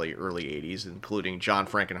like probably early 80s, including John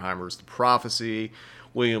Frankenheimer's The Prophecy,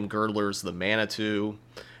 William Girdler's The Manitou,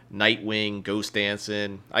 Nightwing, Ghost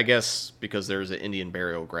Dancing, I guess because there's an Indian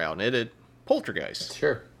burial ground in it, Poltergeist.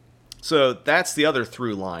 Sure. So that's the other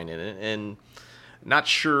through line in it, and not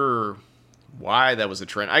sure why that was a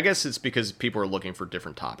trend. I guess it's because people are looking for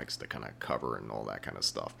different topics to kind of cover and all that kind of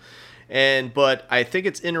stuff. But I think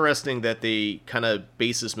it's interesting that they kind of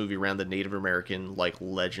base this movie around the Native American like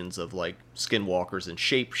legends of like skinwalkers and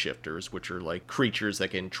shapeshifters, which are like creatures that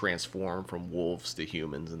can transform from wolves to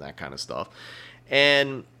humans and that kind of stuff.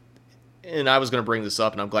 And I was going to bring this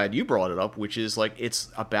up, and I'm glad you brought it up, which is, like,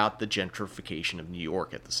 it's about the gentrification of New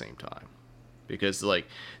York at the same time. Because, like,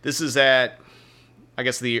 this is at, I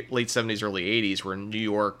guess, the late 70s, early 80s, where New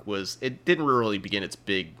York was, it didn't really begin its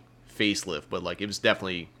big facelift, but, like, it was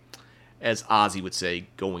definitely, as Ozzy would say,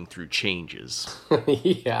 going through changes.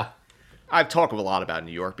 Yeah. I've talked a lot about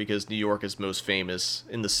New York because New York is most famous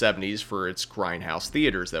in the 70s for its grindhouse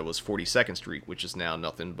theaters. That was 42nd Street, which is now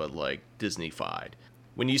nothing but, like, Disney-fied.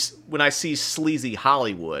 When I see sleazy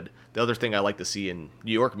Hollywood, the other thing I like to see in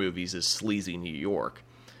New York movies is sleazy New York,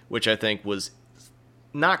 which I think was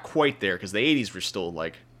not quite there because the 80s were still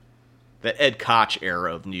like that Ed Koch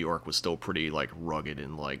era of New York was still pretty like rugged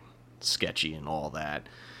and like sketchy and all that.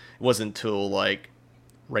 It wasn't until like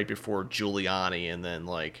right before Giuliani and then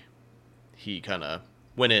like he kind of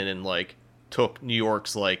went in and like took New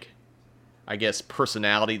York's like I guess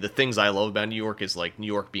personality. The things I love about New York is like New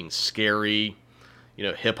York being scary,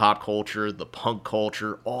 hip-hop culture, the punk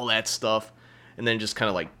culture, all that stuff, and then just kind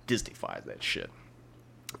of, like, Disney-fied that shit.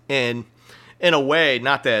 And in a way,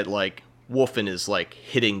 not that, like, Wolfen is, like,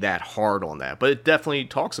 hitting that hard on that, but it definitely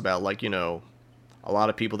talks about, like, a lot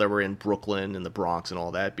of people that were in Brooklyn and the Bronx and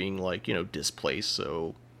all that being, like, displaced,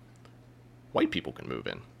 so white people can move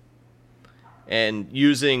in. And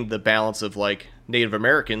using the balance of, like, Native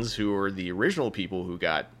Americans, who are the original people who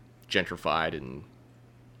got gentrified and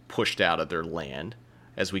pushed out of their land,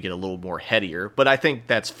 as we get a little more headier. But I think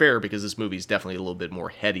that's fair because this movie is definitely a little bit more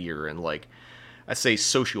headier and like I say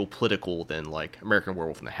socio-political than like American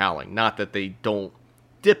Werewolf and the Howling. Not that they don't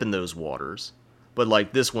dip in those waters, but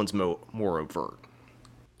like this one's more overt.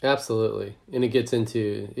 Absolutely, and it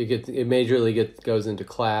majorly goes into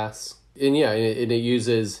class, and yeah, and it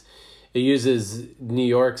uses New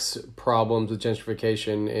York's problems with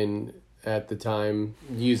gentrification and at the time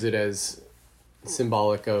use it as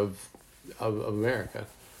symbolic of America,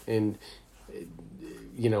 and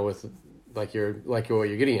with what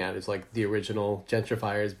you're getting at is like the original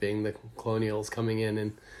gentrifiers being the colonials coming in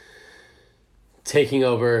and taking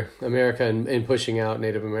over America and pushing out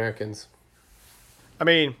Native Americans. I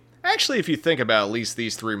mean, actually, if you think about at least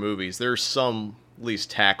these three movies, there's some at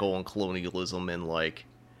least tackle on colonialism and like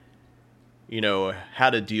how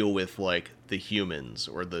to deal with like the humans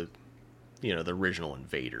or the the original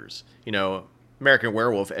invaders. American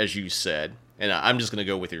Werewolf, as you said, and I'm just going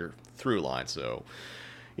to go with your through line. So,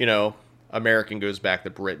 American goes back to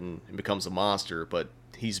Britain and becomes a monster, but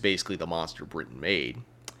he's basically the monster Britain made.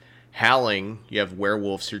 Howling, you have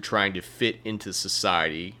werewolves who are trying to fit into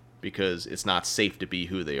society because it's not safe to be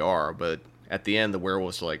who they are. But at the end, the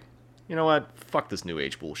werewolves are like, you know what? Fuck this new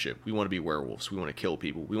age bullshit. We want to be werewolves. We want to kill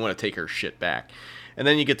people. We want to take our shit back. And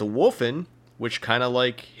then you get to Wolfen, which kind of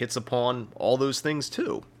like hits upon all those things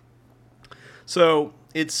too. So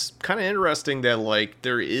it's kind of interesting that like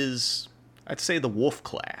there is, I'd say, the wolf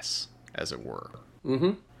class, as it were,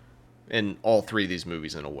 in all three of these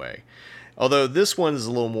movies in a way. Although this one is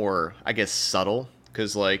a little more, I guess, subtle,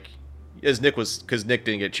 because like, because Nick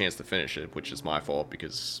didn't get a chance to finish it, which is my fault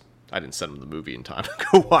because I didn't send him the movie in time to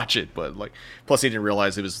go watch it, but like, plus he didn't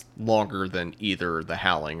realize it was longer than either The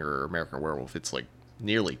Howling or American Werewolf. It's like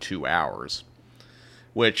nearly 2 hours,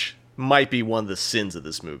 which might be one of the sins of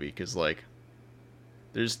this movie, because like,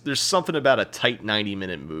 there's something about a tight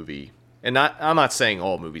 90-minute movie. And I'm not saying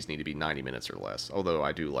all movies need to be 90 minutes or less, although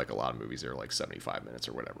I do like a lot of movies that are like 75 minutes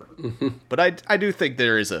or whatever. But I do think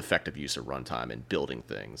there is an effective use of runtime in building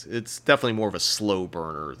things. It's definitely more of a slow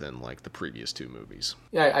burner than like the previous 2 movies.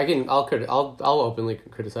 Yeah, I'll openly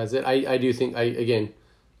criticize it. I do think I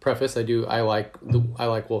like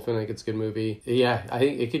Wolfen. I think it's a good movie. Yeah, I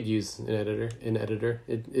think it could use an editor.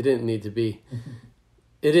 It didn't need to be.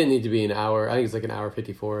 It didn't need to be an hour. I think it's like an hour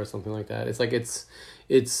 54 or something like that. It's like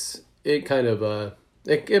it kind of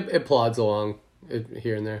it plods along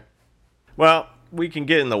here and there. Well, we can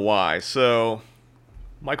get into why. So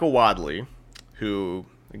Michael Wadley, who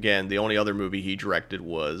again the only other movie he directed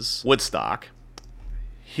was Woodstock,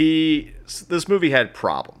 this movie had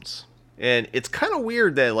problems, and it's kind of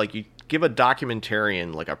weird that like you give a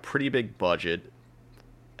documentarian like a pretty big budget,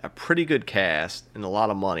 a pretty good cast, and a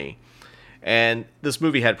lot of money. And this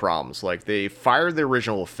movie had problems. Like, they fired the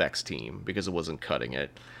original effects team because it wasn't cutting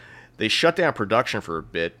it. They shut down production for a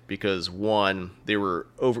bit because, one, they were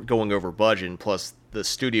going over budget, and plus the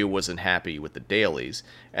studio wasn't happy with the dailies.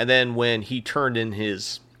 And then when he turned in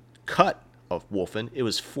his cut of Wolfen, it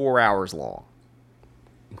was 4 hours long.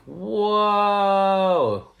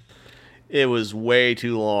 Whoa! It was way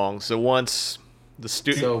too long. So once the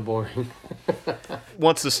studio... So boring.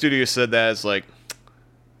 Once the studio said that, it's like,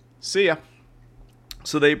 see ya.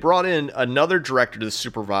 So they brought in another director to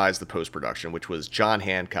supervise the post-production, which was John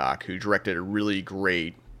Hancock, who directed a really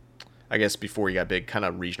great, I guess before he got big, kind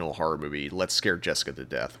of regional horror movie, Let's Scare Jessica to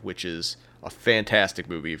Death, which is a fantastic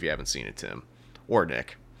movie if you haven't seen it, Tim. Or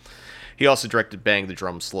Nick. He also directed Bang the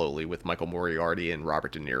Drum Slowly with Michael Moriarty and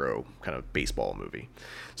Robert De Niro, kind of baseball movie.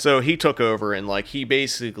 So he took over, and like he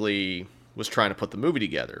basically was trying to put the movie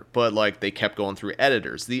together, but like they kept going through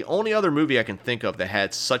editors. The only other movie I can think of that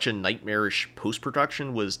had such a nightmarish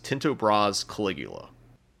post-production was Tinto Bras's Caligula.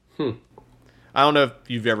 I don't know if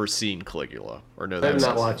you've ever seen Caligula or know that. I have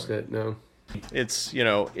not watched it, no. It's,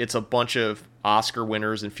 it's a bunch of Oscar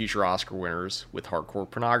winners and future Oscar winners with hardcore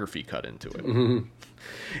pornography cut into it. Mm-hmm.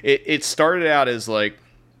 It started out as like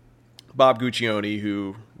Bob Guccione,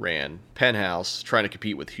 who ran Penthouse, trying to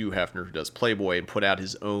compete with Hugh Hefner, who does Playboy, and put out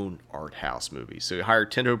his own art house movie. So he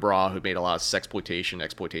hired Tinto Brass, who made a lot of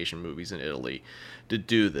exploitation movies in Italy, to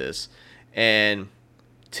do this. And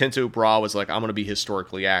Tinto Brass was like, I'm going to be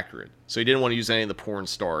historically accurate. So he didn't want to use any of the porn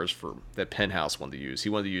stars that Penthouse wanted to use. He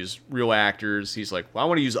wanted to use real actors. He's like, well, I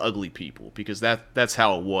want to use ugly people, because that's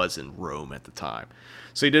how it was in Rome at the time.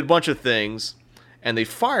 So he did a bunch of things, and they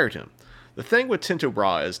fired him. The thing with Tinto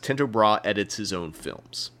Brass is Tinto Brass edits his own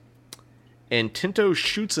films. And Tinto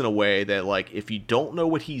shoots in a way that, like, if you don't know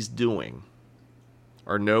what he's doing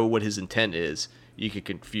or know what his intent is, you get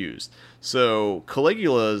confused. So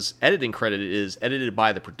Caligula's editing credit is edited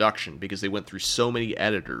by the production, because they went through so many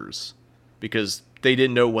editors because they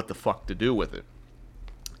didn't know what the fuck to do with it.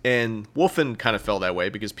 And Wolfen kind of fell that way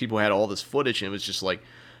because people had all this footage and it was just like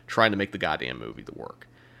trying to make the goddamn movie to work.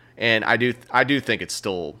 And I do think it's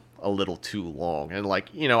still a little too long. And like,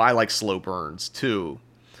 I like slow burns too.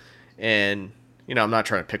 And, I'm not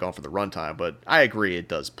trying to pick on for the runtime, but I agree it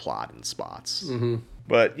does plot in spots. Mm-hmm.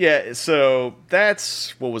 But yeah, so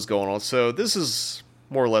that's what was going on. So this is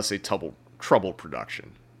more or less a troubled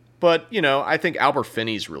production. But, I think Albert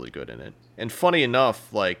Finney's really good in it. And funny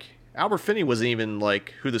enough, like, Albert Finney wasn't even,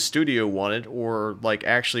 like, who the studio wanted or, like,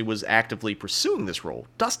 actually was actively pursuing this role.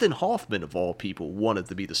 Dustin Hoffman, of all people, wanted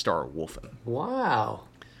to be the star of Wolfen. Wow.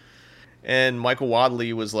 And Michael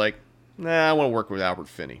Wadley was like, nah, I want to work with Albert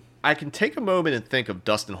Finney. I can take a moment and think of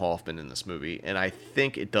Dustin Hoffman in this movie, and I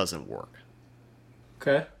think it doesn't work.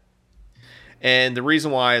 Okay. And the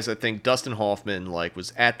reason why is I think Dustin Hoffman, like,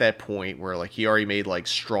 was at that point where, like, he already made, like,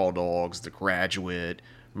 Straw Dogs, The Graduate,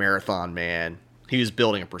 Marathon Man. He was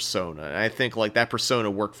building a persona. And I think, like, that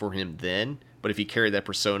persona worked for him then. But if he carried that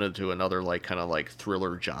persona to another, like, kind of, like,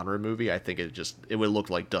 thriller genre movie, I think it would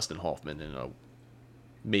look like Dustin Hoffman in a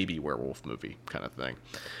maybe werewolf movie kind of thing.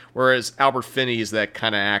 Whereas Albert Finney is that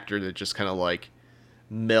kind of actor that just kind of, like,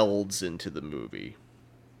 melds into the movie.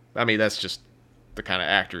 I mean, that's just the kind of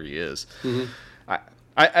actor he is. Mm-hmm.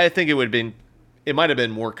 I think it might have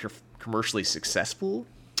been more commercially successful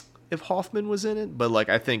if Hoffman was in it, but like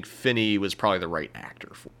I think Finney was probably the right actor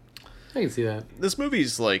for it. I can see that. This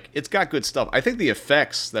movie's like, it's got good stuff. I think the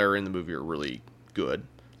effects that are in the movie are really good.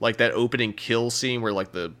 Like that opening kill scene where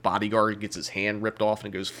like the bodyguard gets his hand ripped off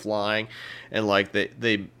and goes flying, and like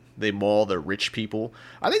they they maul the rich people.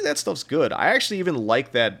 I think that stuff's good. I actually even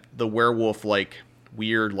like that the werewolf like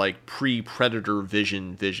weird like pre-predator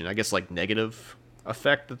vision. I guess like negative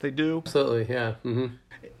effect that they do. Absolutely, yeah. Mm-hmm.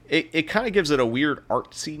 It kind of gives it a weird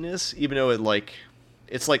artsiness, even though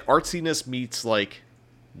it's like artsiness meets like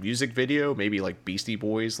music video, maybe like Beastie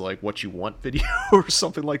Boys, like What You Want video or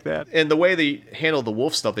something like that. And the way they handled the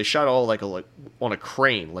wolf stuff, they shot all like on a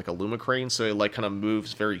crane, like a Luma crane, so it like kind of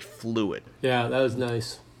moves very fluid. Yeah, that was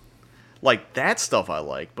nice. Like that stuff I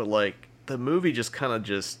like, but like the movie just kind of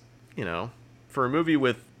just, you know, for a movie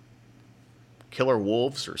with killer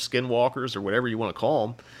wolves or skinwalkers or whatever you want to call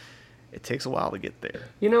them, it takes a while to get there.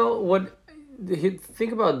 You know what?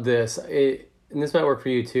 Think about this. And this might work for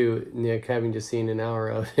you too, Nick, having just seen an hour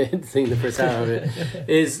of it, seeing the first hour of it,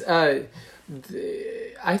 is I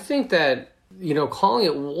think that, you know, calling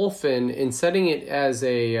it Wolfen and setting it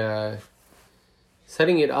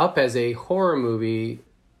up as a horror movie,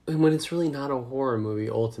 when it's really not a horror movie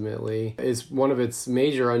ultimately, is one of its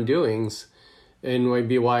major undoings, and might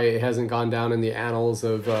be why it hasn't gone down in the annals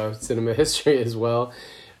of cinema history as well.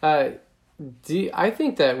 I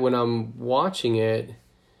think that when I'm watching it,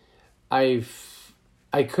 I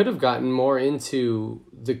could have gotten more into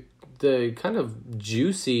the kind of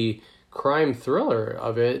juicy crime thriller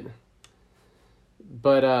of it,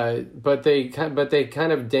 but they kind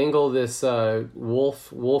of dangle this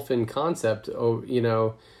wolfen concept, you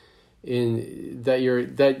know, in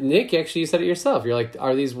that Nick actually, you said it yourself. You're like,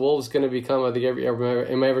 are these wolves going to become?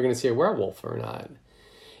 Am I ever going to see a werewolf or not?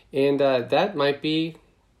 And that might be.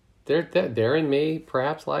 Therein may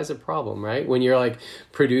perhaps lies a problem, right? When you're like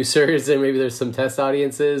producers and maybe there's some test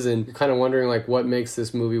audiences and you're kind of wondering like what makes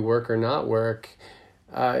this movie work or not work.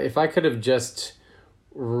 If I could have just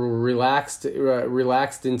relaxed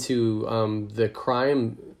into the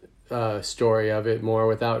crime story of it more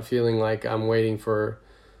without feeling like I'm waiting for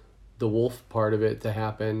the wolf part of it to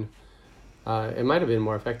happen, it might have been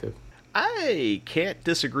more effective. I can't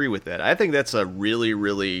disagree with that. I think that's a really,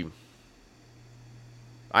 really...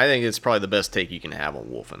 I think it's probably the best take you can have on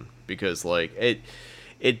Wolfen, because like it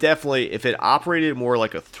definitely, if it operated more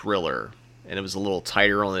like a thriller and it was a little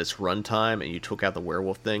tighter on its runtime and you took out the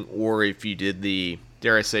werewolf thing, or if you did the,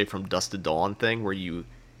 dare I say, From Dusk to Dawn thing where you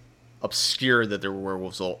obscured that there were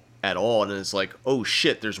werewolves at all and it's like, oh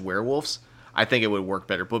shit, there's werewolves, I think it would work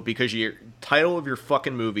better. But because your title of your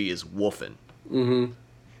fucking movie is Wolfen,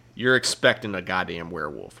 you're expecting a goddamn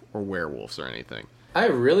werewolf or werewolves or anything. I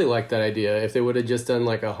really like that idea. If they would have just done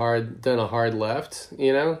like a hard left,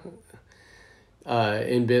 you know,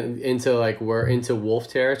 and been into wolf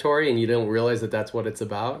territory, and you don't realize that that's what it's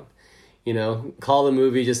about. You know, call the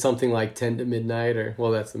movie just something like 10 to Midnight, or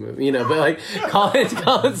well, that's the movie. You know, but like call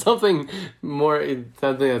it something more,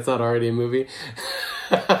 something that's not already a movie.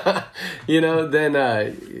 You know, then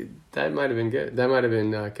that might have been good. That might have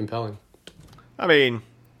been compelling. I mean,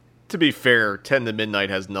 to be fair, 10 to Midnight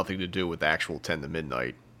has nothing to do with actual 10 to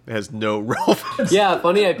Midnight. It has no relevance. Yeah,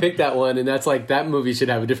 funny I picked that one, and that's like, that movie should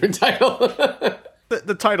have a different title.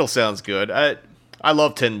 The title sounds good. I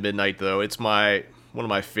love 10 to Midnight, though. It's one of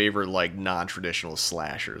my favorite, like, non-traditional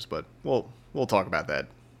slashers, but we'll talk about that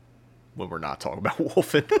when we're not talking about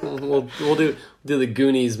Wolfen. we'll do the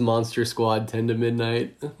Goonies Monster Squad 10 to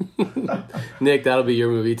Midnight. Nick, that'll be your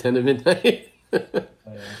movie, 10 to Midnight.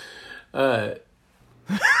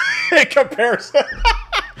 In comparison,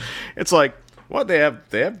 it's like, what, they have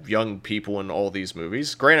young people in all these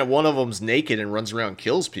movies. Granted, one of them's naked and runs around and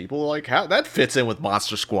kills people. Like, how that fits in with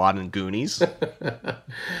Monster Squad and Goonies.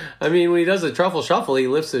 I mean, when he does a truffle shuffle, he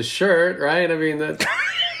lifts his shirt, right? I mean, that.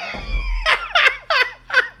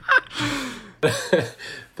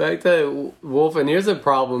 Back to Wolf, and here's a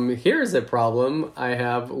problem. Here's a problem I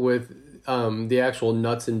have with the actual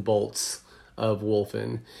nuts and bolts of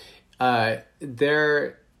Wolfen.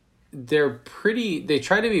 They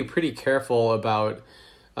try to be pretty careful about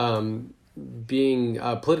being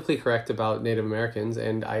politically correct about Native Americans,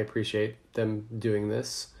 and I appreciate them doing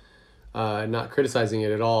this, not criticizing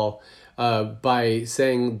it at all, by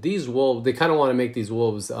saying these wolves, they kind of want to make these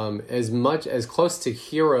wolves as close to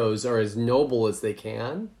heroes or as noble as they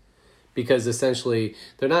can, because essentially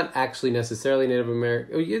they're not actually necessarily Native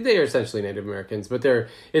American. They are essentially Native Americans, but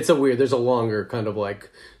there's a longer kind of like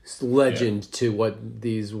legend to what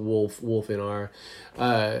these Wolfen are.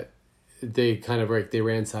 They kind of they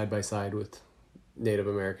ran side by side with Native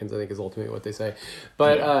Americans, I think is ultimately what they say.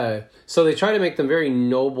 But so they try to make them very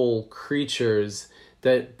noble creatures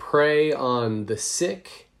that prey on the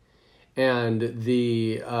sick and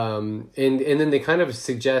the and then they kind of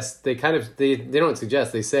suggest they don't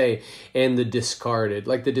suggest, they say, and the discarded,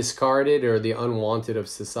 like the discarded or the unwanted of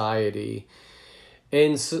society.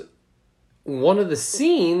 And so one of the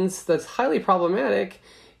scenes that's highly problematic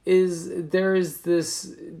is there is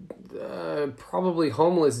this probably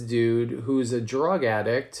homeless dude who's a drug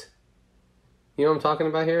addict. You know what I'm talking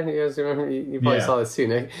about here? You guys remember? You probably saw this too,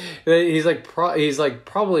 Nick. He's like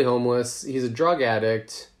probably homeless. He's a drug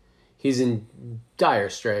addict. He's in dire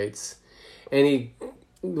straits, and he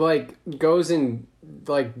like goes and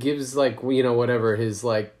like gives like whatever his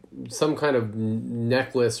like some kind of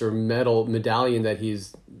necklace or metal medallion that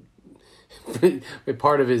he's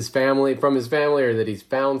part of his family from his family or that he's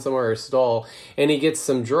found somewhere or stole, and he gets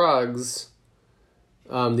some drugs.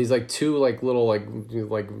 These like two like little like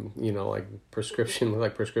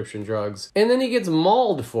prescription drugs, and then he gets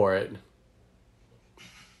mauled for it.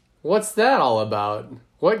 What's that all about?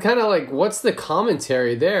 What kind of like what's the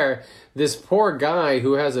commentary there? This poor guy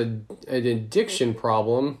who has an addiction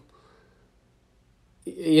problem.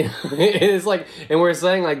 It's like, and we're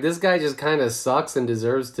saying like this guy just kind of sucks and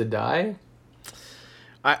deserves to die.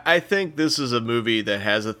 I think this is a movie that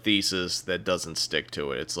has a thesis that doesn't stick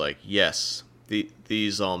to it. It's like, yes,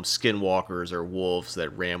 these skinwalkers or wolves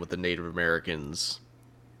that ran with the Native Americans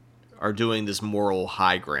are doing this moral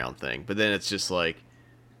high ground thing, but then it's just like,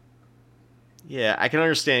 yeah, I can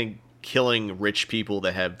understand killing rich people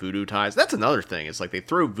that have voodoo ties. That's another thing. It's like they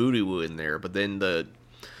throw voodoo in there, but then the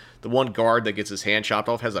one guard that gets his hand chopped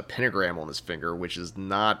off has a pentagram on his finger, which is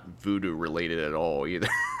not voodoo related at all either.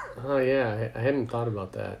 Oh yeah, I hadn't thought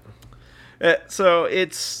about that. So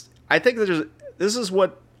I think this is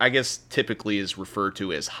what I guess typically is referred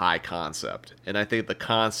to as high concept, and I think the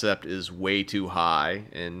concept is way too high,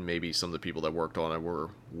 and maybe some of the people that worked on it were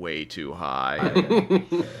way too high.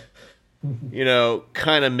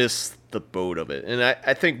 Kind of missed the boat of it. And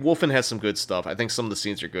I think Wolfen has some good stuff. I think some of the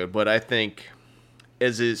scenes are good, but I think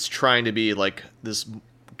as it's trying to be like this,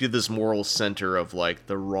 give this moral center of like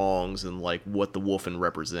the wrongs and like what the Wolfen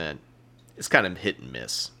represent, it's kind of hit and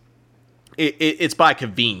miss. It's by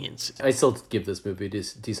convenience. I still give this movie a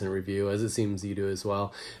decent review, as it seems you do as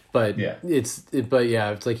well. But it's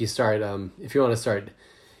like you start if you want to start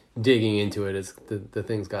digging into it, the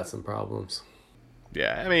thing's got some problems.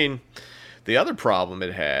 Yeah, I mean, the other problem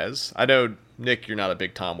it has, I know, Nick, you're not a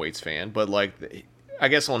big Tom Waits fan, but like, I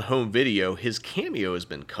guess on home video, his cameo has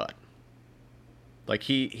been cut. Like,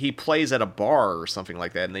 he plays at a bar or something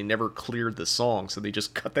like that, and they never cleared the song, so they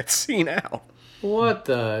just cut that scene out. What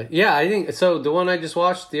the? Yeah, I think, so the one I just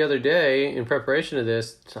watched the other day in preparation of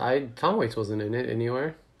this, Tom Waits wasn't in it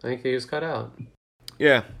anywhere. I think he was cut out.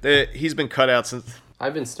 Yeah, he's been cut out since...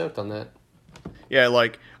 I've been stoked on that. Yeah,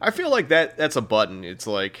 like, I feel like that's a button. It's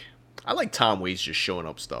like, I like Tom Waits just showing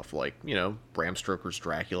up stuff. Like, Bram Stoker's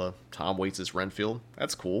Dracula, Tom Waits' Renfield.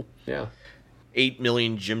 That's cool. Yeah. 8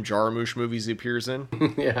 million Jim Jarmusch movies he appears in.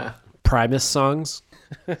 Yeah. Primus songs.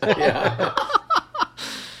 Yeah.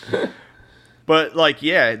 But, like,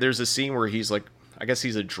 yeah, there's a scene where he's, like, I guess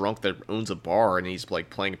he's a drunk that owns a bar, and he's, like,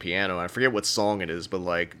 playing a piano. I forget what song it is, but,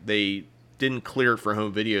 like, they didn't clear it for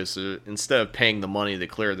home video, so instead of paying the money to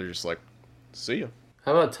clear it, they're just like, see ya.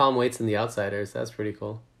 How about Tom Waits and The Outsiders? That's pretty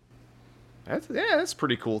cool. That's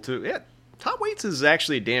pretty cool, too. Yeah, Tom Waits is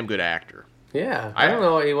actually a damn good actor. Yeah, I don't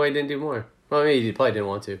know why he didn't do more. Well, I mean, he probably didn't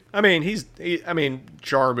want to. I mean,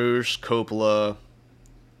 Jarmusch, Coppola. I'm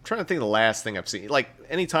trying to think of the last thing I've seen. Like,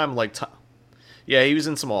 anytime, like, yeah, he was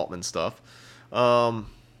in some Altman stuff. Maybe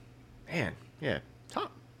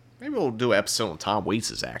we'll do an episode on Tom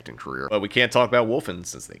Waits' acting career. But we can't talk about Wolfen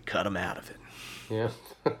since they cut him out of it. Yeah.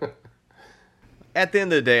 At the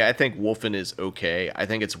end of the day, I think Wolfen is okay. I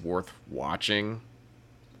think it's worth watching.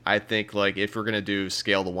 I think, like, if we're going to do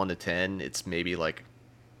scale to 1 to 10, it's maybe, like,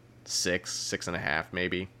 6.5,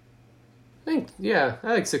 maybe. I think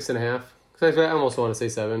 6.5. Because I almost want to say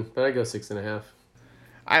 7, but I go 6.5.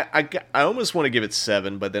 I almost want to give it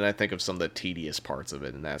 7, but then I think of some of the tedious parts of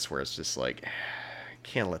it, and that's where it's just like, I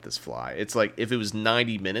can't let this fly. It's like, if it was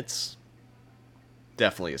 90 minutes,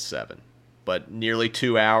 definitely a 7. But nearly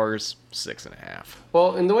 2 hours, 6.5.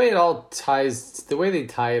 Well, and the way they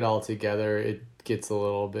tie it all together, it gets a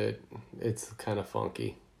little bit, it's kind of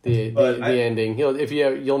funky. The ending,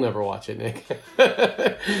 you'll never watch it, Nick.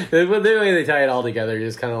 The way they tie it all together, you're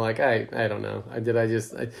just kind of like, I don't know.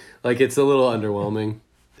 It's a little underwhelming.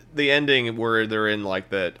 The ending where they're in, like,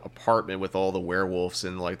 that apartment with all the werewolves,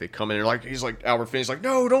 and, like, they come in and, like, he's like, Albert Finney's like,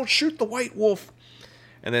 no, don't shoot the white wolf.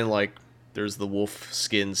 And then, like, there's the wolf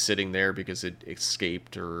skin sitting there because it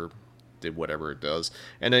escaped or did whatever it does.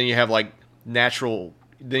 And then you have, like, National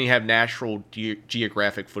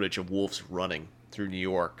Geographic footage of wolves running through New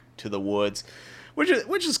York to the woods, which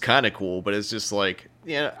is kind of cool, but it's just like,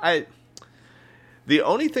 The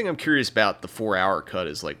only thing I'm curious about the 4-hour cut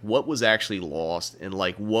is like what was actually lost and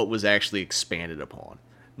like what was actually expanded upon.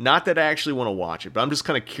 Not that I actually want to watch it, but I'm just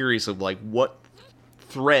kind of curious of like what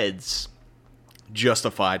threads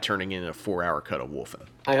justify turning in a 4-hour cut of Wolfen.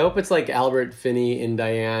 I hope it's like Albert Finney and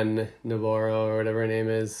Diane Navarro or whatever her name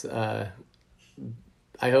is. I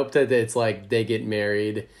hope that it's like they get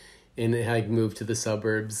married and like move to the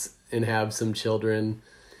suburbs and have some children,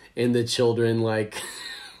 and the children like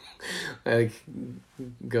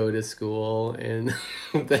go to school and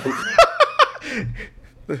then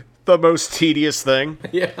the most tedious thing.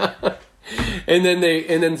 Yeah. And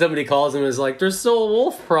then somebody calls him and is like, there's still a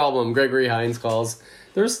wolf problem. Gregory Hines calls.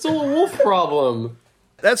 There's still a wolf problem.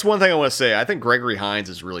 That's one thing I want to say. I think Gregory Hines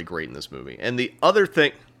is really great in this movie. And the other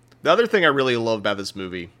thing I really love about this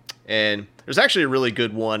movie, and there's actually a really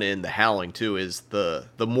good one in The Howling too, is the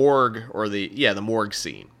morgue or the morgue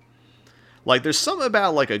scene. Like there's something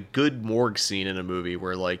about like a good morgue scene in a movie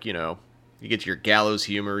where like, you know, you get your gallows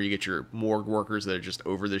humor, you get your morgue workers that are just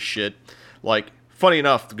over this shit. Like, funny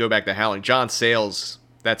enough, to go back to Howling, John Sayles,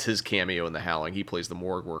 that's his cameo in The Howling. He plays the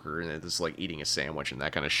morgue worker and it's like eating a sandwich and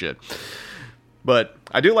that kind of shit. But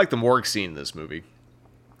I do like the morgue scene in this movie.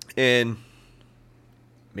 And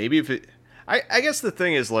maybe if it... I guess the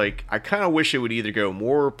thing is, like, I kind of wish it would either go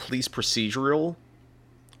more police procedural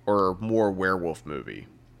or more werewolf movie.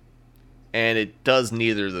 And it does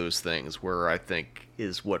neither of those things, where I think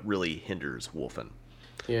is what really hinders Wolfen.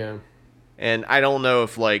 Yeah. And I don't know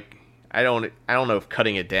if, like... I don't know if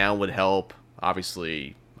cutting it down would help.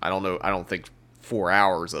 Obviously, I don't know. I don't think 4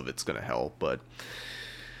 hours of it's going to help, but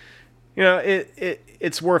you know,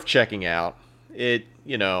 it's worth checking out. It,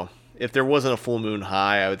 you know, if there wasn't a full moon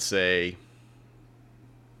high, I would say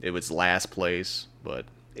it was last place, but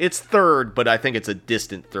it's third, but I think it's a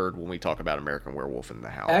distant third when we talk about American Werewolf in the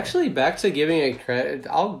Howling. Actually, back to giving it credit,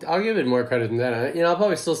 I'll give it more credit than that. You know, I'll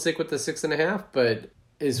probably still stick with the 6.5, but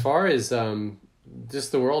as far as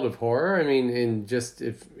just the world of horror, I mean, and just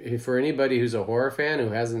if for anybody who's a horror fan who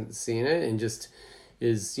hasn't seen it and just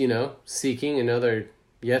is, you know, seeking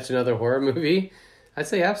yet another horror movie, I'd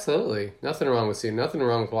say absolutely. Nothing wrong with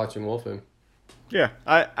watching Wolfen. Yeah,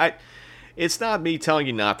 I it's not me telling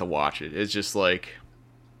you not to watch it. It's just like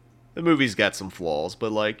the movie's got some flaws,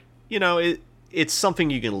 but like, you know, it's something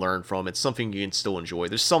you can learn from. It's something you can still enjoy.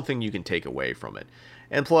 There's something you can take away from it.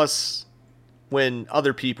 And plus, when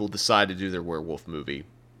other people decide to do their werewolf movie,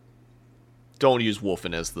 don't use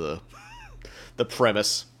Wolfen as the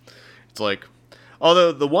premise. It's like,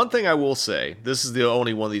 although the one thing I will say, this is the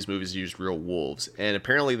only one of these movies that used real wolves, and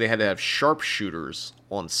apparently they had to have sharpshooters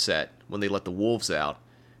on set when they let the wolves out,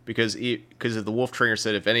 because the wolf trainer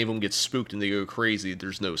said if any of them get spooked and they go crazy,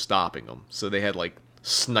 there's no stopping them. So they had like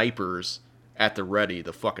snipers at the ready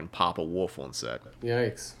to fucking pop a wolf on set.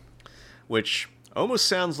 Yikes. Which almost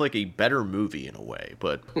sounds like a better movie in a way,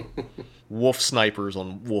 but wolf snipers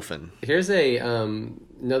on Wolfen. Here's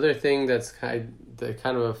another thing that's kind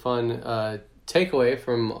of a fun takeaway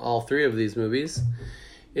from all three of these movies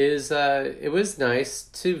is it was nice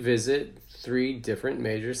to visit 3 different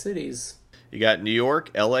major cities. You got New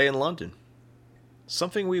York, LA, and London.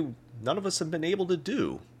 Something none of us have been able to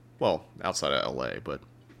do. Well, outside of LA, but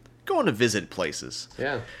going to visit places.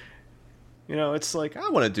 Yeah. You know, it's like, I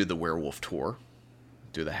want to do the werewolf tour.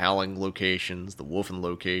 Do the Howling locations, the Wolfen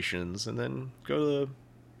locations, and then go to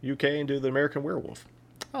the UK and do the American Werewolf.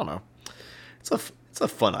 I don't know. It's a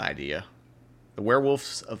fun idea. The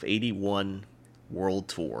Werewolves of 81 World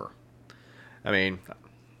Tour. I mean,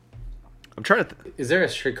 I'm trying to... Is there a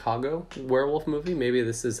Chicago werewolf movie? Maybe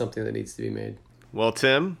this is something that needs to be made. Well,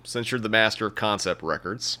 Tim, since you're the master of concept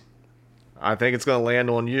records, I think it's going to land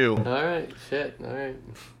on you. All right. Shit. All right.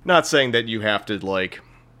 Not saying that you have to, like,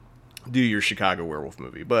 do your Chicago werewolf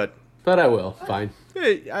movie, but I will. Fine.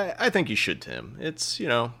 I think you should, Tim. It's, you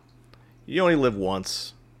know, you only live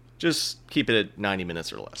once. Just keep it at 90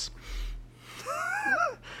 minutes or less.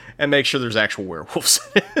 And make sure there's actual werewolves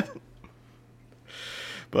in it.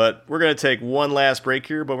 But we're going to take one last break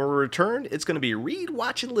here, but when we return, it's going to be Read,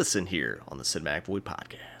 Watch, and Listen here on the Cinematic Void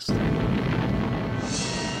Podcast.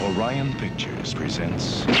 Orion Pictures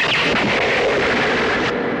presents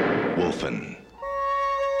Wolfen.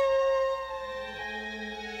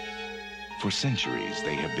 For centuries,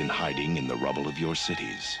 they have been hiding in the rubble of your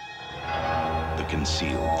cities. The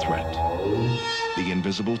concealed threat. The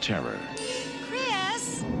invisible terror.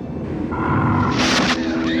 Chris!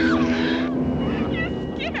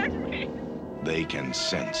 They can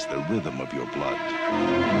sense the rhythm of your blood.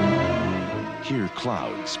 Hear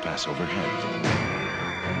clouds pass overhead.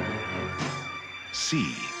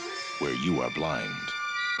 See where you are blind.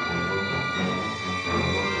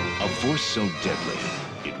 A force so deadly,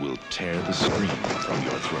 it will tear the scream from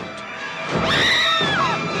your throat.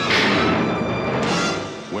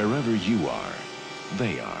 Wherever you are,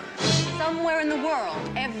 they are. Somewhere in the world,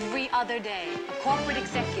 every other day, a corporate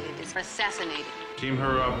executive is assassinated. Team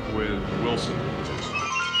her up with Wilson.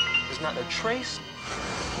 There's not a trace,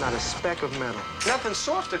 not a speck of metal. Nothing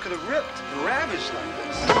softer could have ripped and ravaged like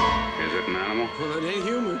this. Is it an animal? Well, it ain't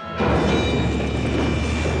human.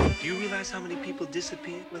 Do you realize how many people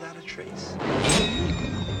disappeared without a trace?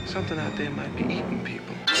 Something out there might be eating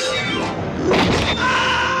people. Did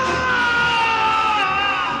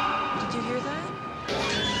you hear that?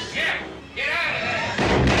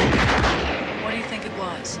 What do you think it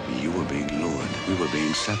was? You were being lured. We were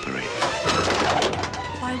being separated.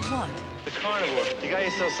 By what? The carnivore. The guy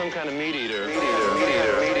who sells some kind of meat eater. What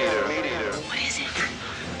is it?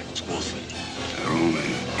 It's wolfen. They're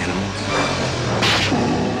only animals.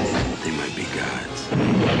 They might be gods.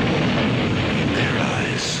 In their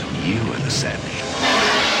eyes, you are the savage.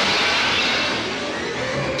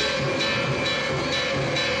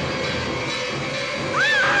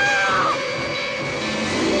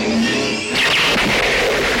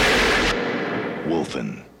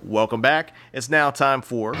 Wolfen. Welcome back. It's now time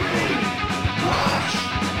for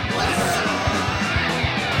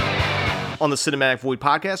on the Cinematic Void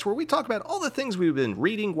podcast, where we talk about all the things we've been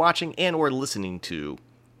reading, watching, and or listening to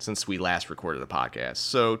since we last recorded a podcast.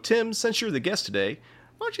 So, Tim, since you're the guest today,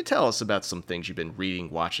 why don't you tell us about some things you've been reading,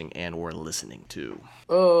 watching, and or listening to?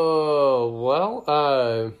 Oh,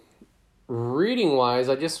 well, reading-wise,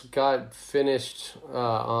 I just got finished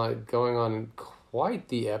going on quite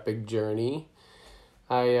the epic journey.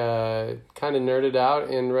 I kind of nerded out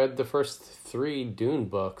and read the first 3 Dune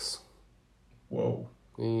books. Whoa.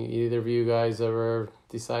 Either of you guys ever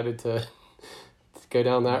decided to go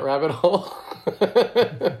down that rabbit hole?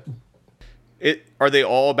 Are they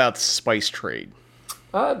all about the spice trade?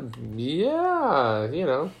 Yeah, you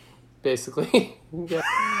know, basically. Yeah.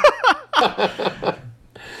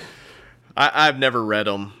 I've never read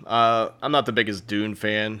them. I'm not the biggest Dune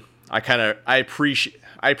fan. I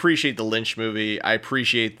appreciate the Lynch movie. I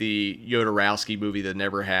appreciate the Jodorowsky movie that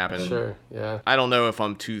never happened. Sure, yeah. I don't know if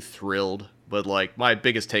I'm too thrilled, but like my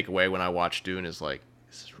biggest takeaway when I watch Dune is like,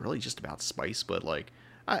 this is really just about spice, but like,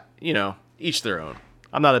 each their own.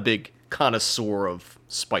 I'm not a big connoisseur of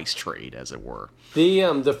spice trade, as it were.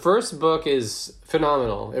 The first book is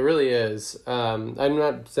phenomenal. It really is. I'm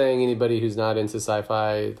not saying anybody who's not into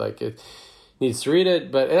sci-fi like it needs to read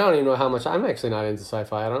it, but I don't even know how much. I'm actually not into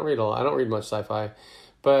sci-fi. I don't read much sci-fi,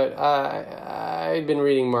 but I'd been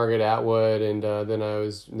reading Margaret Atwood, and then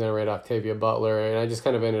I read Octavia Butler, and I just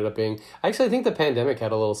kind of ended up being. Actually, I think the pandemic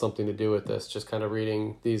had a little something to do with this. Just kind of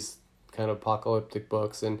reading these kind of apocalyptic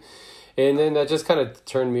books, and then that just kind of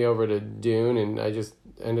turned me over to Dune, and I just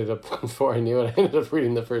ended up, before I knew it, I ended up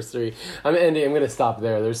reading the first 3. I'm going to stop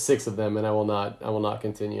there. There's 6 of them, and I will not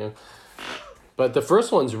continue. But the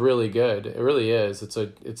first one's really good. It really is. I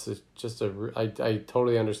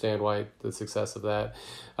totally understand why the success of that.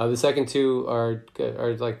 The second 2 are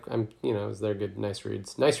good. They're good, nice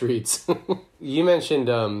reads. Nice reads. You mentioned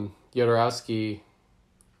Jodorowsky.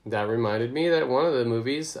 That reminded me that one of the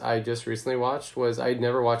movies I just recently watched was, I'd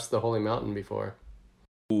never watched The Holy Mountain before.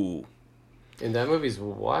 Ooh. And that movie's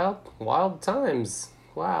wild times.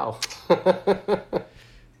 Wow.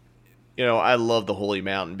 I love The Holy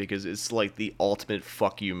Mountain because it's like the ultimate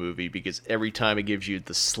fuck you movie, because every time it gives you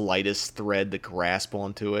the slightest thread to grasp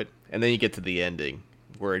onto it, and then you get to the ending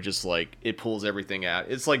where it just like, it pulls everything out.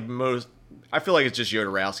 It's like I feel like it's just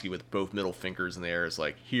Jodorowsky with both middle fingers in the air. It's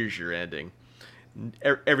like, here's your ending.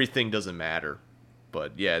 Everything doesn't matter.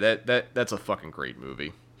 But yeah, that's a fucking great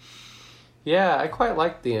movie. Yeah, I quite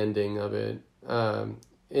like the ending of it.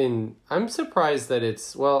 And I'm surprised that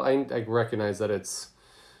it's, well, I recognize that it's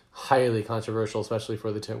highly controversial, especially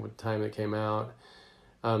for the time it came out.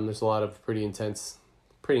 There's a lot of pretty intense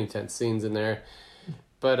scenes in there,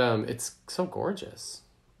 but it's so gorgeous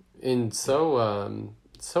and so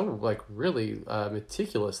like really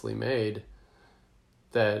meticulously made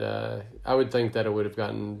that I would think that it would have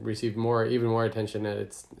received even more attention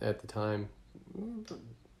at the time.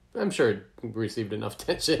 I'm sure it received enough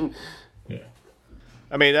attention. Yeah.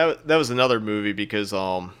 I mean, that was another movie because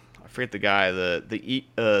I forget the guy,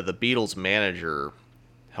 the Beatles manager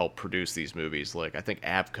helped produce these movies. Like, I think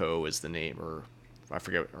Avco is the name, or I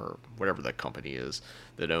forget, or whatever that company is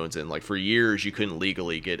that owns it. And like for years you couldn't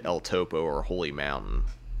legally get El Topo or Holy Mountain.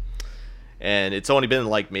 And it's only been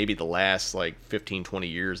like maybe the last like 15, 20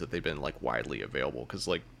 years that they've been like widely available. Because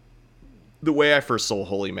like the way I first saw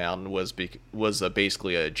Holy Mountain was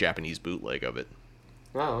basically a Japanese bootleg of it.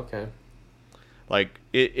 Oh, okay. Like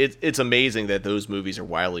it's amazing that those movies are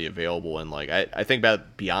widely available. And like I think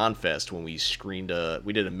about Beyond Fest when we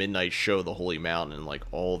we did a midnight show, The Holy Mountain, and like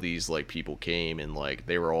all these like people came and like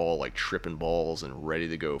they were all like tripping balls and ready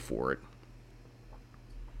to go for it.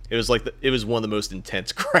 It was like it was one of the most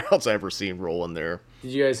intense crowds I've ever seen rolling there.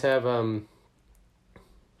 Did you guys have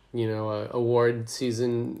award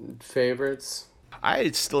season favorites?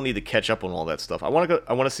 I still need to catch up on all that stuff. I want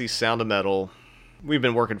to see Sound of Metal. We've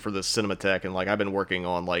been working for the Cinematheque, and like I've been working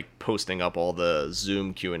on like posting up all the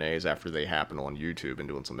Zoom Q&As after they happen on YouTube and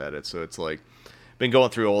doing some edits. So it's like been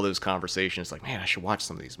going through all those conversations. Like, man, I should watch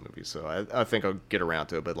some of these movies. So I think I'll get around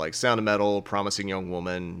to it. But like Sound of Metal, Promising Young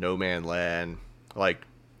Woman, No Man Land, like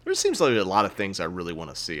there seems like a lot of things I really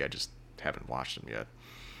want to see. I just haven't watched them yet.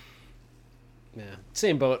 Yeah,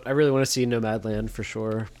 same boat. I really want to see Nomadland for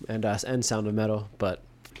sure, and Sound of Metal, but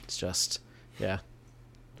it's just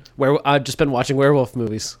I've just been watching werewolf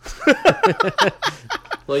movies.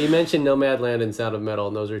 Well, you mentioned Nomadland and Sound of Metal,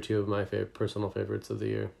 and those are two of my personal favorites of the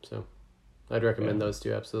year. So I'd recommend those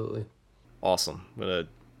two, absolutely. Awesome. I'm going to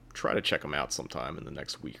try to check them out sometime in the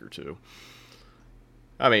next week or two.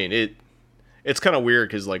 I mean, it's kind of weird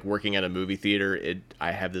because, like, working at a movie theater,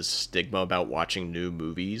 I have this stigma about watching new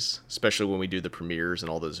movies, especially when we do the premieres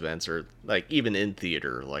and all those events, or, like, even in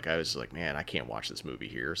theater. Like, I was like, man, I can't watch this movie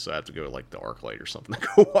here, so I have to go to, like, the ArcLight or something to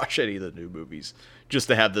go watch any of the new movies, just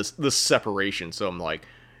to have this separation. So I'm like,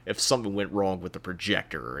 if something went wrong with the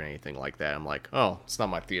projector or anything like that, I'm like, oh, it's not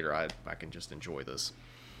my theater. I can just enjoy this.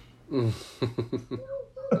 What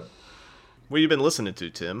have you been listening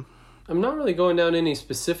to, Tim? I'm not really going down any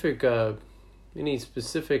specific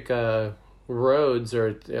roads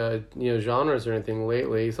or genres or anything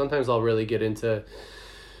lately. Sometimes I'll really get into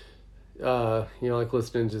like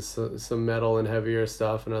listening to some metal and heavier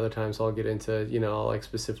stuff, and other times I'll get into I'll like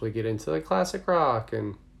specifically get into like classic rock,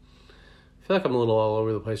 and I feel like I'm a little all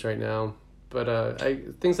over the place right now. But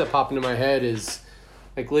things that pop into my head is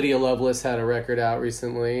like Lydia Loveless had a record out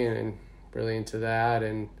recently, and really into that.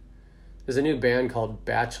 And there's a new band called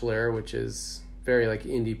Bachelor, which is very like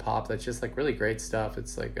indie pop that's just like really great stuff.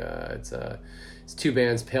 It's like it's two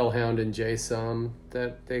bands, Palehound and Jay Sum,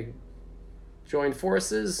 that they joined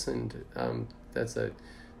forces, and it's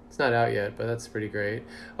not out yet, but that's pretty great.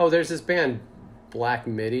 Oh, there's this band Black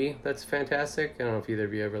Midi that's fantastic. I don't know if either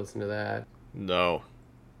of you ever listened to that. No,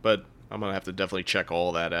 but I'm gonna have to definitely check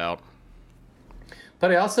all that out.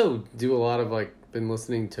 But I also do a lot of like been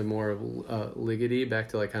listening to more of Ligeti, back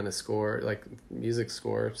to like kind of score, like music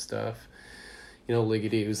score stuff.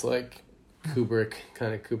 Ligeti, who's like Kubrick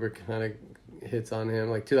kind of hits on him.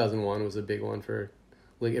 Like 2001 was a big one for,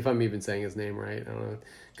 if I'm even saying his name right, I don't know,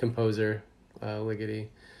 composer Ligeti.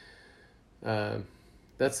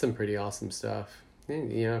 That's some pretty awesome stuff.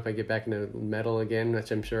 If I get back into metal again,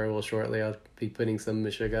 which I'm sure I will shortly, I'll be putting some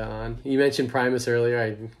Meshuggah on. You mentioned Primus earlier.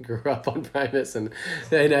 I grew up on Primus, and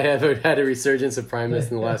I have had a resurgence of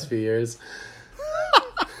Primus in the last few years.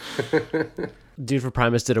 Dude for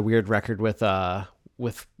Primus did a weird record with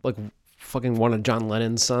like fucking one of John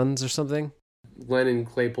Lennon's sons or something. Lennon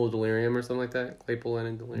Claypool Delirium or something like that. Claypool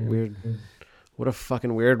Lennon Delirium. Weird. What a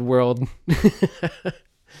fucking weird world. But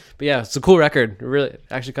yeah, it's a cool record. It really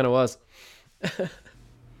actually kind of was.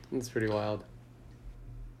 It's pretty wild.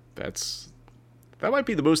 That might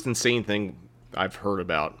be the most insane thing I've heard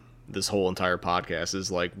about this whole entire podcast,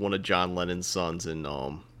 is like one of John Lennon's sons and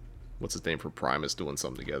what's his name from Primus doing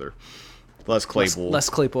something together. Les Claypool. Les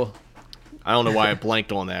Claypool. I don't know why I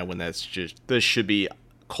blanked on that when this should be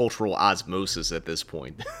cultural osmosis at this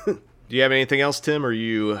point. Do you have anything else, Tim, or are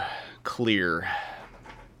you clear?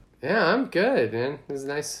 Yeah, I'm good, man. It was a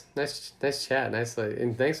nice chat.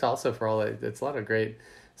 And thanks also for all that. It's a lot of great.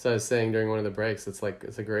 So I was saying during one of the breaks, it's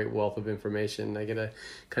a great wealth of information. I get to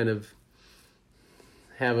kind of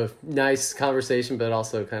have a nice conversation, but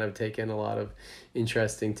also kind of take in a lot of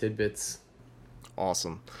interesting tidbits.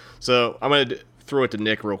 Awesome. So I'm going to throw it to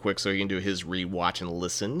Nick real quick so he can do his rewatch and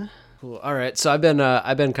listen. Cool. All right. So I've been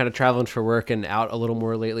kind of traveling for work and out a little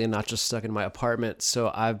more lately, and not just stuck in my apartment.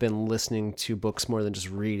 So I've been listening to books more than just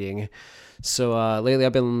reading. So lately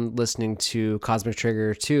I've been listening to Cosmic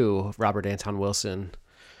Trigger 2, Robert Anton Wilson.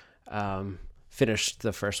 Finished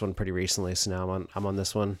the first one pretty recently, so now I'm on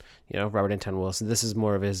this one. Robert Anton Wilson. This is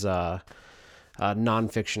more of his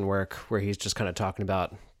nonfiction work, where he's just kind of talking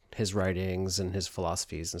about his writings and his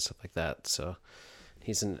philosophies and stuff like that. So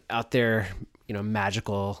he's an out there,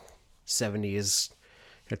 magical 70s,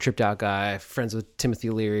 tripped out guy, friends with Timothy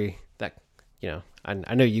Leary. That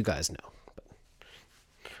I know you guys know.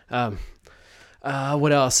 But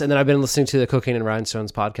what else? And then I've been listening to the Cocaine and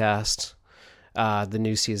Rhinestones podcast, the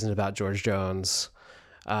new season about George Jones.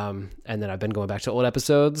 And then I've been going back to old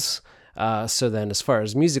episodes. So then as far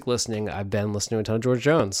as music listening, I've been listening to a ton of George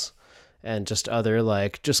Jones and just other,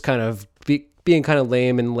 like, just kind of being kind of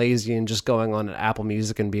lame and lazy and just going on Apple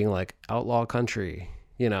Music and being like outlaw country,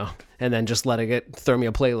 you know, and then just letting it throw me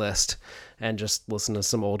a playlist and just listen to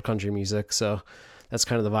some old country music. So that's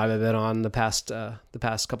kind of the vibe I've been on the past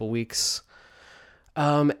couple weeks.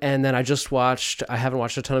 And then I haven't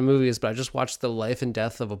watched a ton of movies, but I just watched The Life and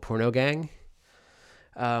Death of a Porno Gang,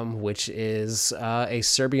 which is a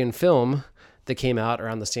Serbian film that came out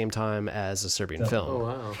around the same time as a Serbian film. Oh,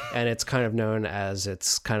 wow. And it's kind of known as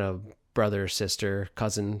its kind of brother, sister,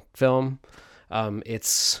 cousin film.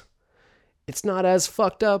 It's not as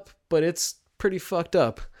fucked up, but it's pretty fucked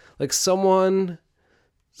up. Like someone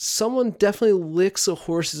definitely licks a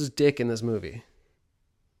horse's dick in this movie.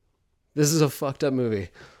 This is a fucked up movie.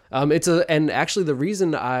 And actually the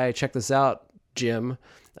reason I checked this out, Jim,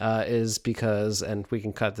 is because, and we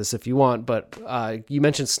can cut this if you want, but you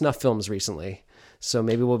mentioned snuff films recently, so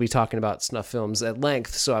maybe we'll be talking about snuff films at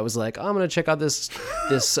length. So I was like, I'm gonna check out this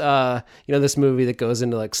movie that goes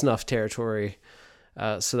into like snuff territory.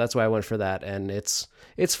 So that's why I went for that, and it's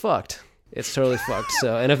fucked. It's totally fucked.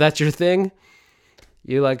 So, and if that's your thing,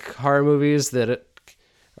 you like horror movies that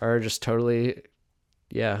are just totally,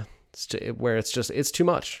 yeah, it's too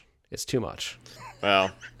much. It's too much.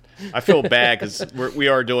 Well, I feel bad because we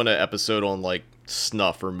are doing an episode on like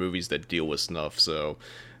snuff or movies that deal with snuff, so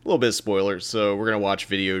a little bit of spoilers. So we're gonna watch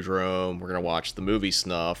Videodrome, we're gonna watch the movie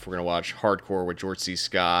Snuff, we're gonna watch Hardcore with George C.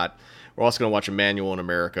 Scott. We're also gonna watch Emmanuel in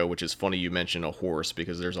America, which is funny you mentioned a horse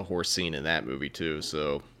because there's a horse scene in that movie too.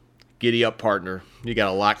 So giddy up, partner, you got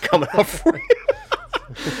a lot coming up for you.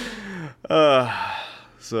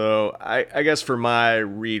 So I guess for my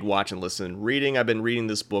read, watch, and listen reading, I've been reading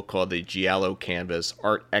this book called The Giallo Canvas,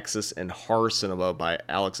 Art, Exodus, and Horror Cinema by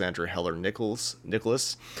Alexandra Heller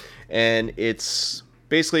Nicholas. And it's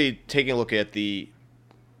basically taking a look at the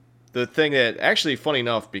thing that, actually, funny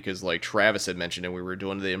enough, because like Travis had mentioned, and we were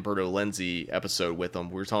doing the Umberto Lenzi episode with him,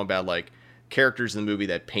 we were talking about like characters in the movie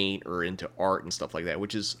that paint or into art and stuff like that,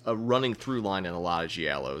 which is a running through line in a lot of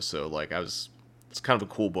Giallos. So like it's kind of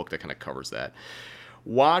a cool book that kind of covers that.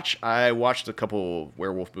 I watched a couple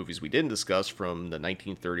werewolf movies we didn't discuss from the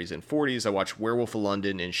 1930s and 40s. I watched Werewolf of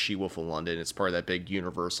London and She-Wolf of London. It's part of that big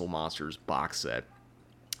Universal Monsters box set.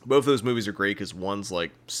 Both of those movies are great because one's like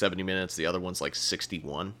 70 minutes, the other one's like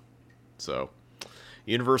 61. So,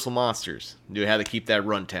 Universal Monsters knew how to keep that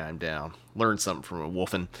runtime down. Learned something from a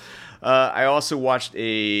wolfin. I also watched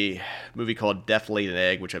a movie called Death Laid an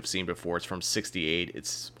Egg, which I've seen before. It's from '68.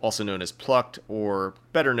 It's also known as Plucked, or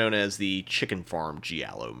better known as the Chicken Farm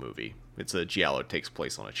Giallo movie. It's a Giallo that takes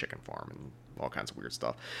place on a chicken farm and all kinds of weird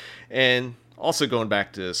stuff. And also going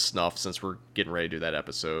back to snuff, since we're getting ready to do that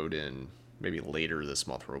episode, and maybe later this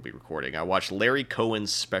month we'll be recording, I watched Larry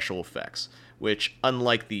Cohen's Special Effects, which,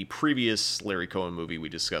 unlike the previous Larry Cohen movie we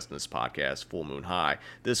discussed in this podcast, Full Moon High,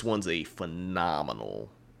 this one's a phenomenal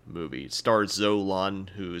movie. It stars Zoe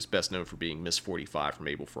Lund, who is best known for being Miss 45 from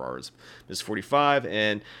Abel Ferrara's Miss 45,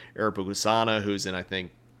 and Eric Bogusana, who's in, I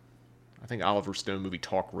think Oliver Stone movie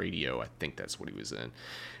Talk Radio. I think that's what he was in.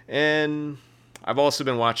 And I've also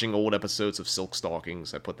been watching old episodes of Silk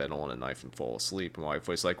Stockings. I put that on at night and fall asleep. And my wife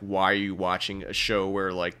was like, why are you watching a show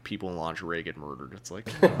where like people in lingerie get murdered? It's like,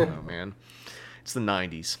 I don't know, man. It's the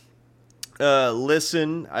 90s.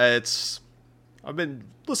 I've been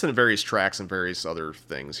listening to various tracks and various other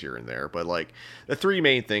things here and there, but like the three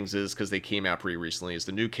main things is, because they came out pretty recently, is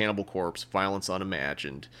the new Cannibal Corpse, Violence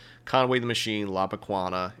Unimagined, Conway the Machine, La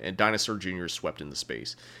Pequana, and Dinosaur Jr. Swept into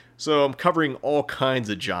Space. So I'm covering all kinds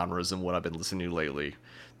of genres in what I've been listening to lately.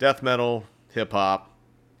 Death metal, hip-hop,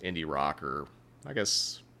 indie rock, or I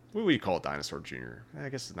guess, what would you call it, Dinosaur Jr.? I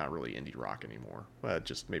guess it's not really indie rock anymore.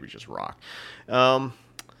 Maybe just rock.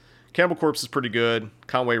 Cannibal Corpse is pretty good.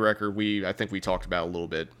 Conway record, I think we talked about a little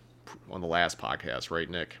bit on the last podcast, right,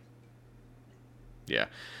 Nick? Yeah.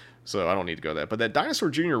 So I don't need to go there. But that Dinosaur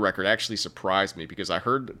Jr. record actually surprised me because I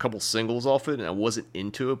heard a couple singles off it and I wasn't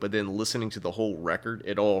into it, but then listening to the whole record,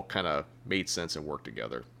 it all kind of made sense and worked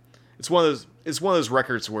together. It's one of those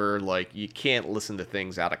records where like you can't listen to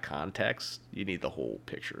things out of context. You need the whole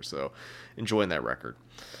picture. So enjoying that record.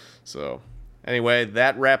 So anyway,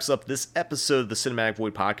 that wraps up this episode of the Cinematic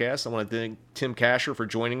Void Podcast. I want to thank Tim Kasher for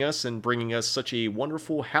joining us and bringing us such a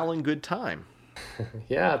wonderful, howling good time.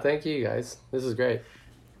 Yeah, thank you guys. This is great.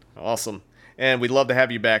 Awesome. And we'd love to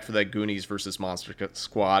have you back for that Goonies versus Monster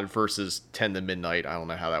Squad versus 10 to Midnight. I don't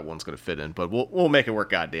know how that one's going to fit in, but we'll make it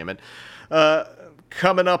work, goddammit.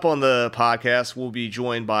 Coming up on the podcast, we'll be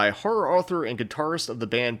joined by horror author and guitarist of the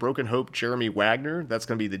band Broken Hope, Jeremy Wagner. That's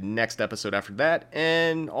going to be the next episode after that.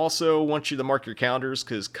 And also want you to mark your calendars,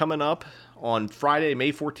 because coming up on Friday,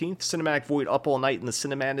 May 14th, Cinematic Void Up All Night in the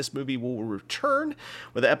Cinemadness movie will return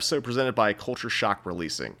with an episode presented by Culture Shock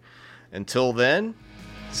Releasing. Until then,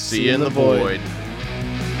 see you in the void.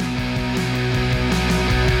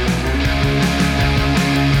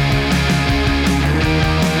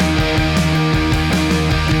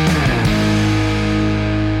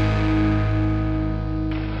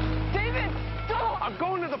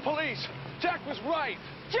 Jack was right.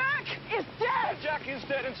 Jack is dead. Jack is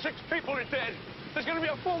dead, and 6 people are dead. There's going to be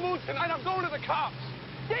a full moon tonight. I'm going to the cops.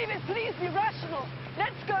 David, please be rational.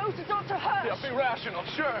 Let's go to Dr. Hirsch. Yeah, be rational,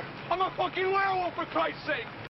 sure. I'm a fucking werewolf, for Christ's sake.